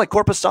 And it's not like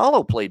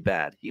Korpisalo played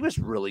bad. He was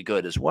really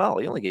good as well.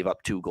 He only gave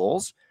up 2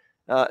 goals.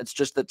 It's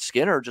just that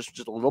Skinner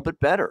just a little bit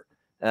better.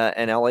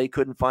 And LA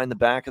couldn't find the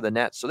back of the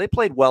net. So they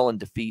played well in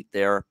defeat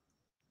there.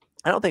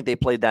 I don't think they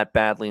played that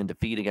badly in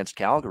defeat against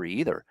Calgary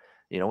either.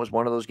 It was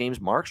one of those games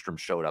Markstrom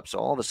showed up. So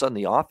all of a sudden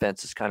the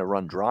offense has kind of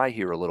run dry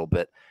here a little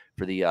bit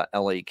for the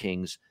LA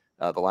Kings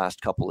the last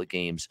couple of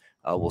games.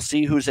 We'll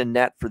see who's in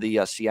net for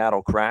the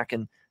Seattle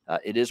Kraken.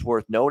 It is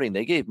worth noting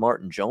they gave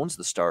Martin Jones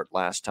the start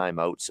last time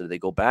out. So do they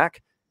go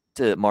back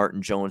to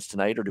Martin Jones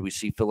tonight, or do we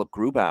see Philip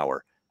Grubauer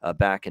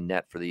back in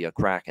net for the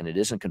Kraken? It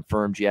isn't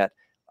confirmed yet.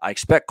 I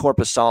expect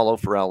Korpisalo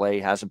for LA.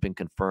 Hasn't been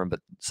confirmed,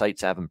 but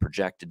sites haven't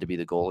projected to be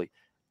the goalie.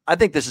 I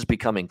think this is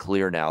becoming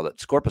clear now that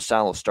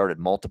Korpisalo started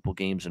multiple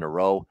games in a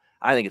row.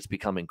 I think it's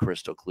becoming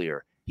crystal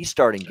clear. He's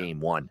starting game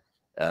 1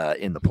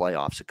 in the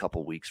playoffs a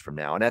couple weeks from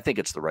now, and I think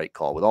it's the right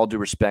call. With all due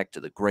respect to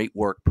the great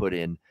work put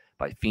in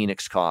by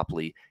Phoenix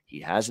Copley,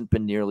 he hasn't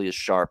been nearly as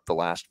sharp the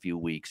last few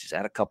weeks. He's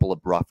had a couple of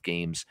rough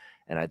games,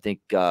 and I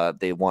think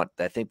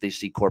they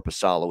see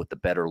Korpisalo with the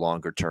better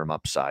longer-term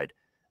upside.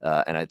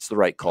 And it's the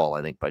right call,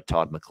 I think, by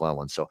Todd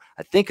McClellan. So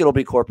I think it'll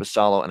be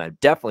Korpisalo, and I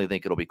definitely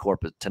think it'll be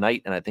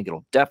tonight, and I think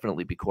it'll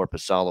definitely be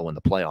Korpisalo when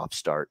the playoffs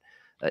start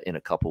in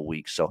a couple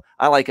weeks. So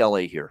I like LA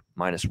here,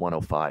 minus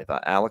 105.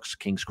 Alex,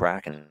 Kings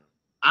Kraken.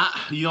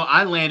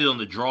 I landed on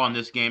the draw in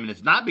this game, and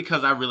it's not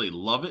because I really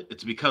love it.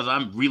 It's because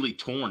I'm really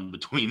torn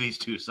between these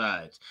 2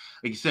 sides.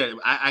 Like you said,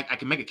 I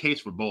can make a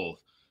case for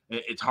both.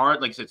 It's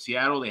hard. Like I said,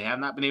 Seattle, they have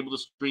not been able to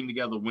string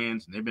together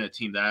wins, and they've been a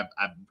team that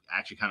I've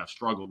actually kind of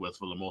struggled with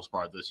for the most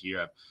part this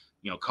year.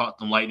 I've, caught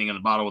them lightning in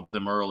the bottle with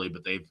them early,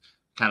 but they've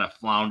kind of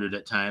floundered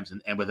at times.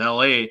 And with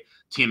LA,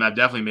 team I've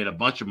definitely made a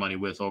bunch of money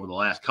with over the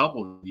last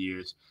couple of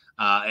years.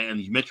 And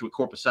you mentioned with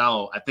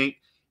Korpisalo, I think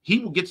he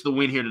will get to the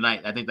win here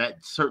tonight. I think that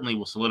certainly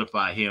will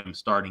solidify him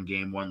starting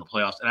game 1 in the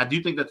playoffs. And I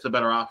do think that's the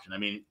better option. I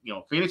mean,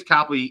 Phoenix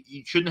Copley,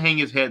 he shouldn't hang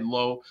his head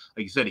low.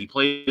 Like you said, he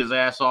played his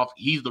ass off.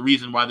 He's the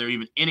reason why they're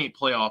even in a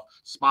playoff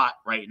spot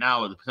right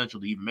now, or the potential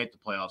to even make the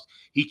playoffs.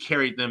 He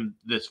carried them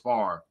this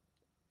far.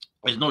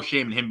 there's no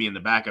shame in him being the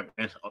backup.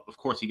 And of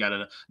course, he got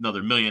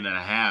another $1.5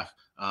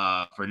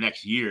 million for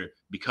next year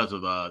because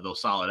of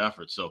those solid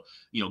efforts. So,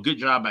 good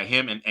job by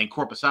him and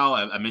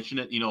Korpisalo. I mentioned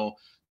it,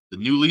 the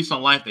new lease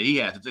on life that he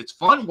has. It's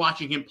fun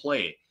watching him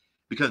play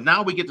because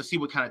now we get to see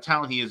what kind of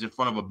talent he is in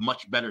front of a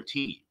much better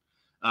team.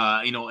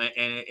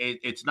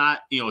 It's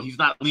not, he's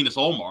not Linus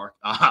Olmark,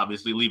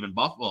 obviously leaving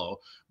Buffalo,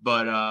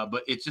 but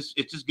it's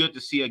just good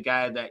to see a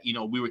guy that,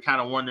 we were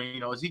kind of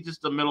wondering, is he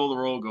just the middle of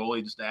the road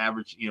goalie, just the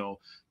average,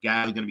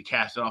 guy who's going to be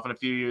casted off in a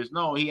few years?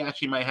 No, he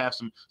actually might have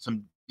some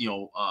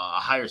a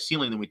higher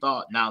ceiling than we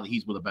thought now that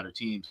he's with a better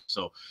team.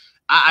 So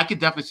I could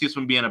definitely see this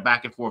one being a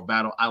back and forth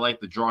battle. I like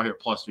the draw here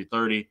plus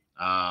 330. Like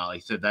I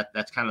said,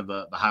 that's kind of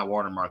the high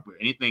water mark, but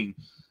anything.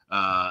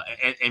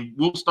 And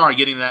we'll start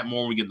getting that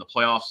more when we get in the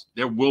playoffs.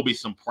 There will be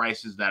some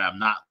prices that I'm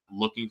not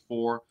looking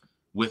for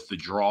with the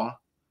draw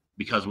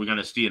because we're going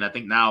to see it. I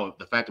think now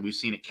the fact that we've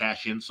seen it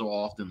cash in so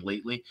often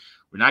lately,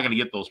 we're not going to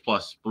get those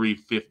plus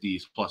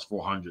 350s, plus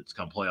 400s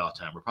come playoff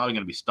time. We're probably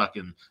going to be stuck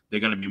in, they're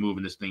going to be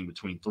moving this thing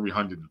between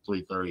 300 and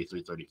 330,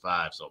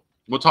 335. So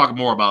we'll talk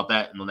more about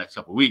that in the next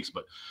couple of weeks.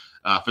 But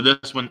for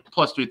this one,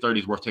 plus 330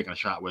 is worth taking a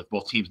shot with.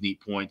 Both teams need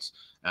points.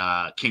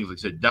 Kings, like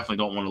I said, definitely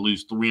don't want to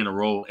lose 3 in a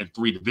row and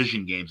 3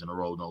 division games in a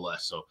row, no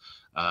less. So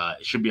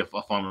it should be a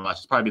fun one to watch.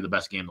 It's probably the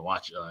best game to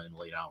watch in the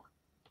late hour.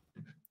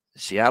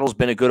 Seattle's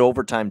been a good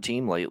overtime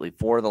team lately.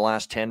 4 of the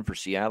last 10 for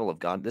Seattle have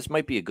gone. This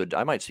might be a good,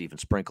 I might even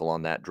sprinkle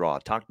on that draw.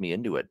 Talk me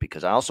into it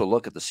because I also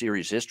look at the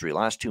series history.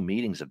 Last 2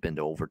 meetings have been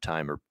to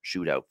overtime or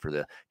shootout for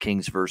the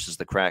Kings versus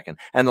the Kraken.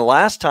 And the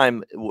last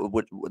time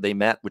they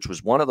met, which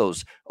was one of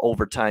those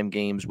overtime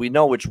games, we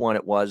know which one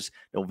it was,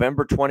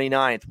 November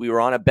 29th. We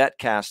were on a bet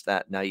cast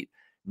that night,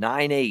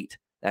 9-8,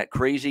 that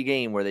crazy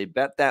game where they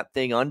bet that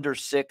thing under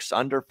 6,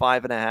 under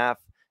 5.5,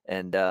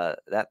 and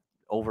that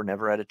over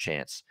never had a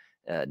chance.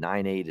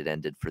 9-8 it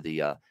ended for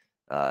the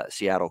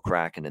Seattle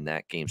Kraken in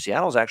that game.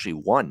 Seattle's actually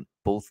won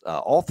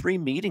all 3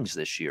 meetings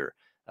this year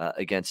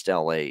against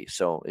LA.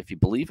 So if you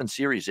believe in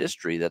series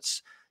history,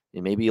 that's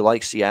maybe you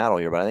like Seattle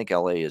here, but I think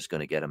LA is going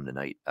to get them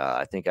tonight.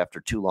 I think after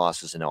 2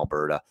 losses in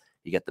Alberta,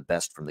 you get the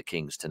best from the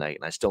Kings tonight.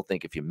 And I still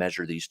think if you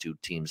measure these 2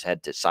 teams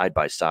head to side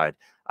by side,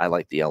 I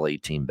like the LA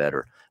team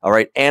better. All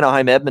right,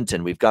 Anaheim,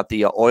 Edmonton. We've got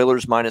the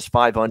Oilers minus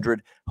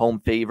 500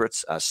 home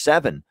favorites,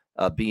 7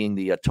 being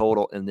the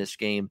total in this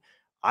game.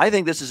 I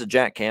think this is a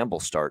Jack Campbell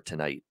start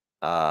tonight.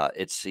 And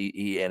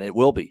it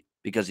will be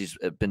because he's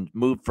been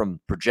moved from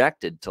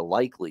projected to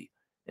likely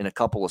in a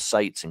couple of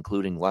sites,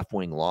 including left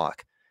wing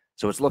lock.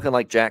 So it's looking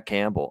like Jack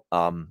Campbell.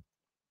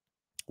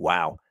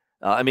 Wow.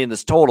 I mean,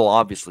 this total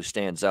obviously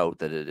stands out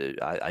that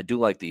I do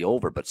like the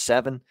over, but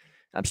 7,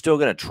 I'm still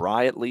going to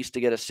try at least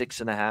to get a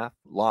 6.5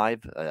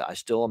 live. I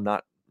still am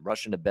not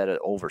rushing to bet at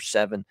over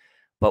 7.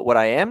 But what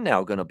I am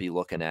now going to be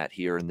looking at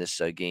here in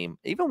this game,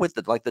 even with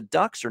the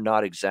Ducks are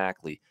not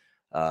exactly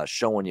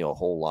showing you a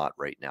whole lot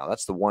right now.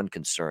 That's the one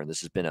concern. This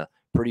has been a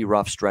pretty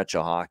rough stretch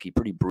of hockey,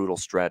 pretty brutal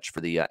stretch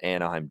for the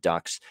Anaheim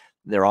Ducks.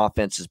 Their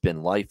offense has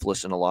been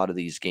lifeless in a lot of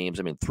these games.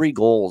 I mean, 3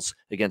 goals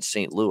against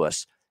St.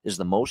 Louis is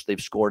the most they've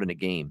scored in a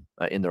game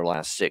in their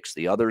last 6.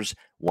 The others,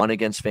 1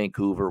 against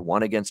Vancouver,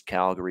 1 against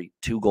Calgary,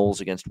 2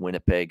 goals against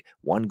Winnipeg,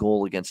 1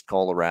 goal against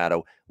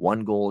Colorado,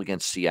 1 goal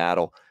against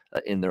Seattle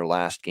in their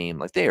last game.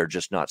 Like, they are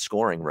just not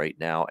scoring right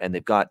now, and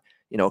they've got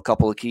a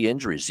couple of key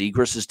injuries.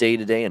 Zegras is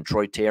day-to-day, and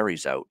Troy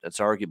Terry's out. That's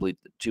arguably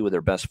 2 of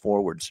their best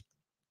forwards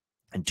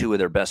and 2 of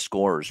their best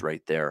scorers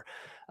right there.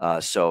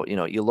 So,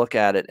 you look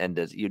at it, and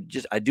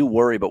I do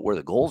worry about where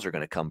the goals are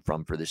going to come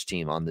from for this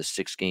team on this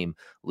 6-game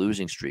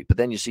losing streak. But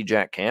then you see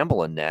Jack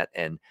Campbell in net,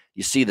 and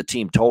you see the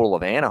team total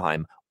of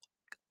Anaheim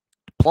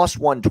plus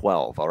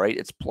 112. All right,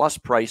 it's plus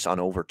price on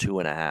over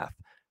 2.5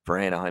 for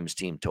Anaheim's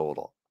team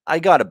total. I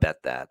got to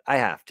bet that. I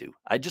have to.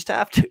 I just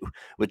have to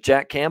with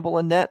Jack Campbell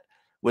in net,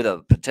 with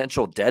a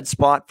potential dead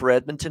spot for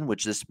Edmonton,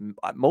 which this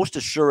most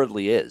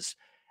assuredly is,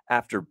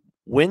 after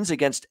wins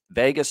against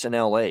Vegas and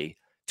LA,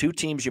 2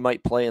 teams you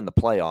might play in the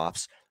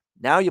playoffs.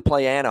 Now you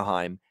play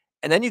Anaheim,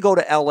 and then you go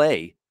to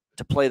LA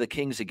to play the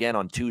Kings again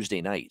on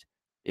Tuesday night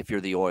if you're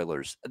the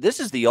Oilers.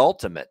 This is the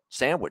ultimate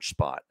sandwich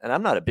spot, and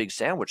I'm not a big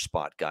sandwich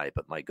spot guy,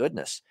 but my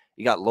goodness,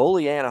 you got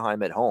lowly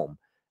Anaheim at home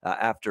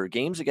after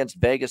games against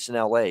Vegas and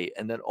LA,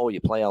 and then, you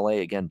play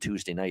LA again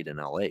Tuesday night in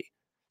LA.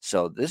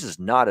 So this is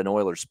not an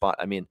Oilers spot.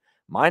 I mean,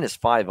 minus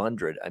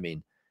 500. I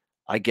mean,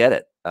 I get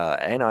it.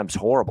 Anaheim's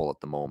horrible at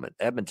the moment.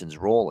 Edmonton's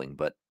rolling,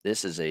 but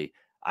this is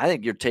I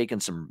think you're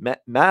taking some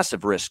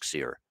massive risks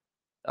here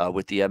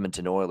with the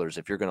Edmonton Oilers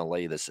if you're going to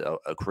lay this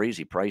a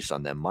crazy price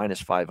on them,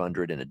 minus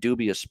 500 in a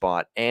dubious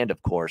spot, and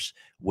of course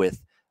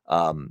with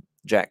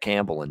Jack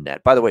Campbell in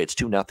net. By the way, it's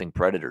 2-0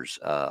 Predators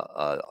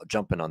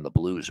jumping on the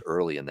Blues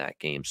early in that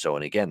game. So,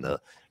 and again, the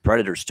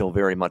Predators still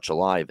very much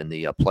alive in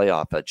the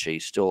playoff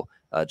chase, still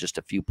just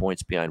a few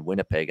points behind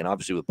Winnipeg. And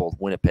obviously with both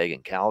Winnipeg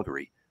and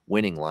Calgary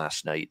winning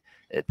last night,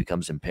 it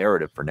becomes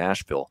imperative for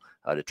Nashville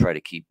to try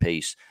to keep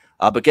pace.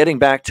 But getting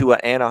back to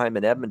Anaheim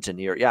and Edmonton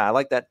here, I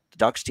like that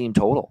Ducks team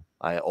total.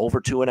 Over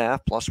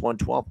 2.5 plus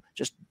 112.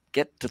 Just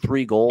get to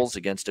 3 goals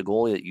against a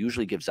goalie that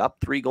usually gives up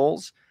 3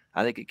 goals.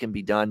 I think it can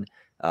be done,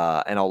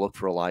 and I'll look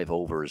for a live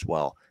over as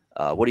well.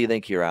 What do you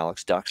think here,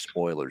 Alex? Ducks,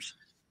 Oilers?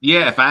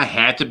 Yeah, if I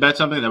had to bet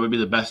something, that would be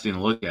the best thing to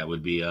look at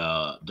would be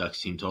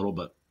Ducks team total.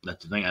 But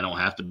that's the thing. I don't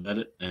have to bet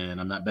it, and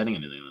I'm not betting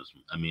anything on this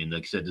one. I mean,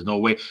 like I said, there's no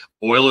way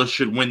Oilers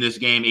should win this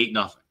game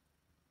 8-0.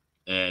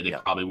 And they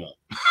probably won't.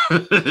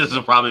 This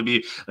will probably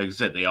be, like I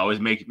said, they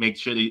always make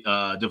shit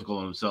difficult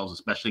on themselves,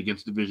 especially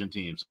against division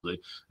teams. So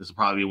this will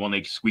probably be one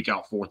they squeak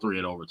out 4-3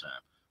 at overtime.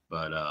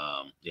 But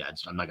yeah,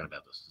 I'm not going to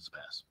bet this. It's a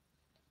pass.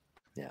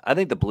 Yeah, I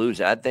think the Blues,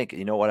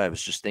 you know what, I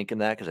was just thinking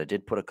that because I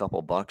did put a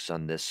couple bucks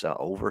on this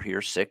over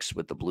here, 6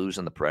 with the Blues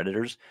and the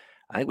Predators.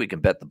 I think we can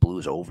bet the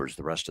Blues overs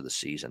the rest of the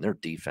season. Their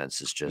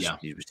defense is just,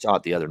 you saw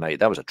it the other night.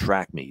 That was a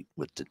track meet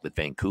with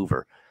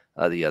Vancouver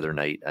the other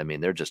night. I mean,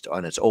 they're just,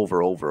 and it's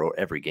over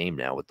every game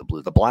now with the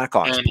Blues. The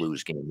Blackhawks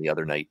Blues game the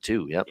other night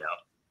too. Yep. Yeah.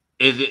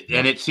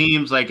 And it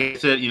seems like I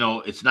said,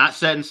 it's not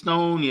set in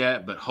stone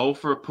yet, but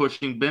Hofer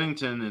pushing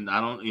Bennington, and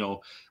I don't,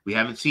 we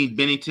haven't seen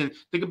Bennington.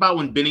 Think about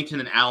when Bennington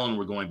and Allen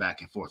were going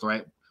back and forth,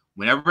 right?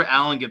 Whenever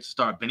Allen gets to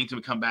start, Bennington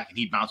would come back and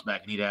he'd bounce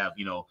back and he'd have,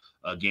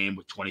 a game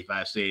with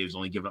 25 saves,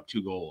 only giving up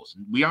 2 goals.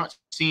 We aren't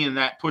seeing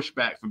that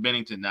pushback from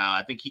Bennington now.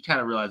 I think he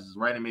kind of realizes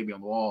writing maybe on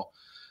the wall.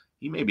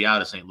 He may be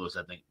out of St. Louis,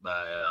 I think,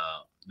 by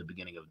the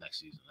beginning of next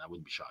season. I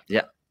wouldn't be shocked.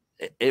 Yeah.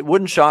 It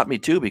wouldn't shock me,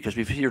 too, because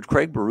we've heard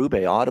Craig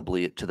Berube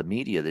audibly to the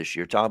media this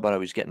year talking about how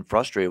he's getting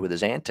frustrated with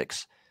his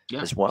antics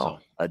as well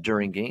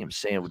during games,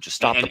 saying, would just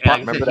stop the puck.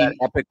 Remember that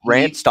epic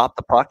rant, stop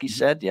the puck, he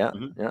said? Yeah.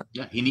 Mm-hmm.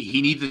 Yeah.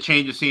 He needs to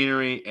change the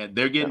scenery, and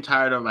they're getting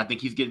tired of him. I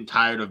think he's getting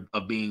tired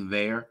of being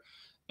there.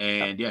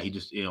 And, he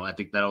just, I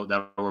think that'll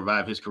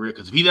revive his career.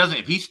 Because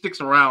if he sticks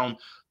around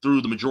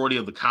through the majority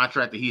of the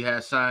contract that he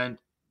has signed,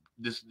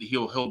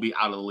 he'll be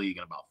out of the league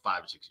in about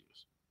 5 or 6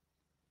 years.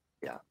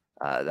 Yeah.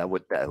 That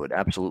would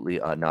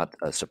absolutely not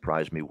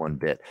surprise me one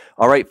bit.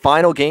 All right,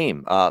 final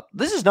game.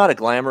 This is not a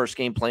glamorous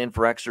game playing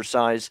for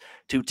exercise.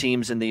 2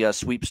 teams in the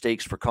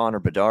sweepstakes for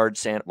Connor Bedard.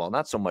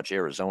 Not so much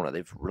Arizona.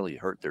 They've really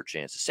hurt their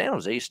chances. San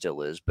Jose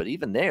still is, but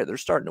even they're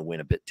starting to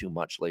win a bit too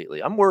much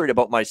lately. I'm worried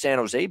about my San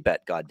Jose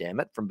bet,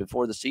 goddammit, from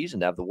before the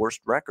season to have the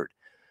worst record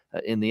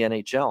in the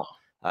NHL.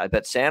 I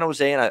bet San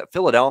Jose and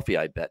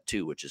Philadelphia. I bet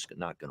too, which is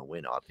not going to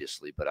win,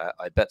 obviously. But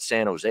I bet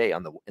San Jose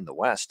in the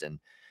West, and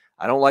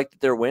I don't like that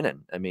they're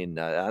winning. I mean,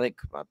 I think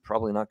I'm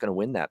probably not going to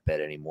win that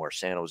bet anymore.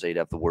 San Jose to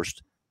have the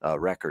worst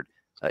record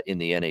in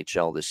the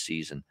NHL this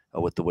season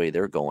with the way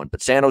they're going.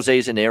 But San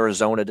Jose's in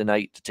Arizona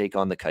tonight to take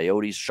on the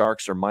Coyotes.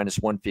 Sharks are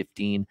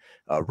 -115,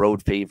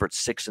 road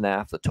favorites,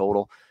 6.5 the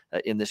total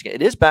in this game.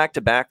 It is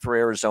back-to-back for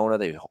Arizona.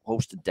 They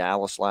hosted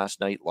Dallas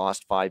last night,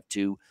 lost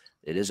 5-2.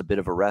 It is a bit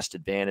of a rest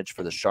advantage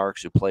for the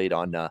Sharks, who played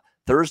on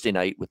Thursday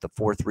night with the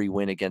 4-3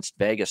 win against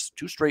Vegas.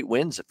 2 straight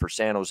wins for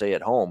San Jose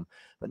at home.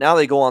 But now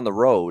they go on the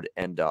road,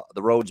 and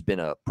the road's been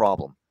a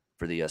problem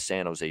for the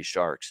San Jose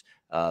Sharks.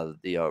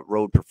 The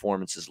road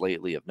performances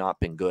lately have not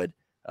been good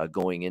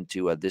going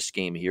into this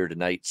game here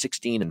tonight.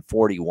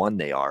 16-41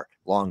 they are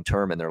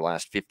long-term in their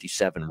last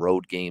 57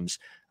 road games.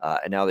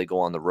 And now they go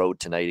on the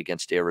road tonight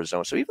against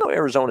Arizona. So even though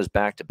Arizona's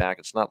back-to-back,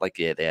 it's not like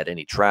they had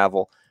any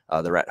travel.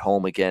 They're at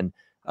home again.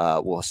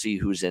 We'll see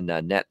who's in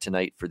net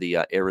tonight for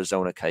the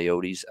Arizona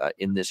Coyotes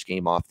in this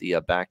game off the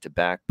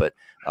back-to-back. But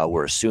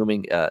we're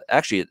assuming,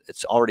 actually,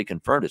 it's already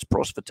confirmed it's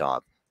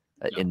Prosvetov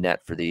in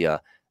net for the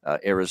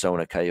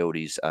Arizona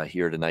Coyotes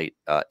here tonight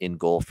in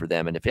goal for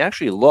them. And if you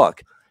actually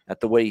look at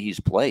the way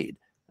he's played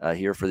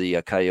here for the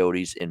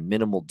Coyotes in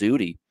minimal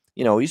duty,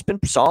 he's been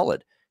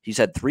solid. He's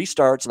had 3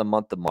 starts in the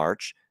month of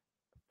March,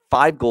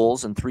 5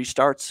 goals and 3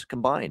 starts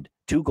combined.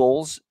 2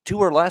 goals, 2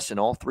 or less in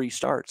all 3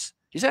 starts.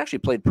 He's actually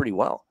played pretty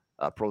well.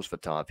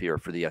 Prosvetov here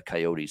for the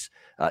Coyotes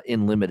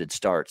in limited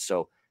starts.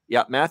 So,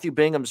 yeah, Matthew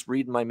Bingham's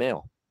reading my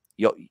mail.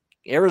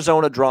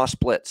 Arizona draw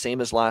split,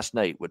 same as last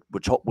night,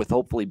 with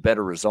hopefully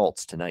better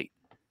results tonight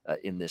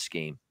in this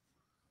game.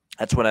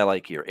 That's what I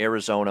like here.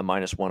 Arizona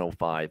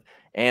 -105,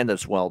 and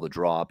as well the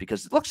draw,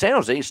 because, look, San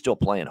Jose is still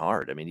playing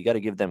hard. I mean, you got to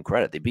give them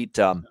credit. They beat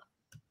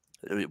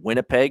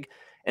Winnipeg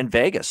and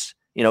Vegas,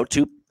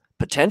 2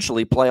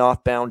 potentially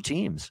playoff-bound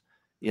teams.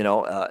 In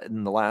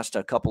the last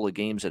couple of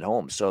games at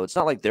home. So it's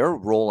not like they're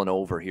rolling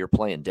over here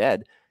playing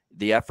dead.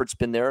 The effort's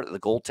been there. The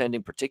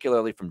goaltending,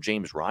 particularly from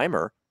James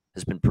Reimer,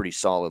 has been pretty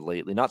solid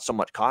lately. Not so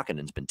much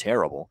Kokkinen's been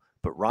terrible,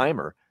 but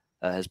Reimer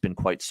has been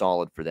quite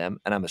solid for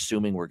them. And I'm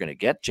assuming we're going to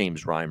get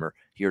James Reimer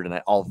here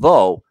tonight.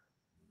 Although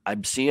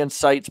I'm seeing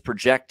sites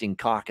projecting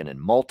Kokkinen,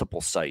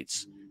 multiple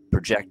sites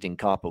projecting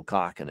Kaapo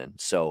Kokkinен.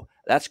 So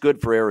that's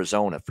good for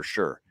Arizona for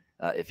sure.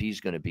 If he's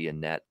going to be in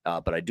net.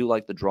 But I do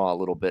like the draw a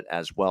little bit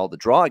as well. The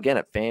draw, again,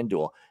 at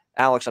FanDuel.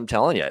 Alex, I'm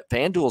telling you,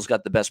 FanDuel's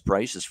got the best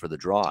prices for the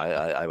draw.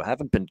 I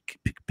haven't been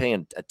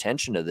paying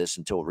attention to this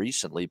until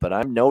recently, but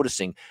I'm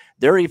noticing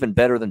they're even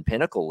better than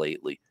Pinnacle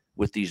lately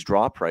with these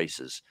draw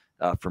prices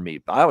for me.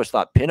 I always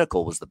thought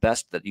Pinnacle was the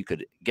best that you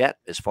could get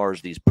as far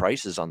as these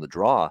prices on the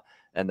draw,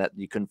 and that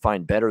you couldn't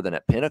find better than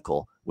at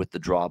Pinnacle with the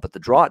draw. But the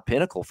draw at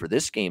Pinnacle for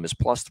this game is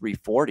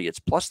 +340. It's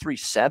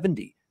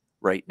 +370.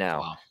 Right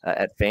now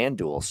at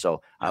FanDuel.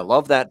 So I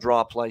love that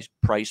draw price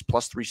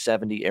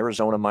 +370,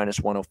 Arizona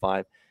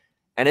 -105.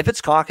 And if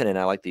it's Kokkonen,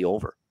 I like the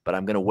over, but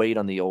I'm going to wait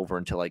on the over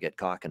until I get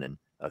Kokkonen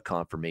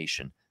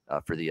confirmation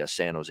for the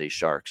San Jose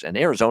Sharks. And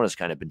Arizona's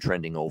kind of been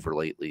trending over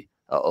lately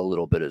a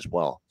little bit as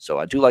well. So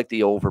I do like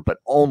the over, but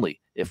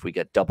only if we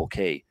get double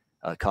K,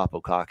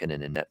 Kaapo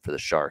Kokkonen in net for the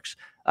Sharks.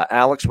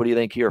 Alex, what do you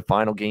think here?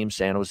 Final game,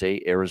 San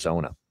Jose,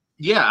 Arizona.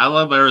 Yeah, I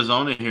love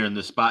Arizona here in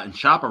this spot, and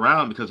shop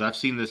around because I've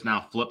seen this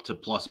now flip to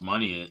plus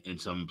money in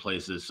some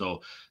places.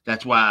 So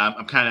that's why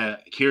I'm kind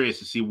of curious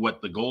to see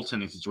what the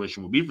goaltending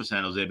situation will be for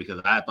San Jose, because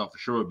I thought for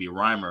sure it would be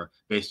Reimer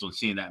based on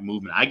seeing that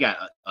movement. I got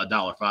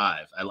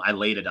 $1.05. I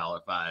laid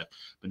 $1.05, but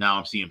now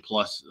I'm seeing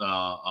plus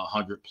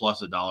 100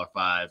 plus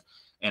 $1.05,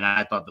 and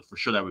I thought that for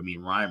sure that would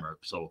mean Reimer.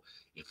 So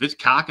if it's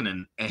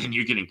Kokkonen and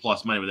you're getting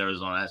plus money with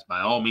Arizona, that's by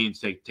all means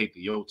take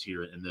the Yotes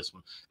here in this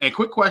one. And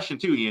quick question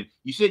too, Ian.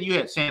 You said you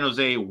had San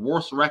Jose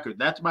worst record.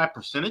 That's by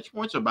percentage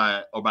points or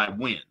by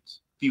wins,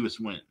 fewest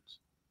wins.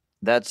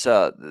 That's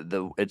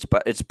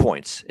it's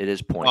points. It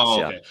is points.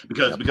 Oh, okay.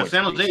 Yeah. Because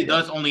San Jose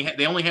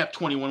they only have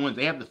 21 wins.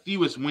 They have the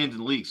fewest wins in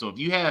the league. So if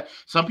you have,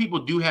 some people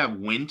do have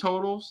win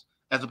totals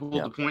as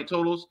opposed to point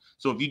totals.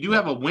 So if you do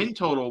have a win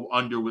total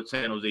under with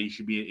San Jose, you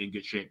should be in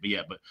good shape.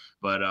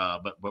 But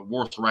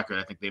worst record,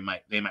 I think they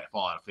might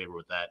fall out of favor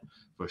with that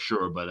for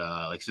sure. But like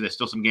I said, there's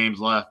still some games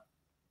left,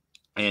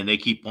 and they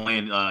keep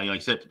playing. Like I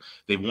said,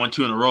 they've won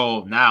 2 in a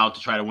row now to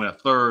try to win a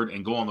third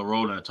and go on the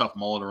road in a tough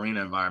Mullet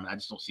Arena environment. I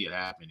just don't see it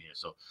happening here.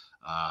 So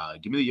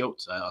give me the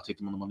Yotes. I'll take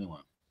them on the money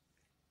line.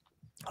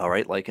 All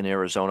right, like in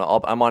Arizona.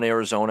 I'm on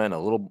Arizona and a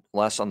little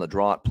less on the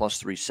draw at plus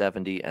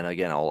 370. And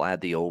again, I'll add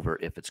the over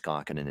if it's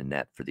Kokkonen in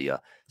net for the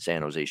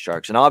San Jose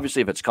Sharks. And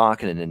obviously, if it's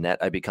Kokkonen in net,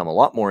 I become a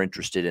lot more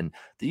interested in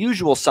the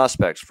usual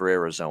suspects for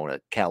Arizona: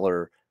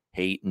 Keller,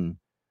 Hayton,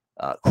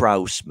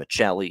 Krause,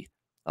 Michelli,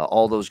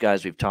 all those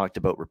guys we've talked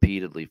about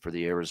repeatedly for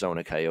the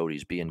Arizona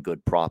Coyotes being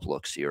good prop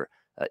looks here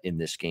in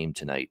this game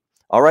tonight.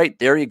 All right,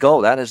 there you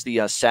go. That is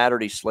the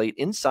Saturday slate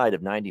inside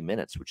of 90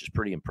 minutes, which is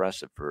pretty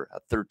impressive for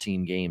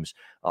 13 games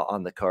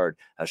on the card.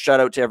 Shout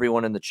out to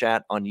everyone in the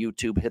chat on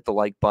YouTube. Hit the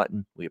like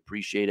button. We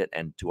appreciate it.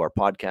 And to our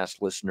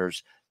podcast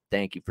listeners,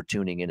 thank you for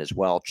tuning in as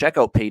well. Check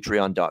out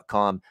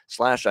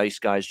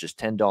patreon.com/iceguys, just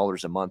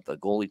 $10 a month.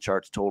 Goalie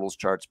charts, totals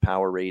charts,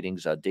 power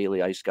ratings,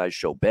 daily Ice Guys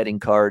show betting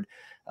card,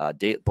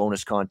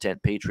 bonus content,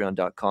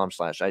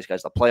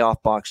 patreon.com/iceguys. The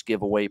playoff box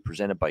giveaway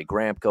presented by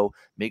Gramco.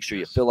 Make sure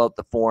you fill out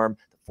the form.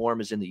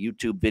 Form is in the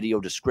YouTube video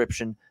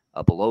description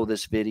below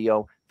this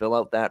video. Fill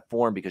out that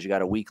form because you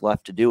got a week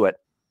left to do it.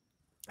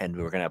 And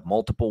we're going to have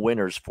multiple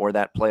winners for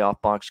that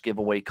playoff box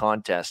giveaway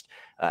contest.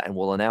 And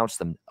we'll announce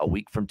them a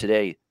week from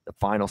today, the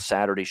final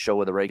Saturday show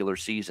of the regular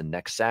season,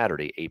 next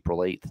Saturday,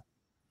 April 8th.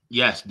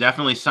 Yes,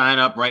 definitely sign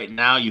up right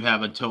now. You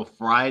have until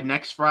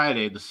next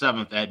Friday, the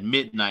 7th at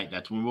midnight.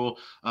 That's when we'll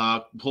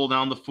pull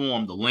down the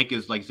form. The link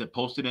is, like I said,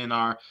 posted in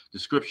our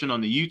description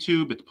on the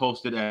YouTube. It's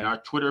posted at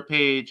our Twitter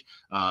page,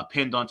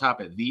 pinned on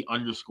top at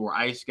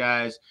 _Ice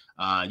Guys.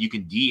 You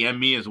can DM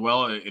me as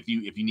well if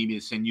you need me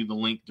to send you the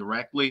link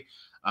directly.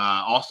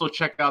 Also,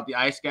 check out the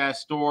Ice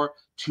Guys store.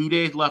 2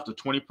 days left of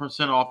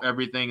 20% off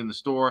everything in the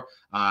store.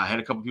 I had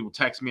a couple people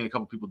text me and a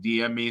couple people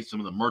DM me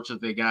some of the merch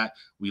that they got.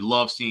 We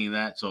love seeing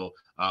that. So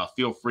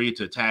feel free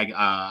to tag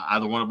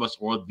either one of us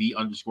or the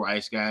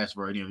 _Ice Guys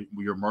for any of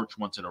your merch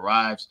once it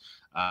arrives.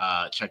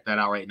 Check that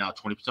out right now.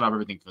 20% off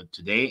everything for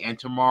today and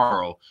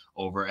tomorrow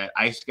over at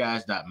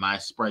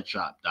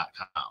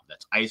iceguys.myspreadshop.com.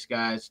 That's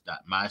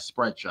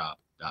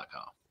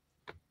iceguys.myspreadshop.com.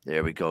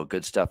 There we go.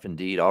 Good stuff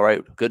indeed. All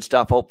right. Good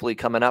stuff hopefully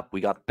coming up.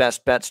 We got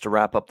best bets to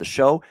wrap up the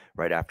show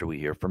right after we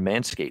hear from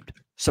Manscaped.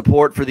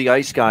 Support for the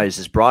Ice Guys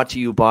is brought to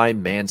you by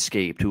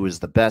Manscaped, who is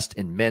the best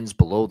in men's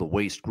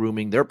below-the-waist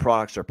grooming. Their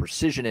products are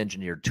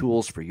precision-engineered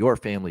tools for your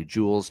family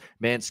jewels.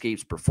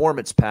 Manscaped's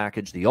Performance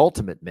Package, the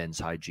ultimate men's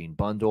hygiene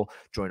bundle.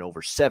 Join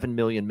over 7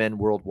 million men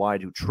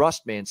worldwide who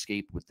trust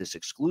Manscaped with this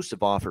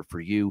exclusive offer for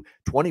you,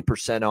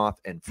 20% off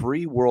and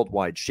free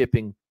worldwide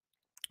shipping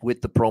with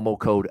the promo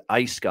code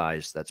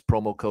ICEGUYS. That's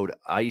promo code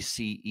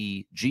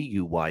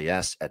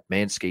ICEGUYS at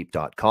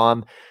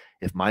manscaped.com.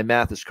 If my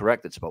math is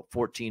correct, it's about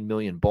 14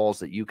 million balls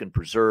that you can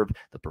preserve.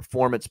 The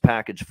Performance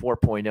Package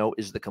 4.0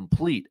 is the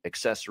complete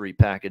accessory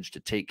package to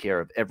take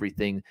care of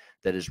everything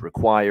that is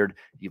required.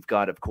 You've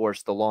got, of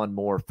course, the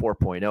Lawnmower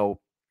 4.0.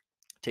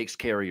 Takes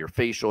care of your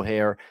facial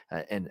hair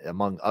and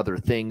among other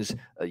things.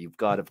 You've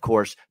got, of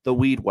course, the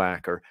Weed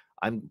Whacker.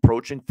 I'm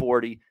approaching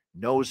 40.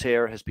 Nose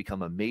hair has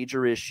become a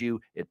major issue.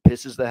 It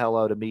pisses the hell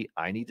out of me.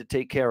 I need to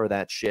take care of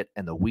that shit,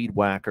 and the Weed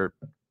Whacker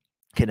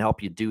can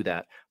help you do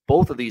that.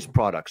 Both of these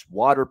products,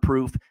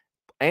 waterproof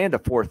and a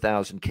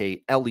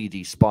 4000K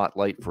LED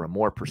spotlight for a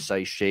more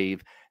precise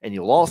shave. And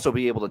you'll also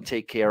be able to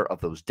take care of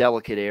those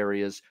delicate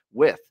areas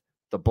with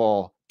the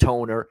ball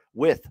toner,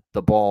 with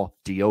the ball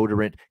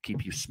deodorant,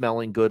 keep you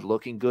smelling good,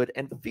 looking good,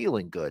 and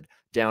feeling good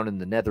down in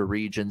the nether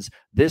regions.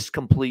 This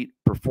complete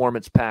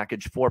Performance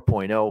Package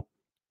 4.0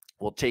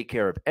 will take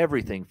care of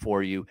everything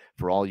for you,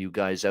 for all you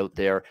guys out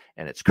there.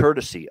 And it's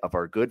courtesy of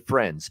our good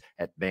friends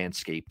at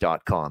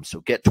manscaped.com.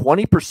 So get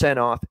 20%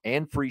 off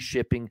and free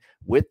shipping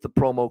with the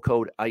promo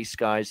code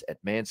IceGuys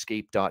at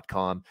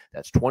manscaped.com.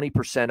 That's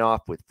 20%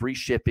 off with free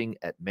shipping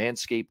at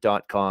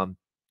manscaped.com.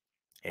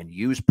 And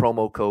use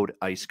promo code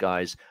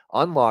IceGuys.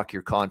 Unlock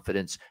your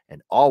confidence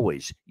and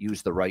always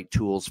use the right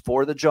tools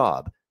for the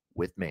job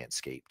with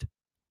Manscaped.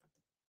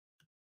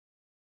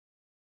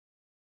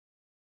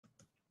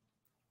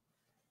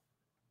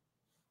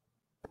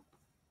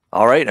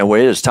 All right, and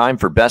it is time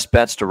for Best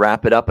Bets to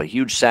wrap it up, a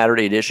huge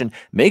Saturday edition.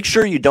 Make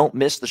sure you don't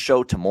miss the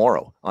show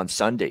tomorrow on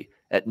Sunday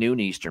at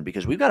noon Eastern,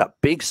 because we've got a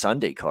big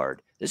Sunday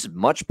card. This is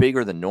much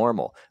bigger than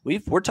normal.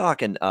 We're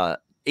talking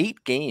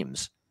 8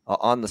 games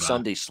on the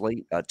Sunday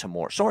slate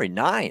tomorrow. Sorry,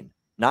 9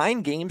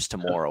 games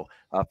tomorrow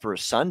for a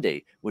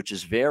Sunday, which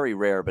is very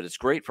rare, but it's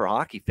great for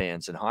hockey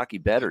fans and hockey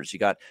bettors. You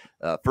got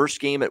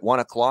first game at 1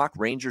 o'clock,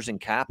 Rangers and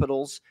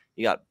Capitals.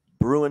 You got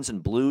Bruins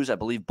and Blues. I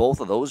believe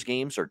both of those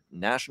games are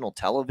national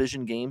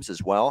television games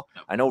as well.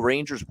 I know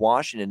Rangers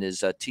Washington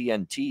is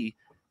TNT,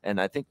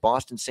 and I think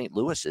Boston St.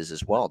 Louis is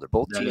as well. They're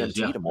both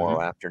TNT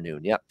tomorrow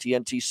afternoon. Yep,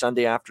 TNT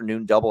Sunday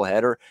afternoon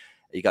doubleheader.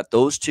 You got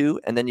those two,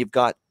 and then you've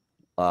got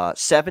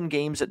 7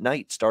 games at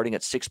night starting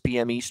at 6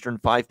 p.m. Eastern,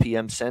 5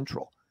 p.m.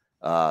 Central.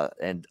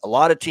 And a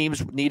lot of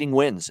teams needing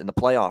wins in the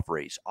playoff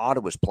race.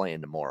 Ottawa's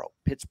playing tomorrow.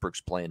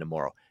 Pittsburgh's playing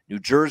tomorrow. New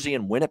Jersey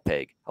and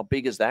Winnipeg. How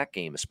big is that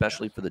game,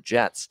 especially for the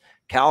Jets?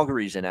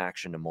 Calgary's in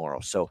action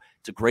tomorrow. So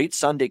it's a great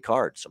Sunday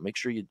card. So make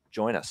sure you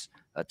join us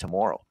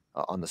tomorrow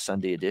on the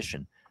Sunday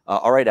edition.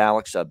 All right,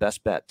 Alex,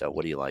 best bet.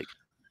 What do you like?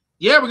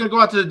 Yeah, we're going to go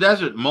out to the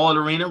desert, Mullet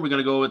Arena. We're going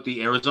to go with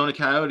the Arizona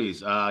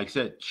Coyotes. Like I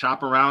said,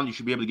 shop around. You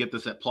should be able to get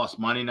this at plus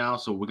money now.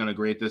 So we're going to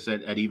grade this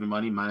at even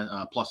money,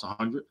 plus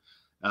 100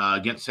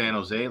 against San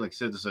Jose. Like I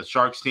said, this is a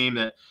Sharks team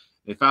that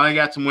they finally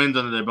got some wins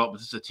under their belt, but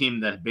this is a team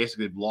that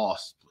basically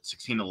lost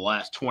 16 of the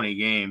last 20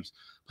 games.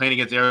 Playing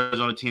against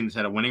Arizona team that's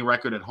had a winning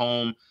record at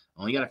home.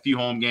 Only got a few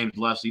home games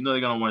left, so you know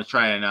they're going to want to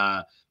try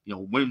and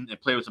win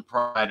and play with some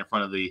pride in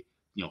front of the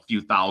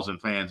few thousand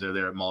fans that are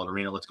there at Mullet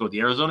Arena. Let's go with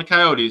the Arizona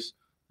Coyotes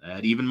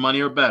at even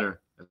money or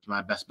better. That's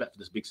my best bet for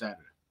this big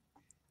Saturday.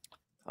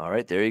 All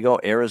right, there you go,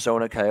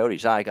 Arizona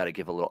Coyotes. I got to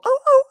give a little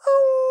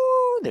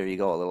there you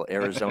go, a little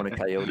Arizona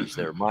Coyotes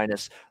there,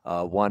 minus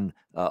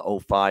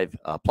 105,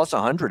 plus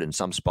 100 in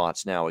some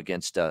spots now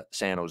against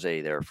San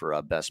Jose there for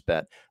a best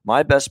bet.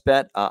 My best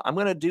bet, I'm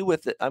going to do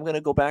with it. I'm going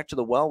to go back to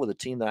the well with a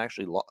team that I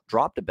actually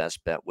dropped a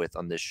best bet with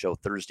on this show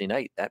Thursday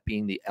night, that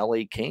being the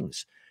LA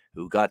Kings,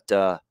 who got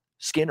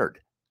skinnered,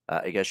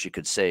 I guess you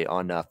could say,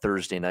 on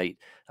Thursday night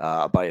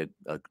by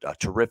a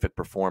terrific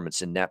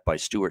performance in net by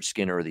Stuart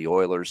Skinner of the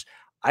Oilers.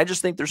 I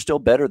just think they're still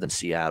better than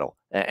Seattle,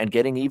 and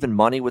getting even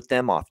money with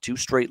them off 2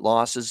 straight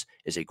losses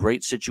is a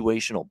great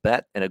situational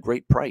bet and a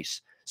great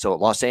price. So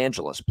Los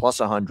Angeles plus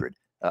 100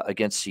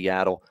 against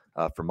Seattle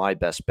for my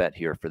best bet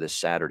here for this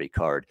Saturday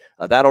card.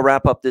 That'll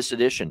wrap up this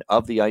edition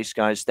of the Ice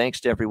Guys. Thanks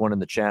to everyone in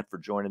the chat for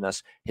joining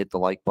us. Hit the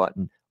like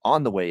button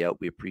on the way out.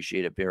 We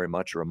appreciate it very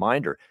much. A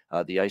reminder,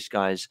 the Ice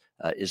Guys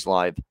is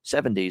live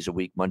 7 days a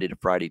week, Monday to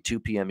Friday, 2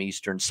 p.m.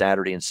 Eastern,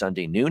 Saturday and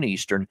Sunday, noon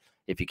Eastern.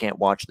 If you can't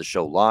watch the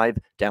show live,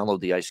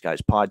 download the Ice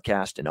Guys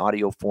podcast in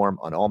audio form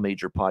on all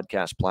major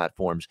podcast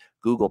platforms: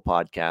 Google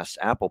Podcasts,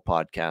 Apple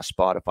Podcasts,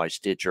 Spotify,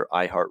 Stitcher,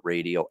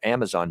 iHeartRadio,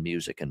 Amazon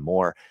Music, and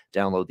more.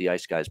 Download the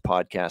Ice Guys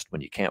podcast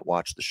when you can't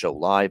watch the show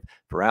live.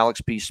 For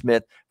Alex P.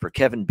 Smith, for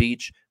Kevin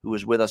Beech, who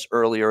was with us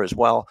earlier as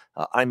well,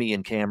 I'm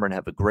Ian Cameron.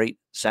 Have a great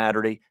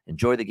Saturday.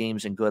 Enjoy the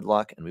games and good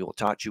luck, and we will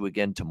talk to you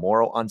again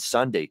tomorrow on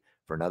Sunday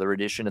for another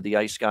edition of the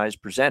Ice Guys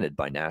presented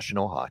by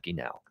National Hockey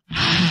Now.